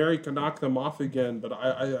William and Mary can knock them off again, but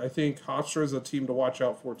I think Hofstra is a team to watch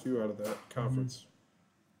out for too out of that conference.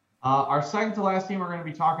 Our second to last team we're going to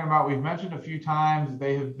be talking about, we've mentioned a few times,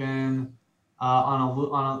 they have been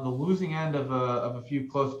on the losing end of a few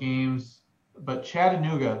close games, but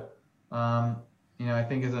Chattanooga, I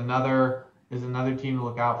think is another team to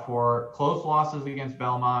look out for. Close losses against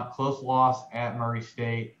Belmont, close loss at Murray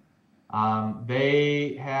State.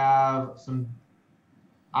 They have some,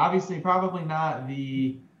 obviously probably not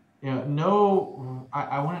the,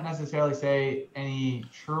 I wouldn't necessarily say any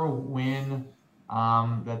true win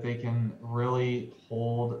that they can really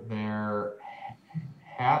hold their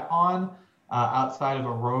hat on outside of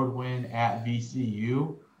a road win at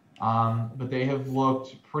VCU. But they have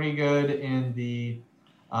looked pretty good in the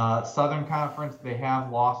Southern Conference. They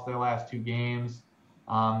have lost their last 2 games.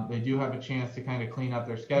 They do have a chance to kind of clean up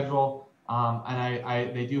their schedule.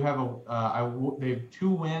 And they do have they have 2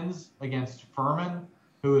 wins against Furman,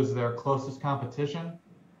 who is their closest competition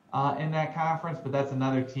in that conference. But that's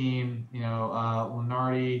another team,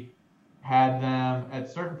 Lunardi had them at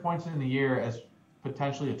certain points in the year as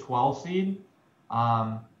potentially a 12 seed.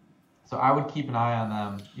 So I would keep an eye on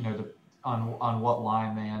them, on what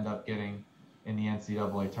line they end up getting in the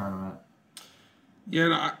NCAA tournament.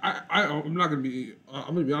 Yeah, I'm not going to be.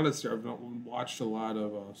 I'm going to be honest here. I've not watched a lot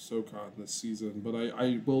of SoCon this season, but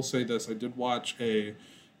I will say this: I did watch a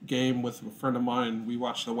game with a friend of mine. We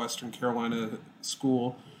watched the Western Carolina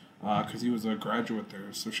school because he was a graduate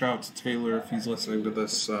there. So shout out to Taylor if he's listening to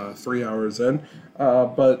this 3 hours in.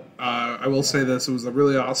 But I will say this: it was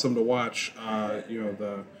really awesome to watch.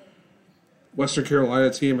 The Western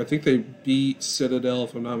Carolina team. I think they beat Citadel,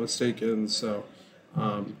 if I'm not mistaken. So.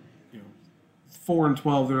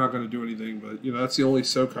 4-12, they're not going to do anything, but that's the only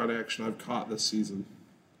SoCon action I've caught this season.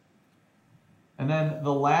 And then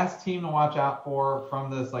the last team to watch out for from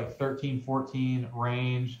this 13-14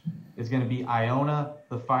 range is going to be Iona,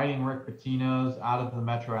 the Fighting Rick Pitino's out of the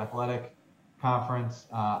Metro Athletic Conference.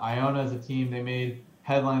 Iona is a team, they made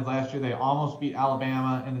headlines last year. They almost beat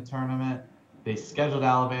Alabama in the tournament. They scheduled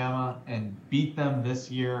Alabama and beat them this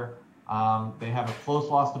year. They have a close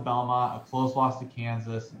loss to Belmont, a close loss to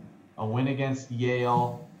Kansas, a win against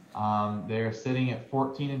Yale. They're sitting at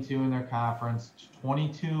 14-2 in their conference,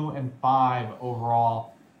 22-5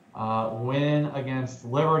 overall. Win against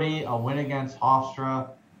Liberty, a win against Hofstra.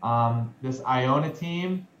 This Iona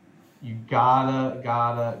team, You gotta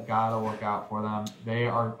look out for them. They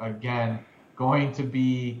are, again, going to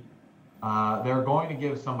be, they're going to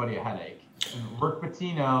give somebody a headache. And Rick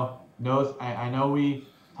Pitino knows, I know we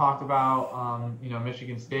talked about,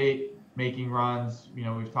 Michigan State making runs.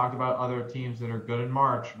 We've talked about other teams that are good in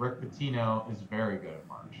March. Rick Pitino is very good in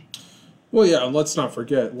March. Well, yeah, and let's not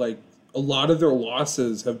forget, like, a lot of their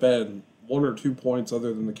losses have been 1 or 2 points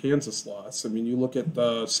other than the Kansas loss. I mean, you look at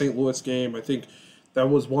the St. Louis game, I think that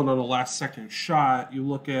was one on a last-second shot. You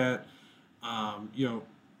look at,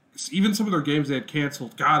 even some of their games they had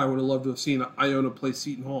canceled. God, I would have loved to have seen Iona play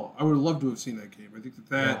Seton Hall. I would have loved to have seen that game. I think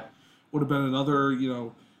that would have been another,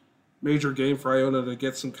 major game for Iona to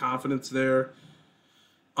get some confidence there.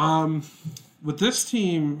 With this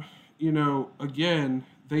team, again,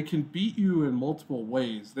 they can beat you in multiple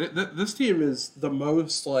ways. This team is the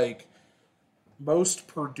most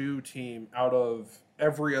Purdue team out of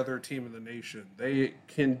every other team in the nation. They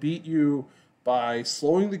can beat you by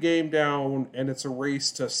slowing the game down, and it's a race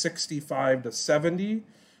to 65 to 70.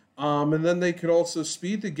 And then they could also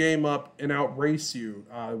speed the game up and outrace you.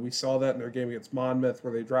 We saw that in their game against Monmouth,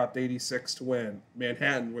 where they dropped 86 to win.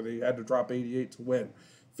 Manhattan, where they had to drop 88 to win.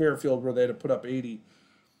 Fairfield, where they had to put up 80.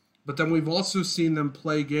 But then we've also seen them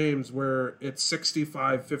play games where it's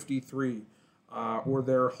 65-53, or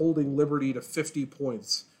they're holding Liberty to 50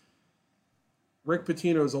 points. Rick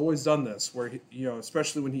Pitino has always done this, where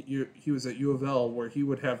especially when he was at U of L, where he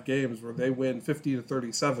would have games where they win 50 to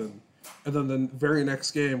 37, and then the very next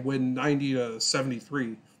game win 90 to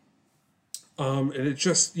 73. And it's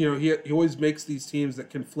just he always makes these teams that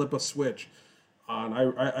can flip a switch. And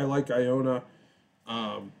I like Iona.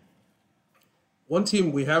 One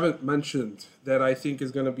team we haven't mentioned that I think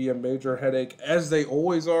is going to be a major headache, as they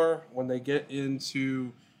always are when they get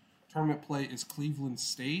into tournament play, is Cleveland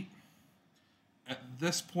State. At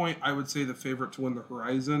this point, I would say the favorite to win the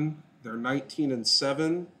Horizon. They're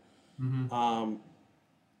 19-7. Mm-hmm.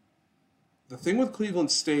 The thing with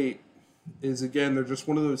Cleveland State is, again, they're just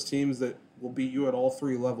one of those teams that will beat you at all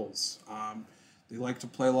three levels. They like to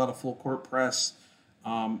play a lot of full court press.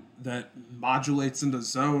 That modulates into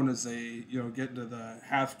zone as they get into the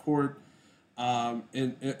half court.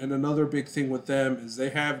 And another big thing with them is they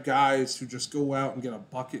have guys who just go out and get a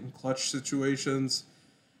bucket in clutch situations.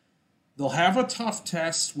 They'll have a tough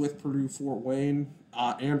test with Purdue Fort Wayne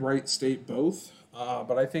and Wright State both,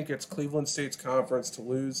 but I think it's Cleveland State's conference to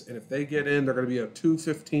lose. And if they get in, they're going to be a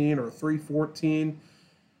 2-15 or 3-14.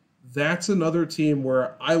 That's another team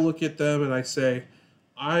where I look at them and I say,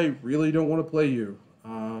 I really don't want to play you.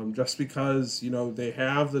 Just because, they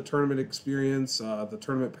have the tournament experience, the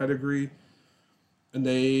tournament pedigree, and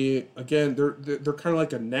they're kind of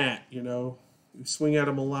like a gnat, you swing at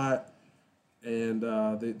them a lot, and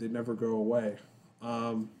they never go away.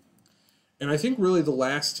 And I think really the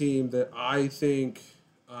last team that I think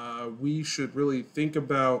we should really think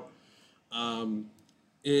about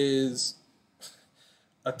is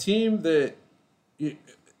a team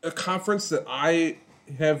a conference that I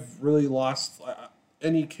have really lost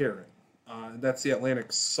any care in. That's the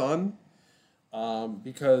Atlantic Sun,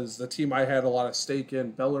 because the team I had a lot of stake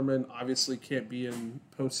in, Bellarmine, obviously can't be in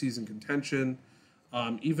postseason contention,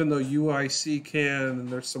 even though UIC can, and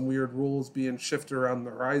there's some weird rules being shifted around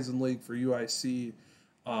the Horizon League for UIC.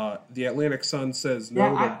 The Atlantic Sun says no.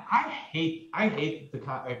 Yeah, I hate the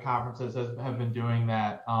conferences have been doing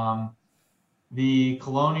that. The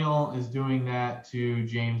Colonial is doing that to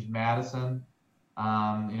James Madison.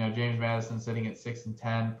 James Madison sitting at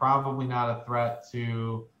 6-10, probably not a threat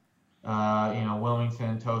to,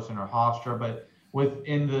 Wilmington, Towson, or Hofstra. But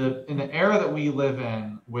in the era that we live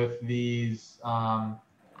in, with these,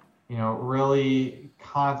 really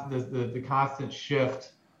the constant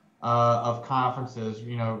shift of conferences,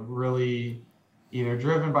 really either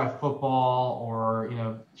driven by football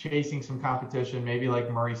or chasing some competition, maybe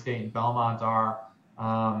like Murray State and Belmont are.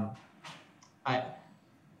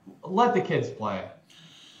 Let the kids play.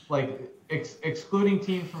 Like, excluding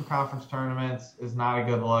teams from conference tournaments is not a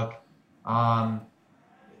good look.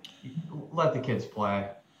 Let the kids play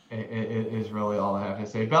is really all I have to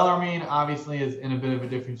say. Bellarmine obviously is in a bit of a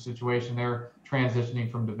different situation. They're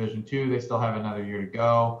transitioning from Division II. They still have another year to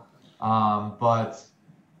go. But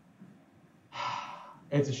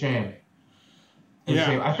it's a shame. It's a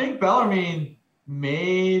shame. I think Bellarmine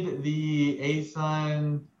made the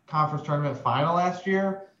ASUN conference tournament final last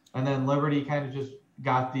year, and then Liberty kind of just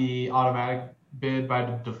got the automatic bid by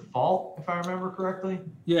default, if I remember correctly.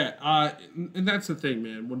 Yeah, and that's the thing,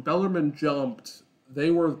 man. When Bellarmine jumped,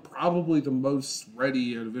 they were probably the most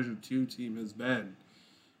ready a Division II team has been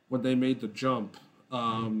when they made the jump.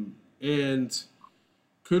 And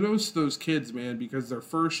kudos to those kids, man, because their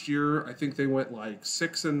first year, I think they went like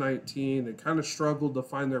 6-19. They kind of struggled to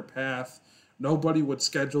find their path. Nobody would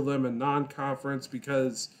schedule them in non-conference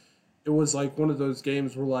because it was like one of those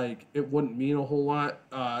games where like it wouldn't mean a whole lot,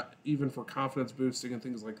 even for confidence boosting and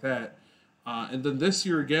things like that. And then this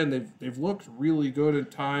year again, they've looked really good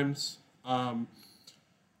at times.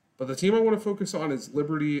 But the team I want to focus on is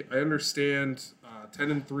Liberty. I understand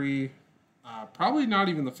 10-3, probably not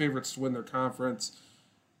even the favorites to win their conference,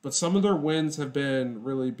 but some of their wins have been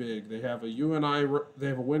really big. They have they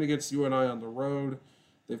have a win against UNI on the road.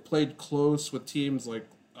 They've played close with teams like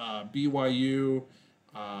BYU,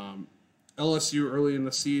 LSU early in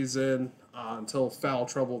the season until foul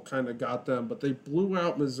trouble kind of got them, but they blew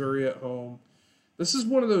out Missouri at home. This is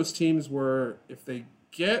one of those teams where if they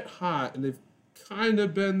get hot, and they've kind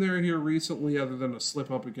of been there here recently other than a slip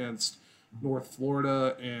up against North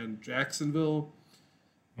Florida and Jacksonville,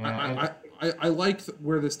 Yeah, I like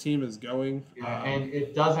where this team is going. and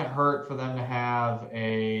it doesn't hurt for them to have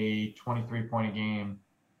a 23-point a game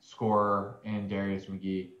scorer in Darius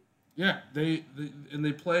McGee. Yeah, they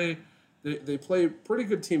play pretty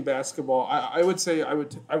good team basketball. I would say I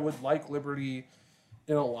would like Liberty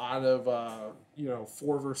in a lot of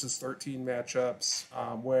 4 versus 13 matchups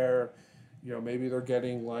where maybe they're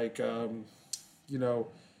getting like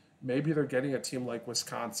maybe they're getting a team like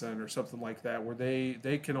Wisconsin or something like that where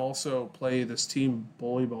they can also play this team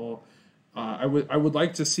bully ball. I would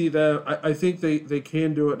like to see them. I think they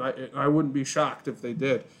can do it. And I wouldn't be shocked if they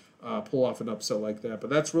did pull off an upset like that.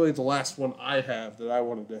 But that's really the last one I have that I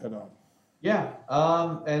wanted to hit on. Yeah,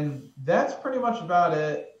 and that's pretty much about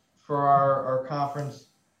it for our conference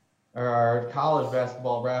or our college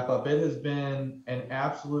basketball wrap up. It has been an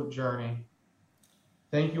absolute journey.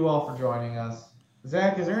 Thank you all for joining us.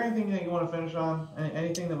 Zach, is there anything that you want to finish on?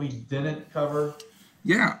 Anything that we didn't cover?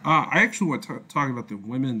 Yeah, I actually want to talk about the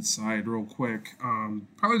women's side real quick.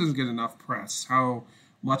 Probably doesn't get enough press. How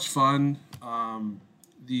much fun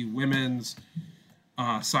the women's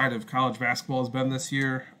side of college basketball has been this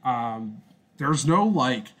year. There's no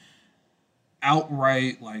like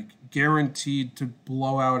outright like guaranteed to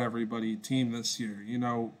blow out everybody team this year.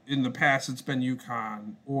 In the past it's been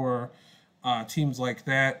UConn or teams like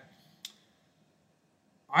that.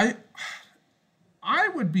 I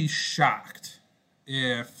would be shocked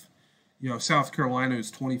if South Carolina, who's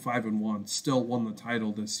 25-1, still won the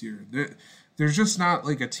title this year. There's just not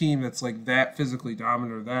like a team that's like that physically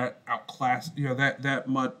dominant or that outclassed, that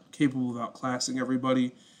much capable of outclassing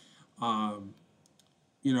everybody.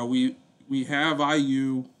 We have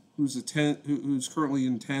IU, who's currently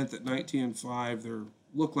in 10th at 19-5. They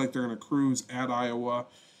look like they're going to cruise at Iowa.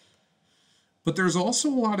 But there's also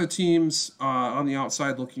a lot of teams on the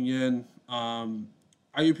outside looking in.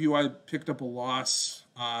 IUPUI picked up a loss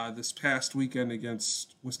this past weekend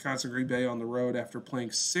against Wisconsin Green Bay on the road after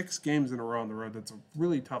playing 6 games in a row on the road. That's a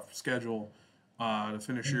really tough schedule to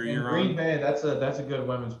finish your year on. Green Bay, that's a good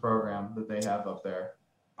women's program that they have up there.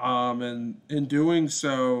 And in doing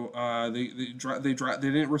so, they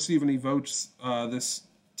didn't receive any votes this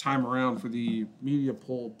time around for the media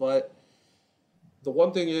poll, but the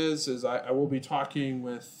one thing is I will be talking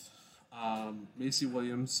with Macy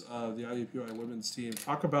Williams of the IUPUI women's team,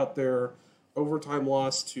 talk about their overtime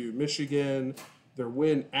loss to Michigan, their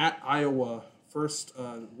win at Iowa, first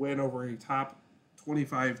win over a top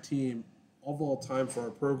 25 team of all time for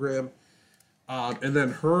our program, and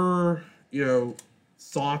then her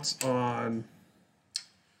thoughts on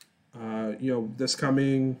this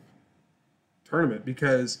coming tournament,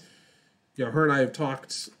 because her and I have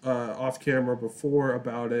talked off camera before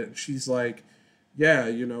about it. She's like,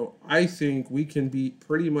 yeah, I think we can beat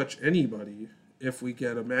pretty much anybody if we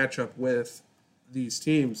get a matchup with these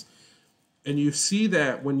teams. And you see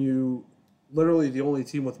that when literally the only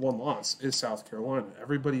team with 1 loss is South Carolina.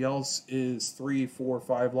 Everybody else is 3, 4,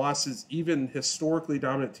 5 losses, even historically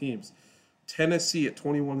dominant teams. Tennessee at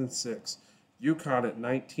 21-6, UConn at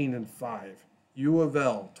 19-5, U of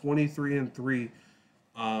L 23-3.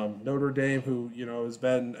 Notre Dame, who has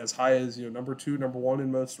been as high as number 2, number 1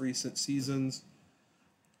 in most recent seasons,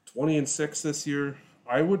 20-6 this year.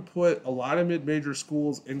 I would put a lot of mid-major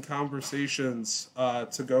schools in conversations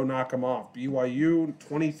to go knock them off. BYU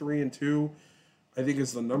 23-2, I think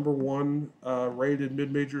is the number 1 rated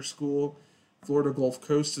mid-major school. Florida Gulf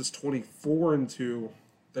Coast is 24-2.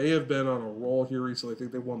 They have been on a roll here recently. I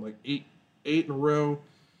think they won like eight in a row.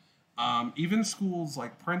 Even schools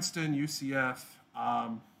like Princeton, UCF,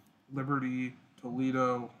 Liberty,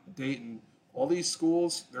 Toledo, Dayton, all these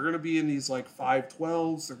schools, they're going to be in these like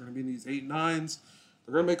 5-12s. They're going to be in these 8-9s.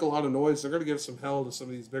 They're going to make a lot of noise. They're going to give some hell to some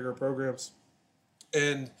of these bigger programs.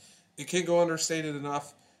 And it can't go understated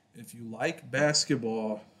enough. if you like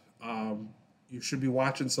basketball, you should be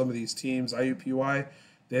watching some of these teams. IUPUI,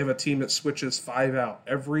 they have a team that switches 5 out.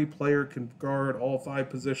 Every player can guard all 5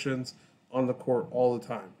 positions on the court all the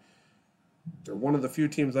time. They're one of the few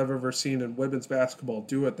teams I've ever seen in women's basketball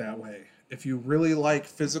do it that way. If you really like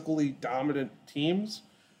physically dominant teams,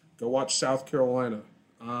 go watch South Carolina.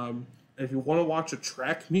 If you want to watch a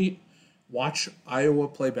track meet, watch Iowa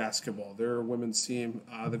play basketball. They're a women's team.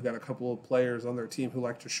 They've got a couple of players on their team who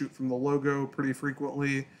like to shoot from the logo pretty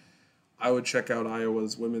frequently. I would check out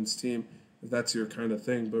Iowa's women's team if that's your kind of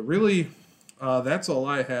thing. But really, that's all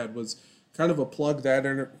I had was kind of a plug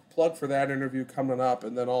for that interview coming up,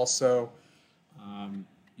 and then also,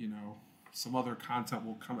 some other content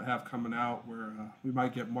we'll have coming out where we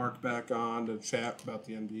might get Mark back on to chat about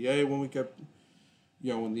the NBA when we get,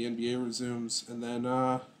 when the NBA resumes, and then,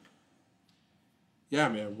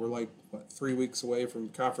 we're like 3 weeks away from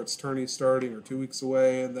conference tourney starting, or 2 weeks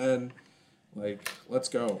away, and then let's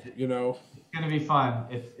go. It's gonna be fun.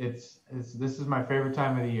 This is my favorite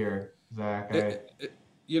time of the year, Zach. The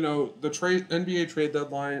NBA trade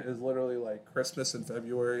deadline is literally like Christmas in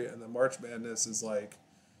February, and then March Madness is like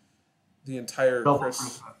the entire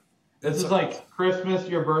Christmas. This is like Christmas,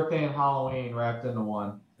 your birthday, and Halloween wrapped into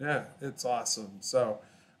one. Yeah, it's awesome. So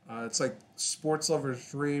it's like sports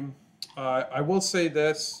lover's dream. I will say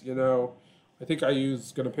this, I think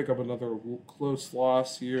IU's going to pick up another close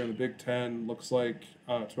loss here in the Big Ten. Looks like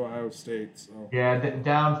to Ohio State. So yeah,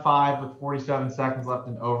 down 5 with 47 seconds left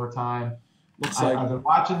in overtime. I've been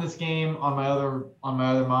watching this game on my other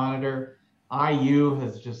monitor. IU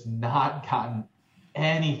has just not gotten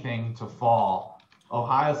anything to fall.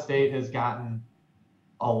 Ohio State has gotten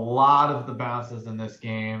a lot of the bounces in this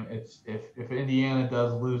game. If Indiana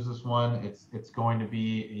does lose this one, it's going to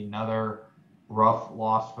be another rough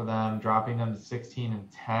loss for them, dropping them to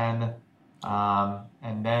 16-10.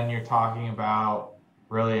 And then you're talking about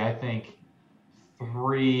really, I think,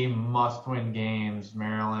 3 must-win games: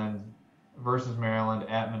 Maryland versus Maryland,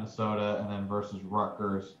 at Minnesota, and then versus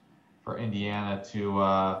Rutgers for Indiana to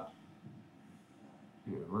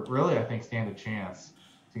really, I think, stand a chance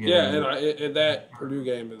to get in. And that Purdue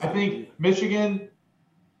game is. I think Michigan.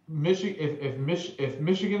 If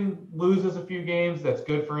Michigan loses a few games, that's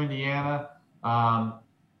good for Indiana.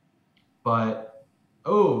 But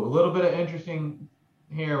a little bit of interesting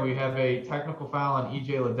here. We have a technical foul on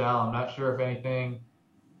EJ Liddell. I'm not sure if anything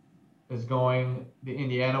is going the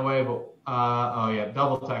Indiana way, but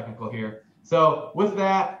double technical here. So with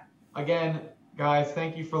that, again, guys,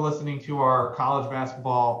 thank you for listening to our college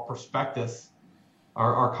basketball prospectus,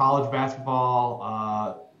 our college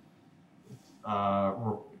basketball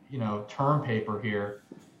term paper here.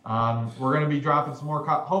 We're going to be dropping some more,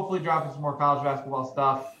 hopefully dropping some more college basketball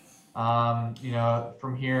stuff,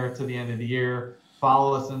 from here to the end of the year.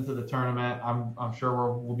 Follow us into the tournament. I'm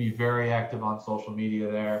sure we'll be very active on social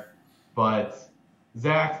media there. But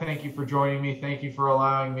Zach, thank you for joining me. Thank you for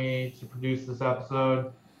allowing me to produce this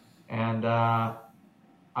episode. And I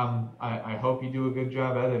hope you do a good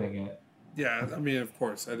job editing it. Yeah, I mean, of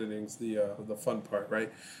course, editing's the fun part,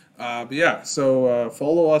 right? So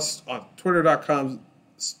follow us on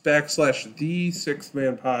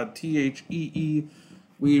twitter.com/the6manpod, THEE.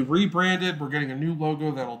 We rebranded. We're getting a new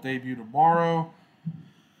logo that'll debut tomorrow.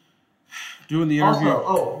 Doing the interview.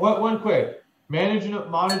 One quick. Manu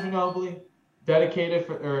Ginobili,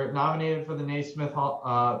 nominated for the Naismith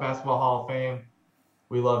Basketball Hall of Fame.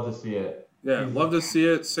 We love to see it. Yeah, love to see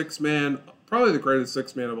it. 6-man, probably the greatest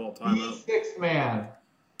 6-man of all time. The 6th man.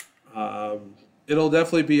 It'll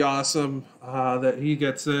definitely be awesome that he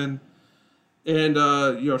gets in. And,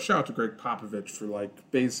 shout out to Greg Popovich for,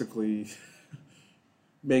 basically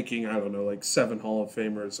making, 7 Hall of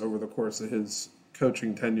Famers over the course of his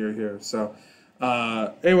coaching tenure here. So,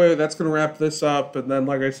 anyway, that's going to wrap this up. And then,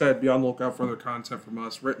 like I said, be on the lookout for other content from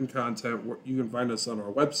us, written content. You can find us on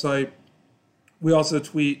our website. We also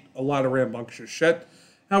tweet a lot of rambunctious shit.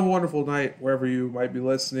 Have a wonderful night wherever you might be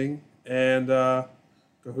listening. And go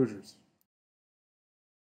Hoosiers.